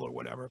felt ill or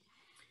whatever.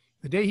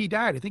 The day he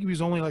died, I think he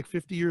was only like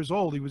 50 years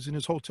old. He was in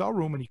his hotel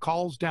room, and he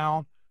calls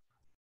down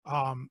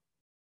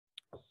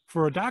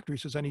for a doctor. He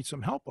says, I need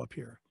some help up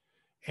here.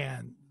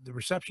 And the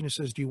receptionist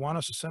says, do you want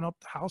us to send up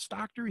the house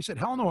doctor? He said,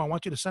 hell no, I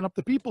want you to send up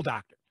the people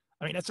doctor.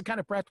 I mean, that's the kind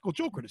of practical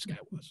joker this guy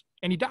was.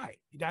 And he died.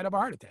 He died of a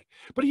heart attack.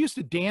 But he used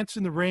to dance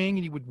in the ring,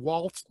 and he would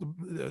waltz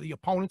the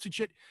opponents and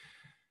shit.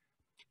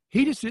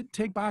 He just didn't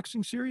take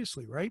boxing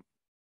seriously, right?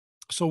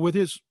 So with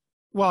his,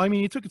 well, I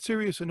mean, he took it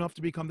serious enough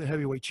to become the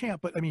heavyweight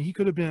champ, but I mean, he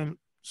could have been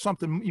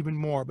something even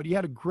more, but he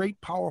had a great,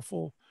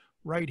 powerful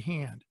right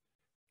hand.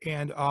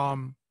 And,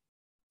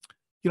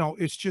 you know,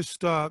 it's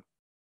just a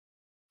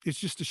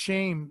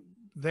shame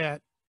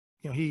that,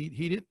 you know,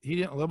 he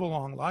didn't live a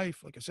long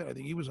life. Like I said, I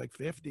think he was like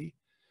 50,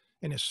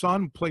 and his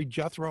son played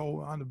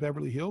Jethro on the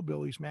Beverly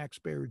Hillbillies, Max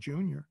Baer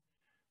Jr.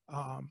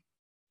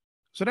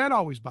 So that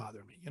always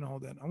bothered me, you know,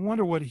 that I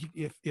wonder what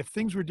if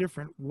things were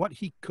different, what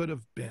he could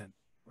have been,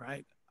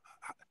 right?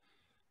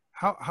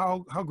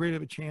 How great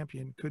of a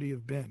champion could he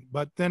have been?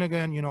 But then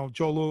again, you know,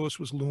 Joe Louis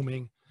was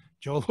looming.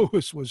 Joe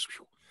Louis was,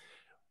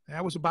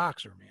 that was a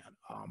boxer, man.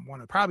 One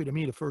of, probably to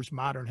me, the first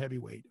modern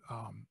heavyweight.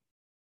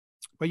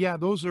 But yeah,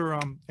 those are,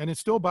 and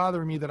it's still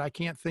bothering me that I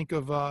can't think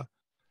of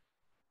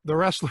the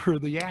wrestler,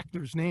 the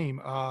actor's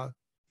name.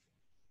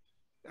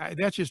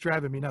 That's just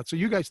driving me nuts. So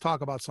you guys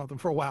talk about something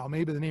for a while.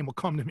 Maybe the name will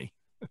come to me.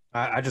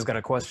 I just got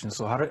a question.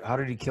 So how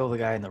did he kill the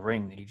guy in the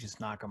ring? Did he just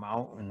knock him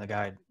out and the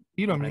guy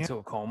went into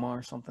a coma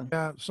or something?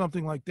 Yeah,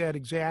 something like that,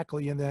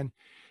 exactly. And then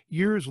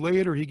years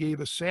later, he gave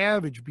a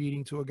savage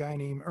beating to a guy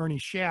named Ernie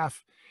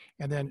Schaff,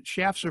 and then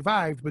Schaff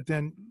survived, but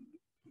then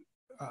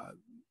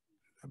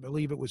I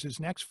believe it was his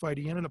next fight,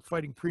 he ended up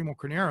fighting Primo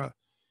Carnera,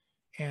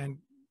 and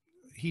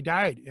he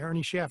died.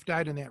 Ernie Schaff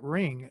died in that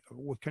ring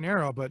with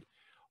Carnera, but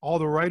all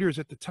the writers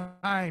at the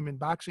time and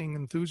boxing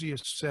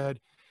enthusiasts said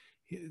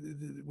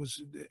it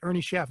was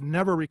Ernie Schaff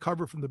never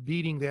recovered from the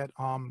beating that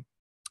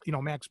you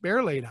know, Max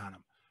Baer laid on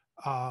him.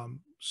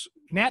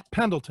 Nat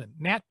Pendleton.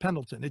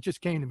 It just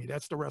came to me.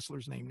 That's the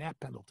wrestler's name, Nat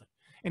Pendleton.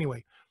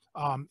 Anyway,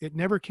 it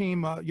never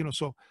came. You know,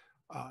 so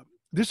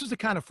this is the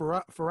kind of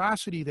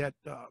ferocity that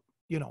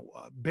you know,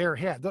 Baer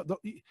had.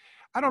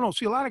 I don't know.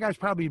 See, a lot of guys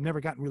probably have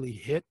never gotten really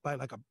hit by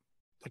like a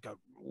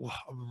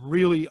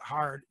really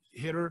hard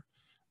hitter.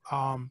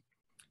 And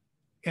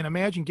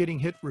imagine getting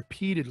hit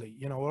repeatedly.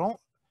 You know,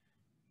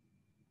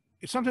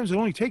 sometimes it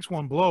only takes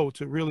one blow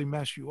to really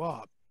mess you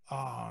up.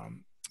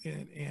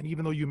 And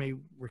even though you may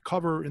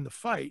recover in the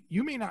fight,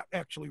 you may not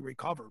actually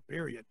recover,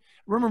 period.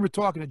 I remember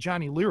talking to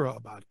Johnny Lira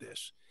about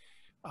this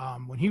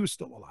when he was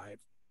still alive.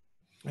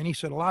 And he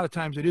said a lot of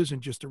times it isn't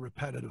just the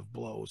repetitive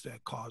blows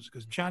that cause,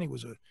 because Johnny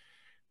was a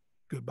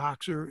good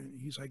boxer. And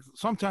he's like,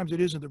 sometimes it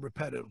isn't the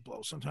repetitive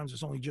blows. Sometimes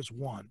it's only just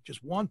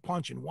one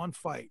punch in one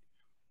fight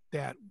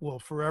that will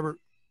forever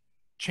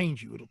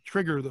change you. It'll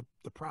trigger the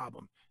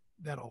problem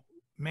that'll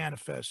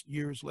manifest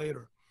years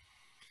later.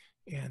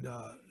 And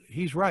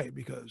he's right,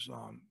 because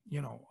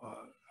you know,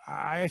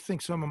 I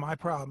think some of my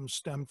problems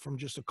stemmed from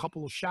just a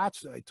couple of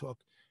shots that I took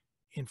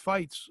in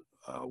fights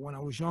when I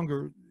was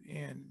younger,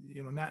 and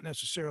you know, not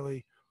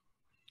necessarily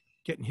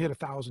getting hit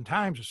 1,000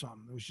 times or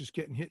something. It was just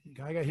getting hit.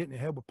 I got hit in the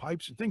head with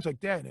pipes and things like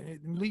that, and it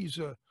leaves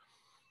yeah,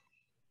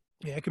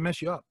 it can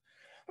mess you up.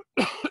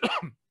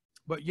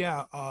 But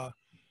yeah,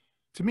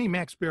 to me,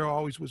 Max Baer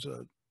always was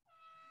a,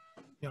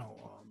 you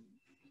know,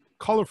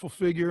 colorful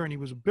figure, and he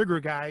was a bigger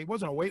guy. He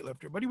wasn't a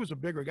weightlifter, but he was a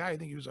bigger guy. I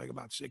think he was like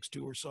about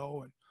 6'2" or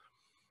so, and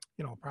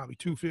you know, probably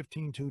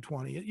 215,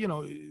 220. You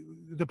know,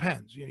 it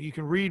depends. You know, you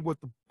can read what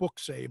the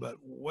books say, but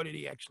what did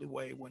he actually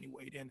weigh when he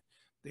weighed in?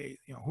 You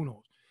know, who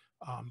knows?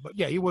 But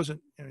yeah, he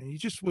wasn't. I mean, he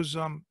just was.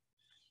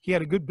 He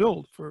had a good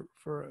build for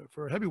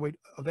a heavyweight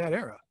of that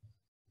era.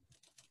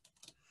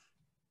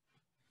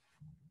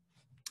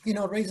 You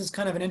know, it raises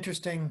kind of an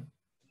interesting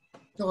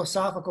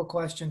philosophical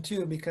question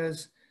too,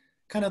 because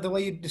kind of the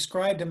way you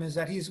described him is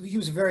that he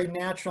was very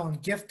natural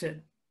and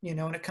gifted, you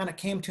know, and it kind of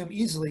came to him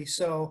easily.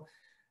 So,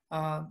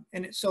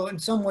 so in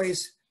some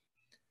ways,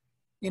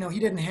 you know, he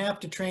didn't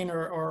have to train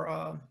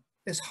or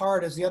as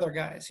hard as the other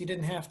guys. He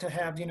didn't have to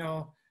have, you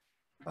know,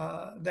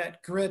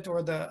 that grit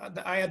or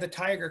the eye of the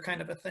tiger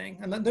kind of a thing.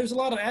 And then there's a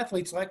lot of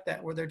athletes like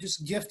that, where they're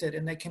just gifted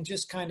and they can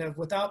just kind of,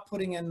 without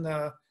putting in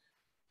the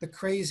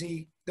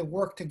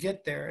work to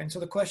get there. And so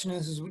the question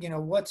is, you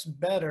know, what's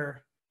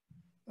better,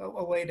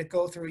 a way to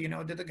go through, you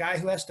know, did the guy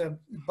who has to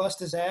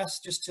bust his ass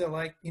just to,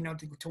 like, you know,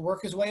 to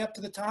work his way up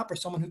to the top, or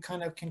someone who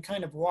can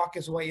walk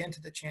his way into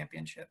the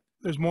championship?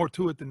 There's more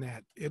to it than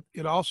that.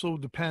 It also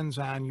depends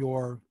on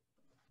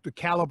the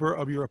caliber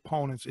of your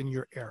opponents in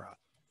your era.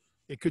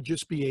 It could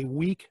just be a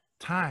weak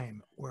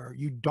time where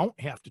you don't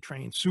have to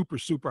train super,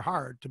 super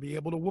hard to be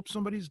able to whoop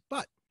somebody's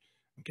butt.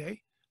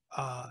 Okay.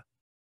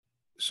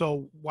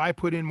 So why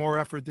put in more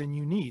effort than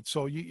you need?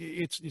 So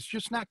it's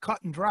just not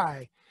cut and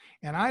dry.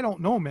 And I don't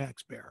know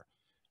Max Baer.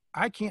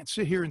 I can't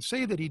sit here and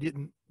say that he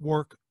didn't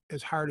work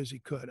as hard as he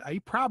could. I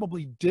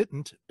probably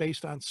didn't,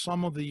 based on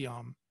some of the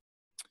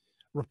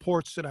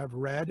reports that I've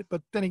read.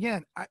 But then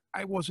again,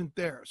 I wasn't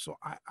there. So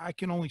I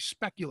can only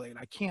speculate.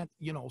 I can't,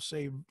 you know,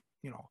 say,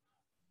 you know,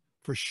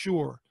 for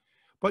sure.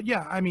 But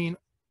yeah, I mean,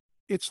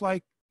 it's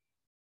like,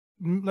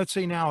 let's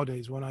say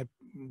nowadays when I'm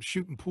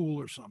shooting pool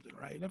or something,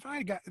 right? If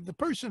I got the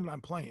person I'm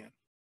playing,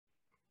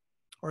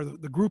 or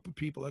the group of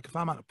people, like if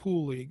I'm on a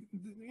pool league,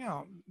 you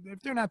know,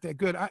 if they're not that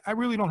good, I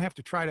really don't have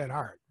to try that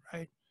hard,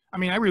 right? I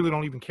mean, I really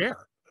don't even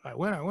care. If I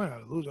win, I win.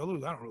 I lose, I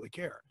lose. I don't really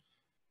care.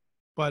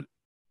 But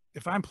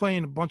if I'm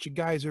playing a bunch of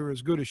guys that are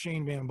as good as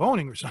Shane Van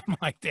Boening or something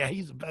like that,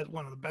 he's the best,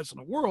 one of the best in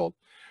the world.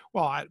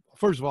 Well,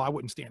 first of all, I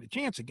wouldn't stand a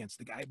chance against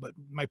the guy. But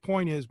my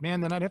point is,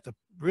 man, then I'd have to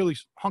really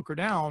hunker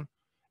down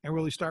and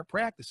really start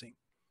practicing.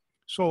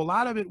 So a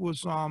lot of it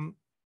was,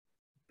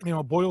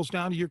 boils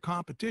down to your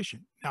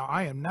competition. Now,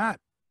 I am not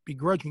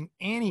begrudging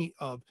any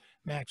of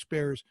Max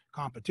Baer's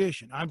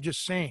competition. I'm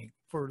just saying,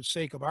 for the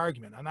sake of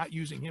argument, I'm not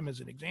using him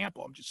as an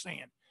example. I'm just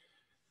saying,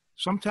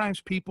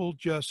 sometimes people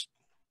just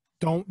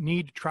don't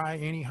need to try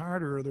any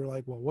harder. They're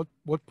like, well,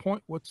 what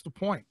point? What's the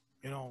point?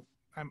 I'm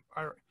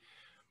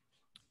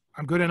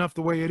good enough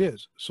the way it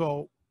is.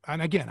 So,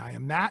 and again, I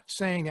am not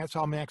saying that's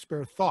how Max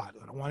Baer thought.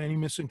 I don't want any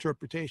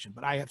misinterpretation,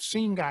 but I have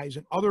seen guys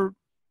in other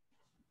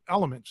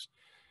elements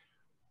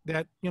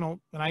that, and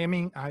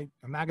I'm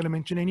not going to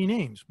mention any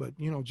names, but,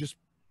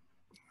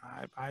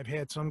 I've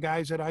had some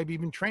guys that I've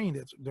even trained.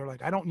 They're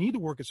like, I don't need to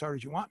work as hard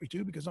as you want me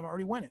to because I'm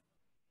already winning.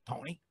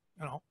 Tony,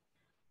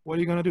 what are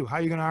you going to do? How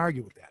are you going to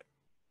argue with that?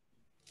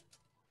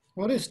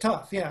 Well, it is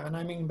tough, yeah.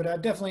 And but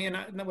I've definitely, and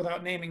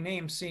without naming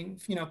names, seen,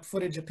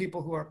 footage of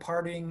people who are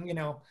partying,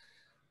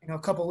 a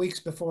couple of weeks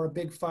before a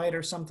big fight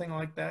or something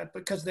like that,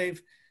 because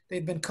they've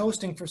been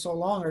coasting for so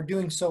long or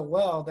doing so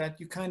well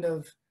that you kind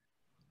of,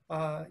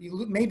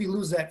 you maybe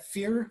lose that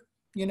fear,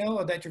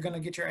 that you're going to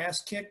get your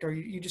ass kicked, or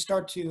you just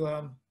start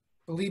to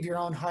believe your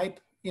own hype.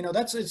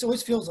 It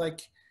always feels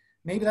like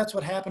maybe that's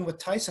what happened with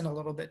Tyson a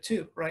little bit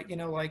too, right?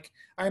 Like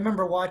I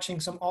remember watching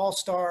some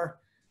all-star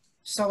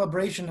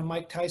celebration of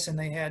Mike Tyson.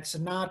 They had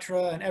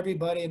Sinatra and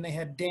everybody, and they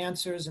had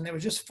dancers, and they were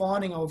just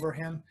fawning over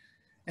him.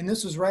 And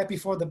this was right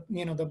before the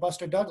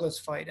Buster Douglas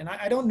fight. And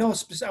I don't know,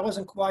 I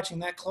wasn't watching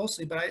that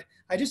closely, but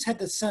I just had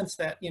the sense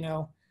that,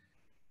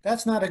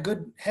 that's not a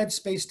good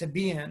headspace to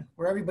be in,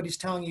 where everybody's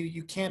telling you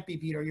you can't be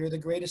beat or you're the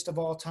greatest of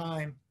all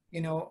time.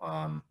 It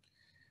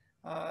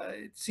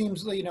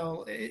seems,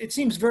 it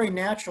seems very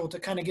natural to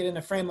kind of get in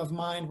a frame of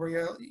mind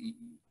where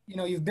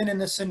you've been in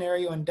this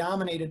scenario and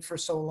dominated for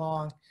so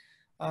long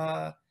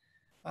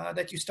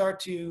that you start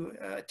to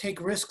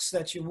take risks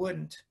that you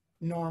wouldn't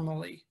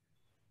normally.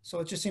 So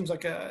it just seems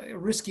like a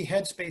risky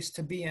headspace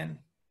to be in.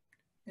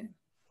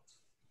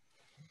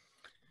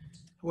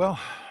 Well,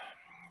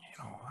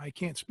 I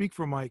can't speak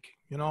for Mike.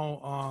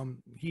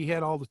 He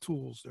had all the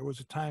tools. There was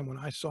a time when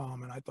I saw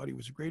him and I thought he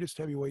was the greatest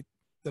heavyweight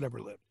that ever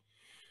lived.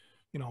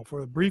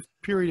 For a brief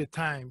period of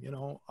time,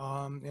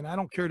 and I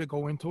don't care to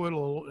go into it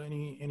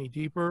any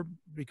deeper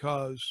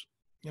because,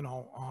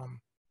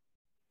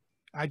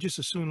 I just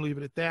as soon leave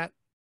it at that.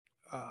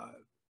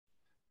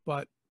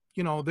 But,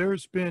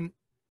 there's been,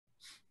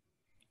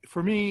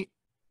 for me,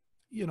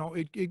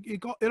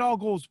 it all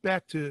goes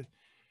back to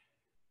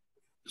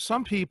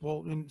some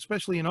people, and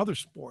especially in other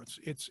sports,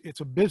 it's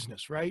a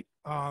business, right?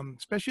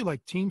 Especially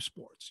like team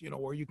sports,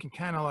 where you can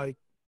kind of like,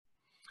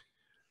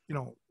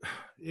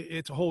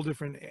 it's a whole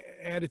different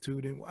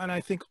attitude. And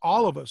I think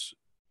all of us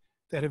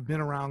that have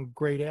been around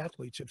great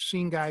athletes have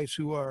seen guys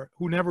who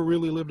never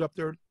really lived up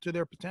to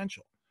their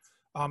potential.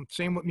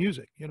 Same with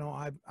music.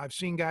 I've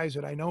seen guys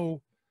that I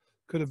know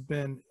could have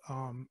been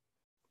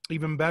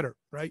even better,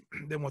 right,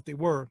 than what they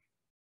were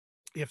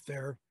if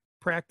their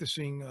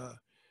practicing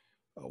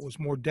was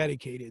more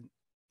dedicated.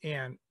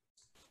 And,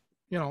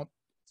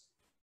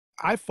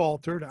 I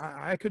faltered.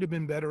 I could have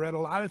been better at a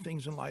lot of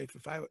things in life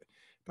if I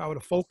would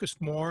have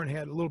focused more and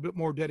had a little bit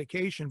more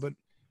dedication. But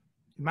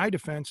in my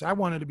defense, I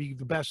wanted to be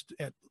the best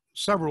at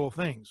several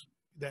things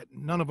that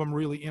none of them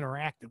really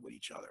interacted with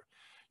each other.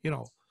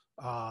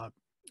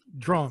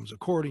 Drums,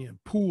 accordion,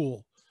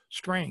 pool,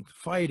 strength,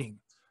 fighting,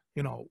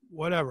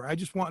 whatever. I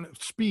just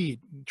wanted speed,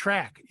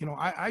 track.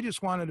 I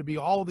just wanted to be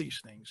all these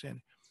things.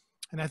 And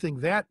I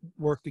think that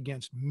worked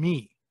against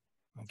me,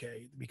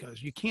 okay,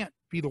 because you can't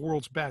be the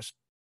world's best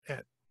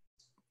at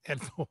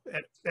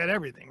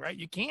everything, right?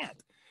 You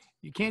can't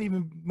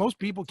even, most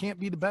people can't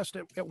be the best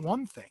at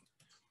one thing.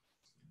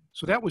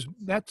 So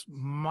that's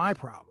my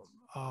problem.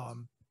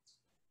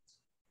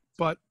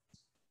 But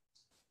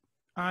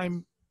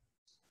I'm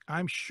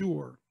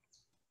sure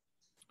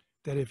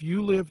that if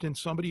you lived in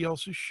somebody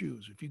else's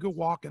shoes, if you could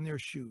walk in their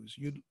shoes,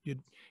 you'd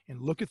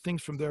and look at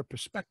things from their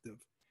perspective,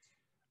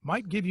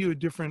 might give you a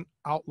different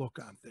outlook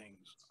on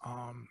things.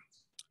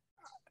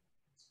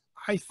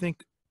 I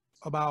think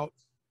about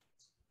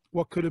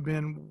what could have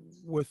been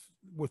with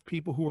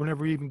people who were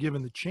never even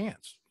given the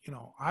chance.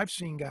 I've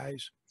seen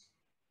guys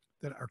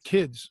that are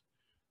kids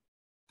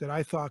that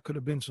I thought could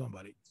have been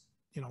somebody,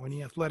 in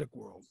the athletic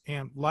world,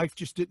 and life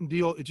just didn't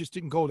it just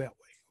didn't go that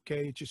way.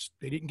 Okay.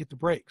 They didn't get the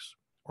breaks.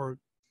 Or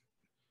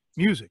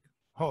music.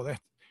 Oh,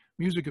 that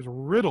music is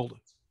riddled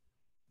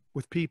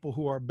with people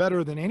who are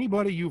better than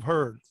anybody you've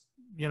heard,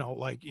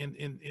 like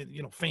in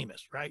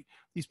famous, right?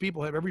 These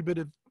people have every bit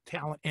of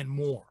talent and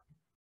more.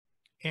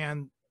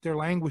 And they're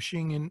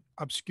languishing in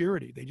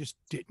obscurity. They just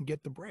didn't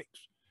get the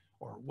breaks,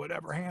 or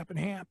whatever happened.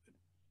 Are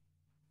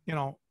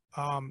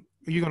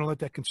you going to let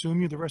that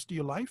consume you the rest of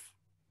your life?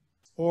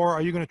 Or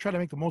are you going to try to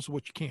make the most of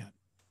what you can?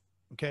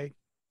 Okay.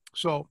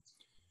 So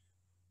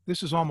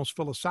this is almost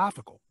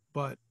philosophical,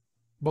 but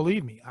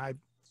believe me,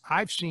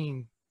 I've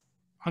seen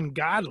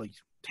ungodly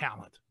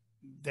talent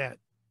that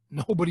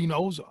nobody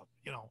knows of,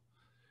 you know.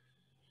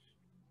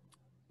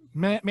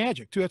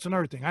 Magic too. That's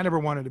another thing. I never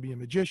wanted to be a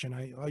magician.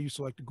 I used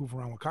to like to goof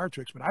around with card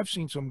tricks, but I've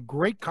seen some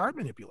great card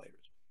manipulators.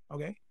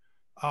 Okay.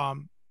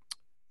 Um,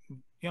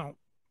 you know,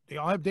 they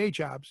all have day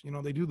jobs. You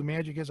know, they do the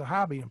magic as a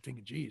hobby. I'm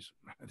thinking, geez,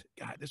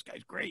 God, this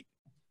guy's great.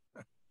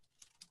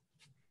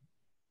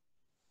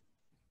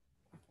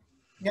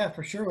 Yeah,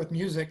 for sure. With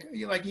music,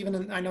 like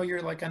I know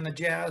you're like on the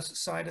jazz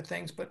side of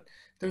things, but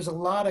there's a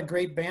lot of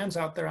great bands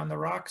out there on the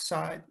rock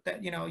side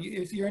that, you know,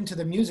 if you're into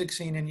the music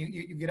scene and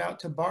you get out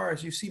to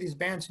bars, you see these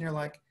bands and you're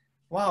like,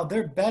 wow,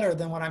 they're better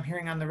than what I'm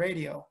hearing on the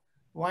radio.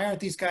 Why aren't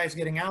these guys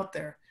getting out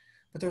there?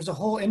 But there's a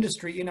whole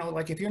industry, you know,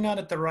 like if you're not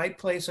at the right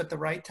place at the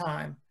right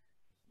time,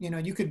 you know,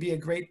 you could be a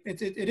great,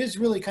 it is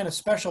really kind of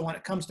special when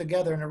it comes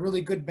together and a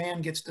really good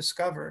band gets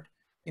discovered.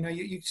 You know,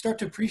 you start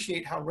to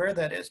appreciate how rare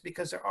that is,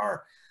 because there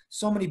are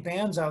so many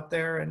bands out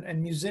there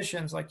and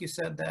musicians, like you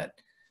said, that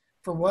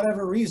for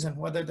whatever reason,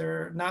 whether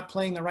they're not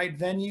playing the right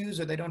venues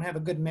or they don't have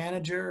a good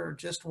manager or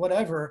just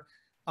whatever,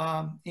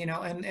 you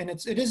know, and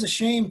it is a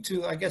shame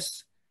to, I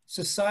guess,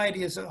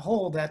 society as a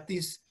whole, that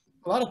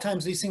a lot of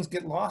times these things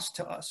get lost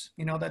to us,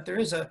 you know, that there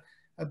is a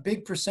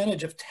big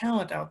percentage of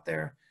talent out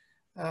there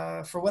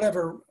for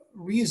whatever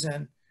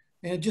reason,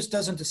 and it just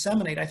doesn't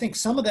disseminate. I think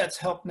some of that's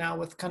helped now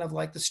with kind of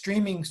like the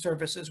streaming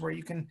services, where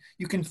you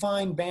can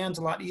find bands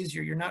a lot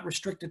easier. You're not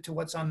restricted to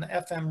what's on the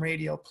FM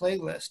radio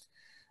playlist.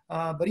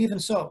 But even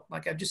so,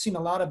 like I've just seen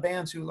a lot of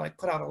bands who like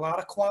put out a lot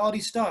of quality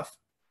stuff,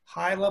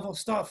 high level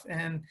stuff,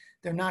 and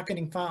they're not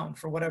getting found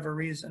for whatever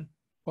reason.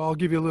 Well, I'll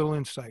give you a little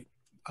insight.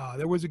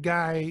 There was a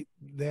guy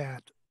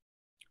that,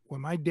 when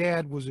my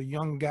dad was a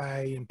young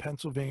guy in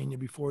Pennsylvania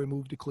before he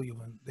moved to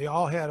Cleveland, they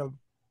all had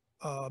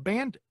a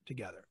band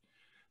together.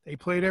 They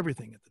played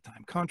everything at the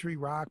time, country,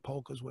 rock,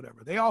 polkas,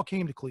 whatever. They all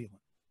came to Cleveland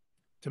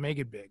to make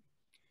it big.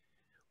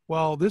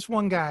 Well, this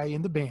one guy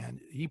in the band,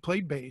 he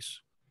played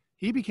bass.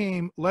 He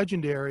became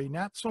legendary,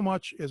 not so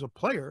much as a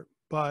player,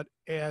 but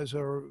as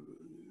a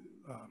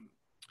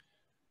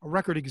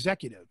record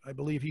executive. I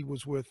believe he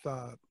was with,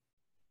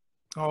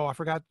 I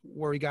forgot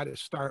where he got his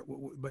start,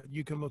 but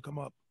you can look him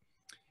up.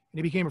 And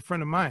he became a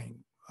friend of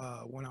mine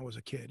when I was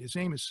a kid. His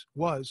name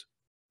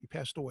he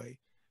passed away,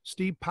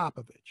 Steve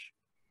Popovich.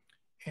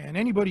 And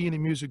anybody in the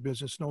music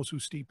business knows who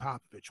Steve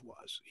Popovich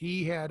was.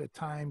 He had at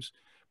times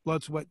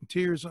Blood, Sweat, and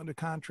Tears under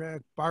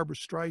contract, Barbra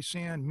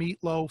Streisand,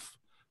 Meatloaf,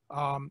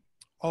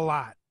 a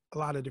lot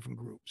of different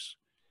groups.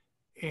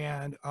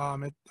 And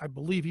I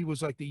believe he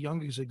was like the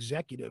youngest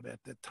executive at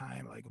the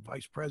time, like a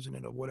vice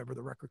president of whatever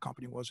the record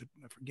company was.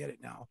 I forget it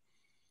now.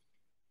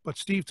 But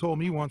Steve told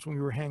me once when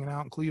we were hanging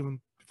out in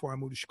Cleveland before I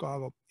moved to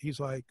Chicago, he's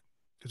like,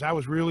 because I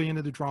was really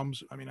into the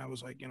drums. I mean, I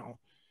was like, you know,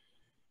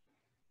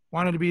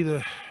 wanted to be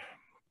the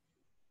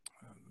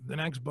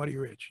next Buddy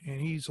Rich.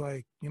 And he's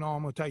like, you know,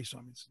 I'm going to tell you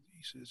something.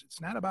 He says, it's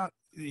not about,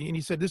 and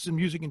he said, this is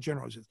music in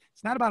general. He says,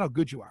 it's not about how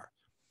good you are.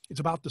 It's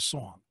about the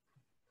song.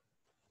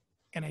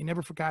 And I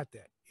never forgot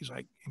that. He's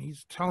like, and he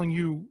was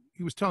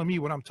telling me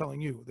what I'm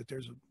telling you, that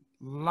there's a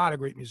lot of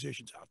great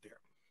musicians out there.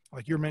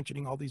 Like you're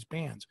mentioning all these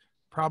bands,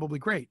 probably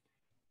great.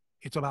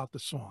 It's about the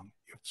song.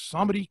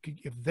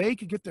 If they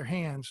could get their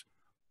hands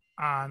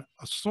on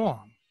a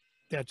song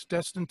that's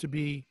destined to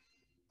be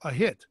a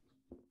hit,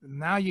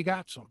 now you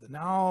got something.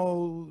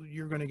 Now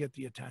you're going to get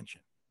the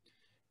attention.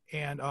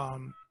 And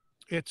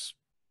it's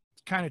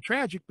kind of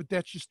tragic, but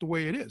that's just the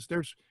way it is.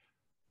 There's,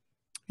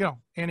 you know,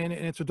 and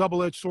it's a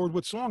double-edged sword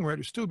with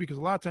songwriters too, because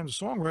a lot of times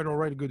a songwriter will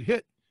write a good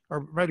hit or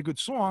write a good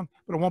song,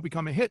 but it won't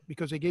become a hit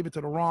because they gave it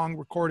to the wrong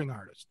recording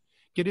artist.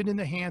 Get it in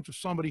the hands of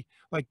somebody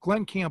like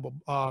Glenn Campbell,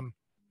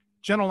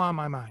 Gentle on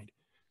My Mind.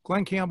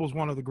 Glenn Campbell is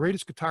one of the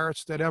greatest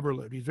guitarists that ever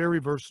lived. He's very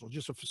versatile,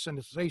 just a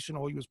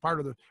sensational. He was part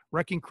of the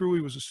Wrecking Crew.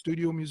 He was a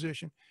studio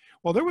musician.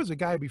 Well, there was a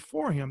guy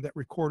before him that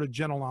recorded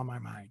Gentle on My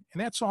Mind,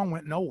 and that song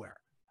went nowhere.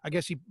 I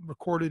guess he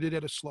recorded it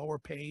at a slower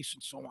pace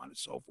and so on and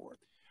so forth.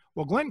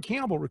 Well, Glenn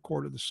Campbell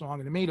recorded the song,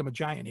 and it made him a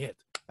giant hit.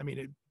 I mean,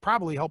 it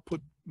probably helped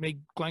make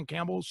Glenn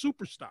Campbell a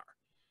superstar.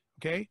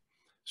 Okay,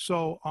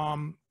 so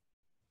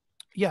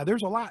yeah,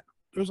 there's a lot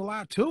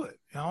to it.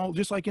 You know,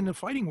 just like in the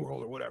fighting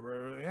world or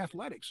whatever,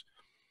 athletics.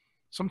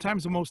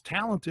 Sometimes the most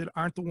talented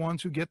aren't the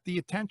ones who get the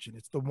attention.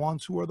 It's the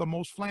ones who are the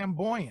most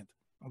flamboyant.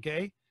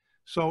 Okay,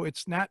 so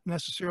it's not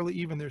necessarily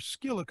even their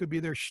skill; it could be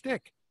their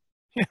shtick.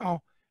 You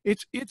know,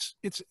 it's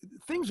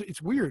things.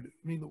 It's weird.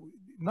 I mean,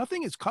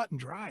 nothing is cut and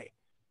dry.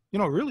 You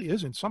know, it really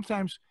isn't.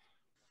 Sometimes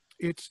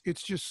it's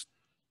just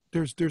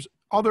there's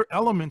other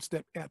elements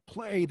that at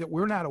play that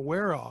we're not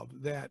aware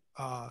of that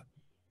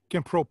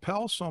can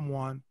propel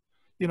someone,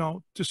 you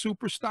know, to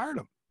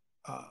superstardom.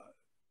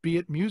 Be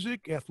it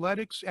music,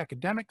 athletics,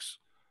 academics,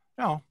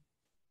 you know.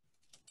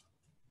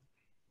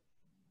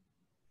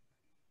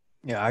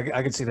 Yeah,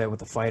 I could see that with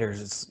the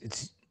fighters.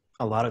 It's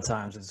a lot of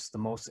times it's the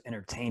most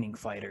entertaining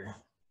fighter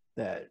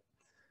that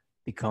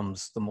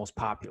becomes the most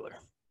popular,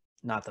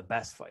 not the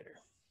best fighter.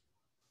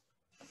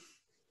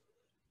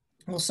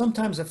 Well,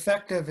 sometimes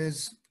effective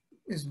is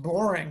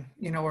boring,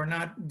 you know, or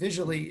not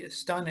visually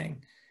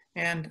stunning.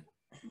 And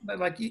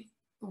like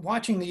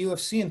watching the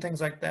UFC and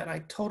things like that, I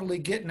totally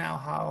get now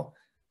how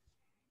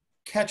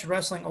catch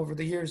wrestling over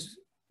the years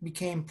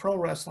became pro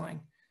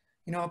wrestling.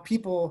 You know,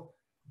 people,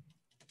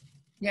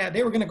 yeah,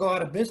 they were going to go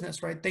out of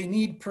business, right? They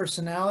need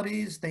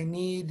personalities. They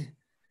need,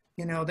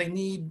 you know, they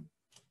need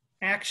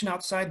action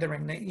outside the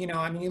ring. They, you know,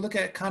 I mean, you look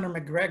at Conor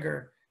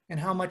McGregor and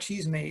how much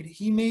he's made.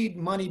 He made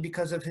money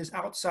because of his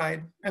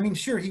outside. I mean,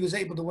 sure, he was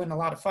able to win a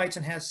lot of fights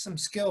and has some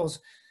skills,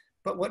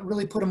 but what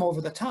really put him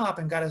over the top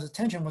and got his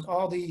attention was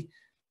all the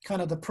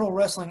kind of the pro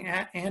wrestling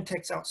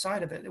antics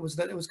outside of it. It was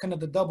that it was kind of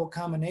the double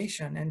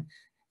combination, and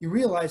you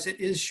realize it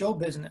is show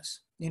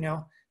business. You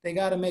know, they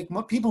got to make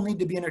people need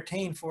to be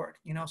entertained for it.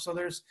 You know, so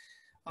there's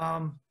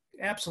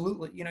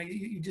absolutely, you know,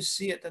 you just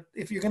see it that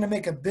if you're going to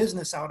make a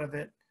business out of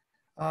it,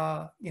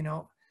 you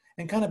know,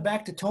 and kind of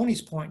back to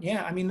Tony's point.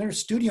 Yeah. I mean, there's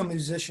studio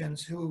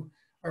musicians who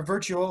are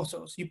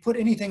virtuosos. You put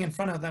anything in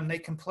front of them, they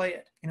can play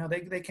it, you know,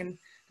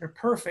 they're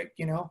perfect,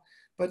 you know,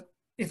 but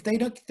if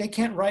they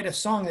can't write a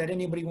song that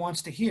anybody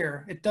wants to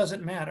hear, it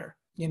doesn't matter,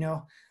 you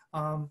know.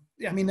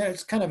 I mean,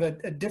 that's kind of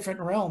a different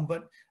realm,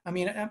 but I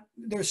mean,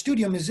 there are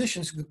studio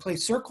musicians who could play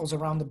circles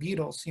around the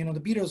Beatles. You know, the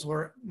Beatles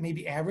were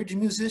maybe average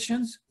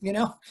musicians, you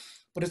know,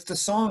 but it's the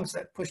songs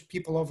that pushed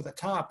people over the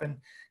top, and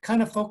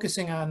kind of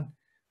focusing on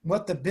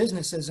what the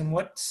business is and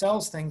what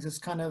sells things is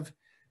kind of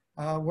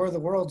where the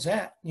world's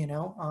at, you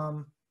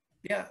know.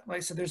 Yeah, like I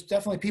said, there's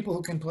definitely people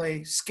who can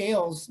play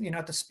scales, you know,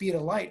 at the speed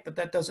of light, but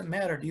that doesn't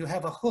matter. Do you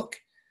have a hook,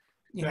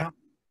 you know?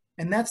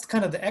 And that's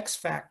kind of the X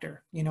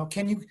factor, you know,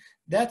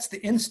 that's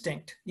the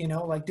instinct, you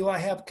know, like,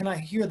 can I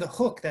hear the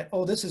hook that,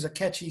 oh, this is a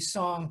catchy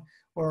song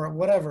or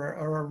whatever,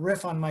 or a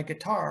riff on my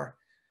guitar,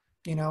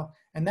 you know,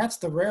 and that's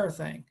the rare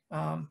thing,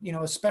 you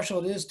know, as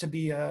special it is to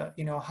be a,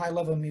 you know, high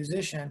level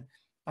musician,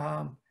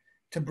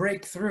 to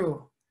break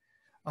through.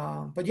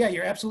 But yeah,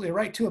 you're absolutely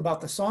right too about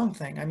the song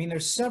thing. I mean,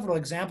 there's several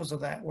examples of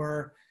that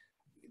where,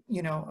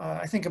 you know,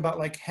 I think about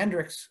like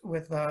Hendrix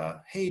with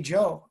Hey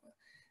Joe.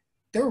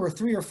 There were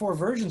 3 or 4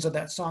 versions of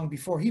that song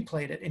before he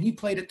played it, and he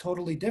played it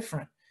totally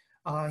different.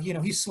 You know,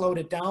 he slowed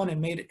it down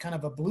and made it kind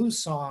of a blues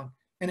song,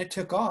 and it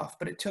took off,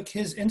 but it took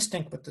his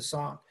instinct with the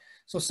song.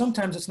 So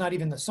sometimes it's not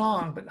even the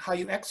song, but how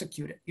you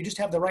execute it. You just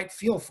have the right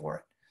feel for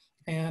it.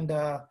 And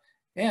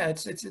yeah,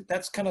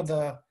 that's kind of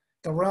the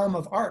realm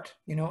of art,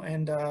 you know,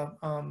 and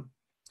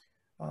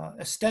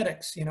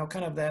aesthetics, you know,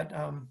 kind of that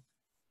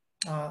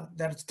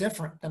that it's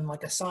different than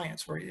like a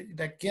science, where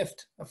that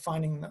gift of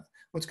finding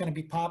what's going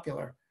to be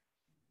popular.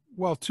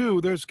 Well,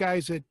 too, there's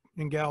guys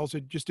and gals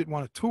that just didn't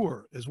want to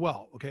tour as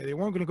well. Okay, they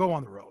weren't going to go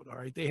on the road. All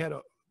right, they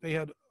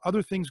had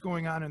other things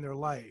going on in their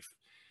life.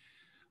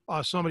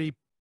 Somebody,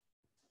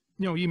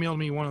 you know, emailed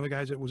me, one of the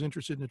guys that was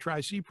interested in the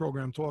Tri-C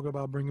program, talking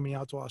about bringing me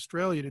out to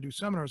Australia to do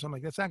seminars. I'm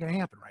like, that's not going to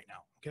happen right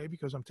now, okay?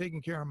 Because I'm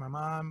taking care of my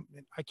mom,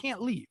 and I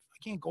can't leave.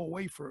 I can't go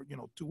away for, you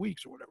know, 2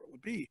 weeks or whatever it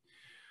would be.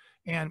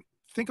 And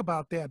think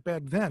about that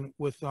back then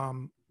with,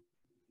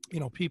 you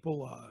know,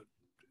 people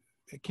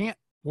that can't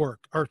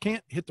work or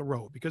can't hit the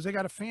road because they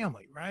got a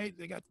family, right?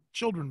 They got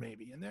children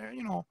maybe, and they're,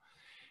 you know,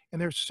 and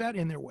they're set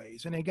in their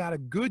ways, and they got a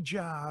good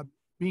job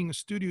being a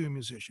studio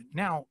musician.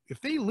 Now, if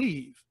they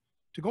leave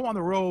to go on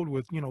the road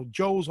with, you know,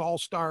 Joe's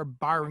All-Star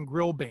Bar and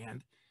Grill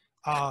Band,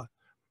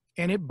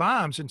 and it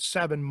bombs in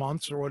 7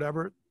 months or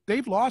whatever,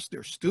 they've lost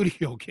their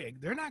studio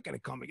gig. They're not going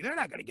to come. They're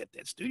not going to get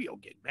that studio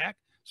gig back.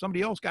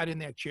 Somebody else got in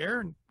that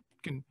chair and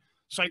can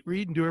sight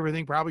read and do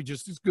everything probably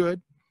just as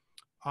good.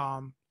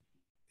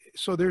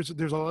 So there's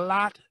a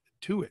lot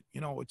to it. You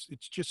know, it's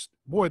just,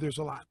 boy, there's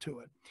a lot to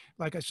it.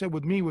 Like I said,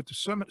 with me, with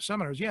the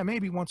seminars, yeah,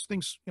 maybe once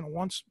things, you know,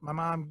 once my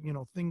mom, you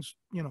know, things,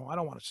 you know, I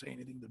don't want to say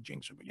anything to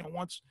jinx her, but, you know,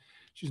 once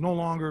she's no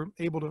longer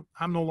able to,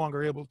 I'm no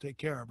longer able to take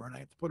care of her and I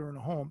have to put her in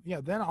a home. Yeah.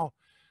 Then I'll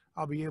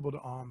be able to,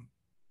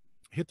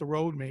 hit the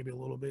road maybe a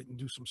little bit and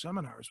do some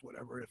seminars,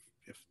 whatever,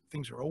 if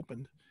things are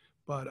opened.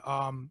 But,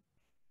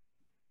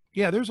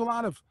 yeah, there's a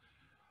lot of,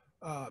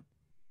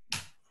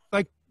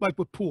 like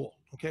with pool.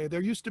 Okay.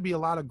 There used to be a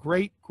lot of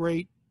great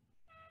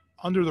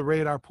under the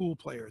radar pool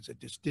players that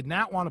just did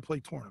not want to play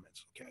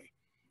tournaments. Okay.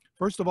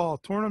 First of all,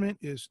 a tournament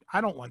is,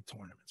 I don't like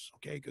tournaments.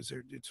 Okay. Because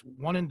it's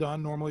one and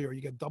done normally, or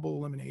you get double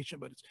elimination,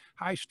 but it's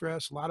high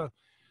stress, a lot of,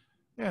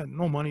 yeah,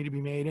 no money to be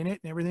made in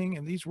it and everything.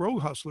 And these road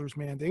hustlers,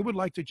 man, they would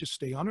like to just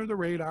stay under the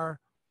radar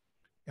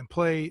and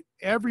play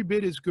every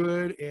bit as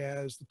good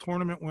as the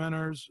tournament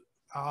winners.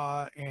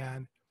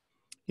 And,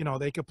 you know,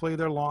 they could play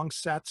their long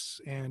sets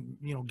and,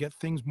 you know, get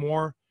things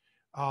more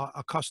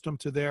accustomed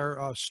to their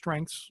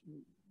strengths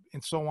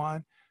and so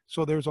on.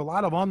 So there's a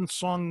lot of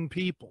unsung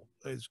people,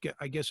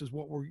 I guess is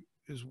what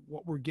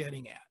we're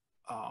getting at.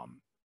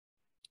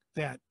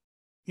 That,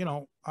 you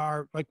know,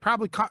 are like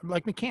probably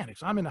like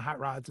mechanics. I'm into hot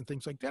rods and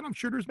things like that. I'm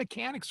sure there's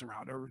mechanics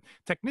around, or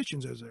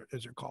technicians as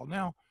they're called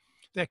now,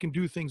 that can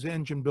do things,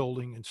 engine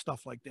building and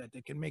stuff like that.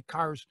 That can make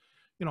cars,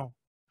 you know.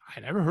 I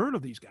never heard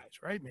of these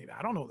guys, right? Maybe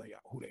I don't know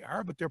who they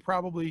are, but they're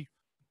probably,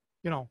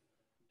 you know,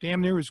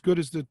 damn near as good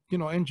as the, you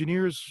know,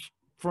 engineers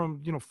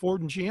from, you know, Ford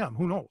and GM.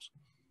 Who knows?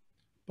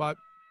 But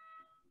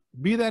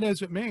be that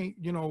as it may,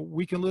 you know,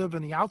 we can live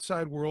in the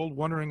outside world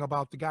wondering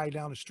about the guy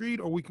down the street,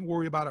 or we can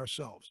worry about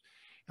ourselves.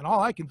 And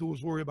all I can do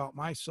is worry about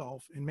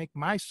myself and make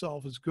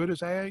myself as good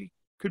as I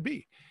could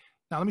be.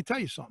 Now, let me tell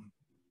you something.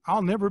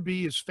 I'll never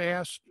be as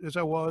fast as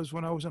I was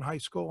when I was in high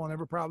school. I'll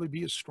never probably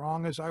be as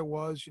strong as I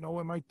was, you know,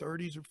 in my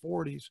 30s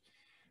or 40s.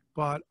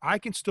 But I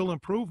can still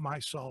improve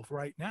myself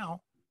right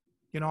now.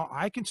 You know,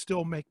 I can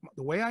still make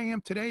the way I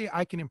am today,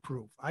 I can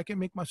improve. I can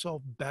make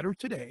myself better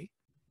today.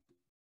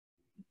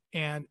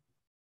 And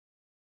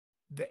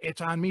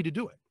it's on me to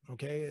do it.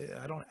 Okay.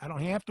 I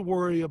don't have to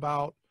worry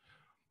about,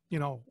 you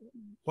know,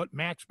 what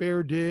Max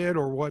Baer did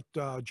or what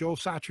Joe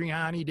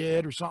Satriani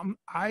did or something.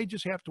 I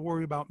just have to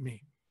worry about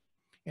me.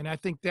 And I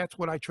think that's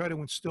what I try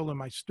to instill in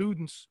my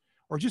students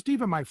or just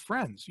even my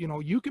friends. You know,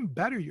 you can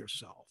better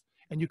yourself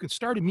and you can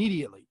start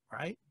immediately,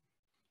 right?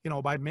 You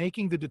know, by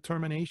making the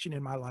determination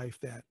in my life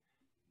that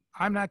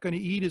I'm not going to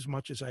eat as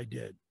much as I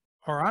did,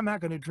 or I'm not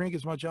going to drink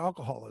as much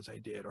alcohol as I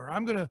did, or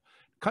I'm going to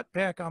cut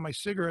back on my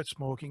cigarette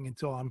smoking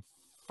until I'm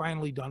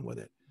finally done with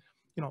it.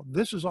 You know,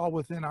 this is all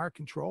within our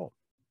control.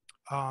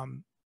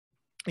 And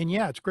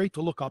yeah, it's great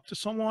to look up to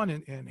someone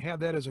and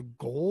have that as a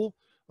goal.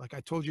 Like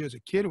I told you as a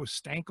kid, it was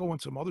Stanko and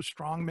some other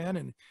strong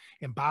men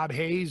and Bob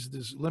Hayes,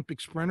 this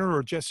Olympic sprinter,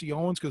 or Jesse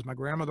Owens, because my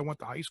grandmother went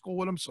to high school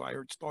with him. So I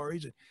heard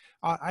stories. And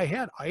I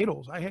had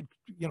idols. I had,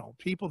 you know,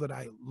 people that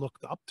I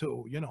looked up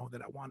to, you know,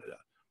 that I wanted to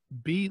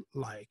be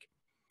like,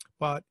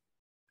 but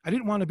I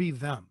didn't want to be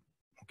them.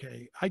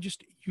 Okay. I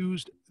just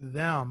used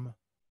them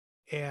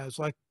as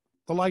like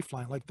the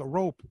lifeline, like the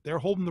rope. They're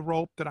holding the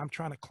rope that I'm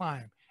trying to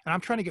climb, and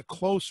I'm trying to get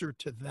closer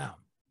to them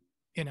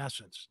in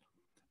essence,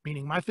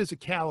 meaning my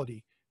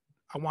physicality,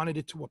 I wanted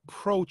it to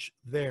approach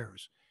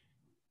theirs.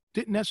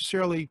 Didn't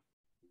necessarily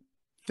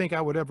think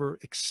I would ever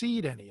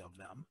exceed any of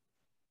them.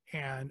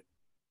 And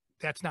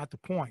that's not the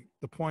point.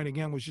 The point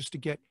again was just to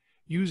get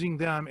using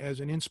them as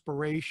an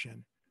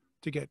inspiration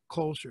to get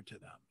closer to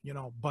them. You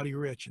know, Buddy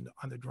Rich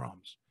on the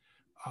drums.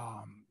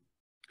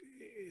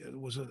 It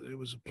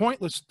was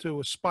pointless to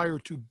aspire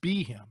to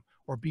be him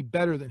or be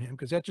better than him,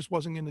 because that just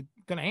wasn't going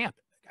to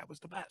happen. That guy was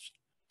the best.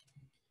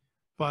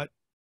 But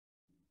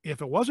if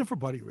it wasn't for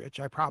Buddy Rich,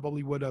 I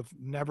probably would have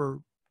never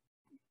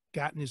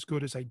gotten as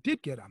good as I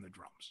did get on the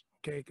drums.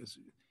 Okay, because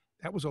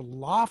that was a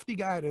lofty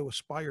guy to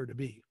aspire to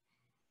be.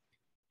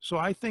 So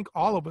I think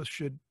all of us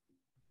should.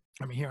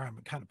 I mean, here I'm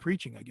kind of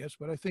preaching, I guess,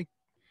 but I think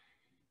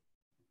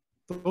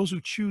those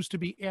who choose to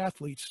be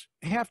athletes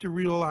have to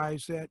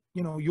realize that,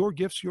 you know, your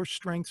gifts, your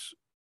strengths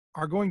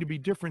are going to be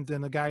different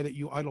than the guy that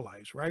you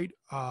idolize, right?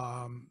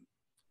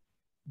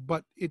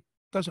 But it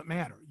doesn't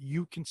matter.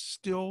 You can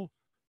still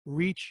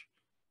reach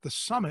the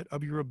summit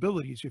of your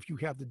abilities if you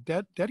have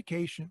the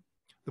dedication,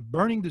 the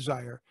burning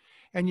desire,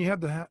 and you have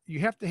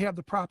to have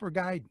the proper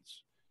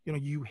guidance. You know,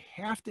 you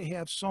have to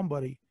have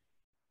somebody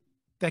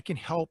that can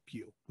help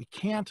you. We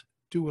can't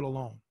do it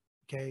alone.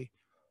 Okay.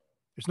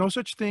 There's no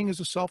such thing as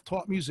a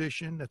self-taught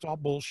musician. That's all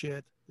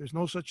bullshit. There's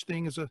no such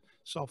thing as a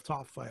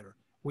self-taught fighter.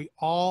 We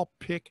all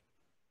pick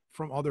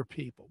from other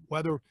people,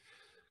 whether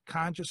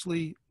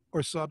consciously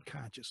or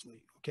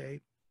subconsciously.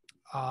 Okay.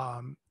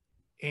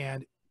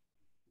 And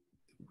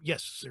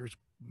yes, there's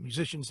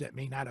musicians that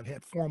may not have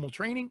had formal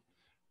training,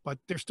 but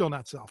they're still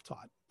not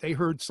self-taught. They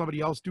heard somebody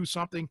else do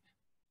something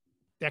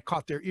that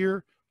caught their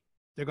ear.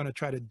 They're going to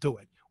try to do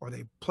it. Or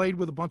they played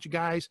with a bunch of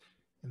guys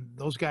and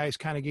those guys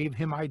kind of gave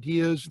him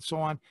ideas and so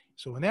on.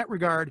 So in that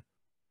regard,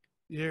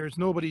 there's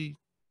nobody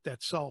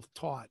that's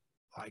self-taught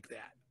like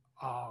that.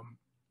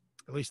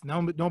 At least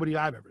nobody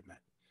I've ever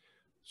met.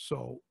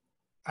 So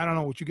I don't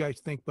know what you guys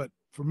think, but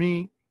for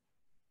me,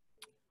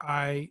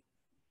 I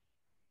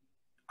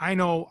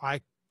know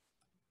I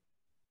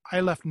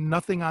left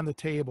nothing on the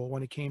table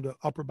when it came to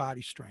upper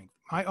body strength.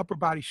 My upper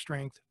body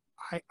strength,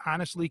 I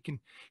honestly can,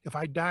 if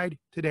I died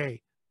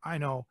today, I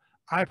know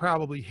I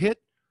probably hit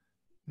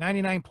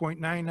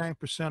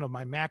 99.99% of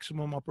my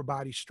maximum upper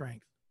body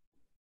strength.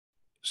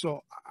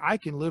 So I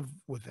can live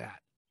with that.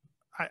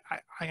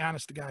 I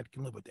honest to God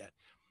can live with that.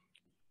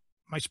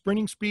 My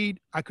sprinting speed,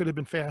 I could have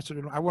been faster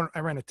than I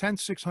ran a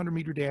 10,600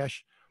 meter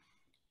dash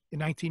in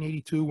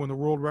 1982 when the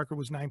world record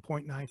was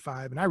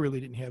 9.95, and I really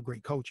didn't have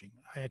great coaching.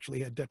 I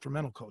actually had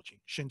detrimental coaching,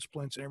 shin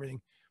splints and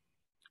everything.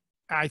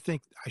 I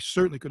think I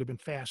certainly could have been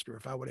faster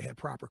if I would have had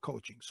proper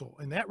coaching. So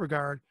in that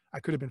regard, I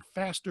could have been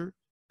faster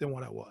than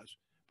what I was.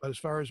 But as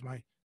far as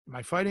my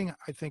fighting,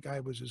 I think I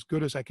was as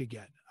good as I could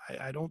get.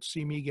 I don't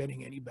see me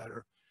getting any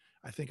better.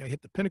 I think I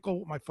hit the pinnacle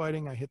with my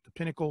fighting. I hit the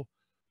pinnacle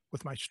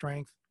with my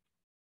strength.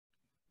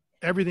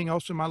 Everything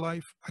else in my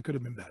life, I could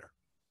have been better.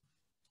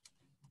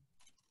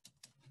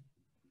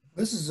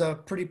 This is a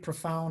pretty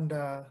profound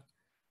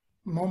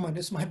moment.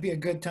 This might be a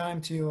good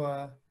time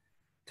to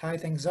tie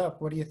things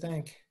up. What do you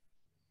think?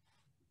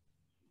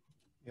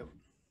 Yep.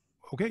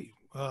 Okay.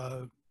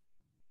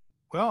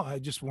 Well, I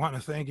just want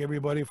to thank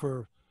everybody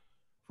for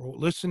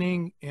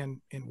listening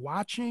and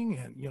watching.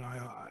 And, you know,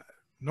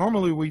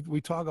 normally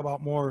we talk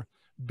about more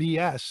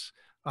BS,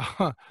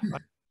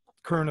 like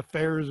current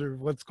affairs or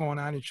what's going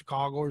on in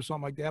Chicago or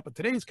something like that. But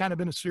today's kind of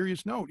been a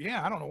serious note.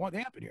 Yeah, I don't know what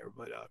happened here,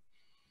 but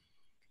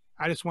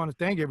I just want to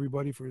thank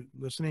everybody for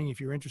listening.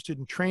 If you're interested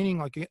in training,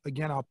 like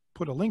again, I'll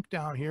put a link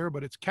down here,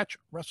 but it's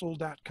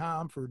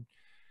catchwrestle.com for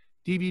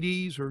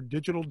DVDs or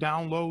digital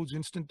downloads,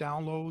 instant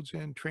downloads,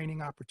 and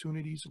training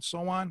opportunities and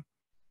so on.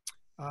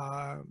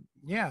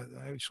 Yeah,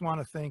 I just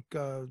want to thank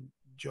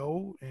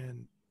Joe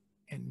and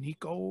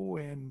Nico.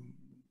 And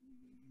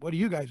what do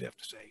you guys have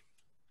to say?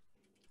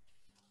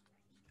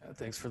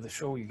 Thanks for the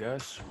show, you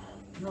guys.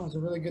 No, it was a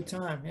really good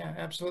time. Yeah,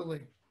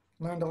 absolutely.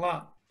 Learned a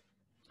lot.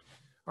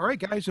 All right,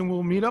 guys, and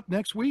we'll meet up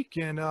next week,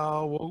 and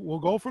we'll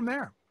go from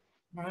there.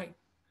 All right.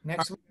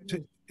 Next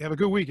week. Have a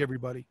good week,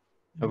 everybody.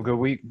 Have a good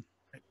week.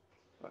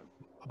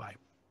 Bye-bye.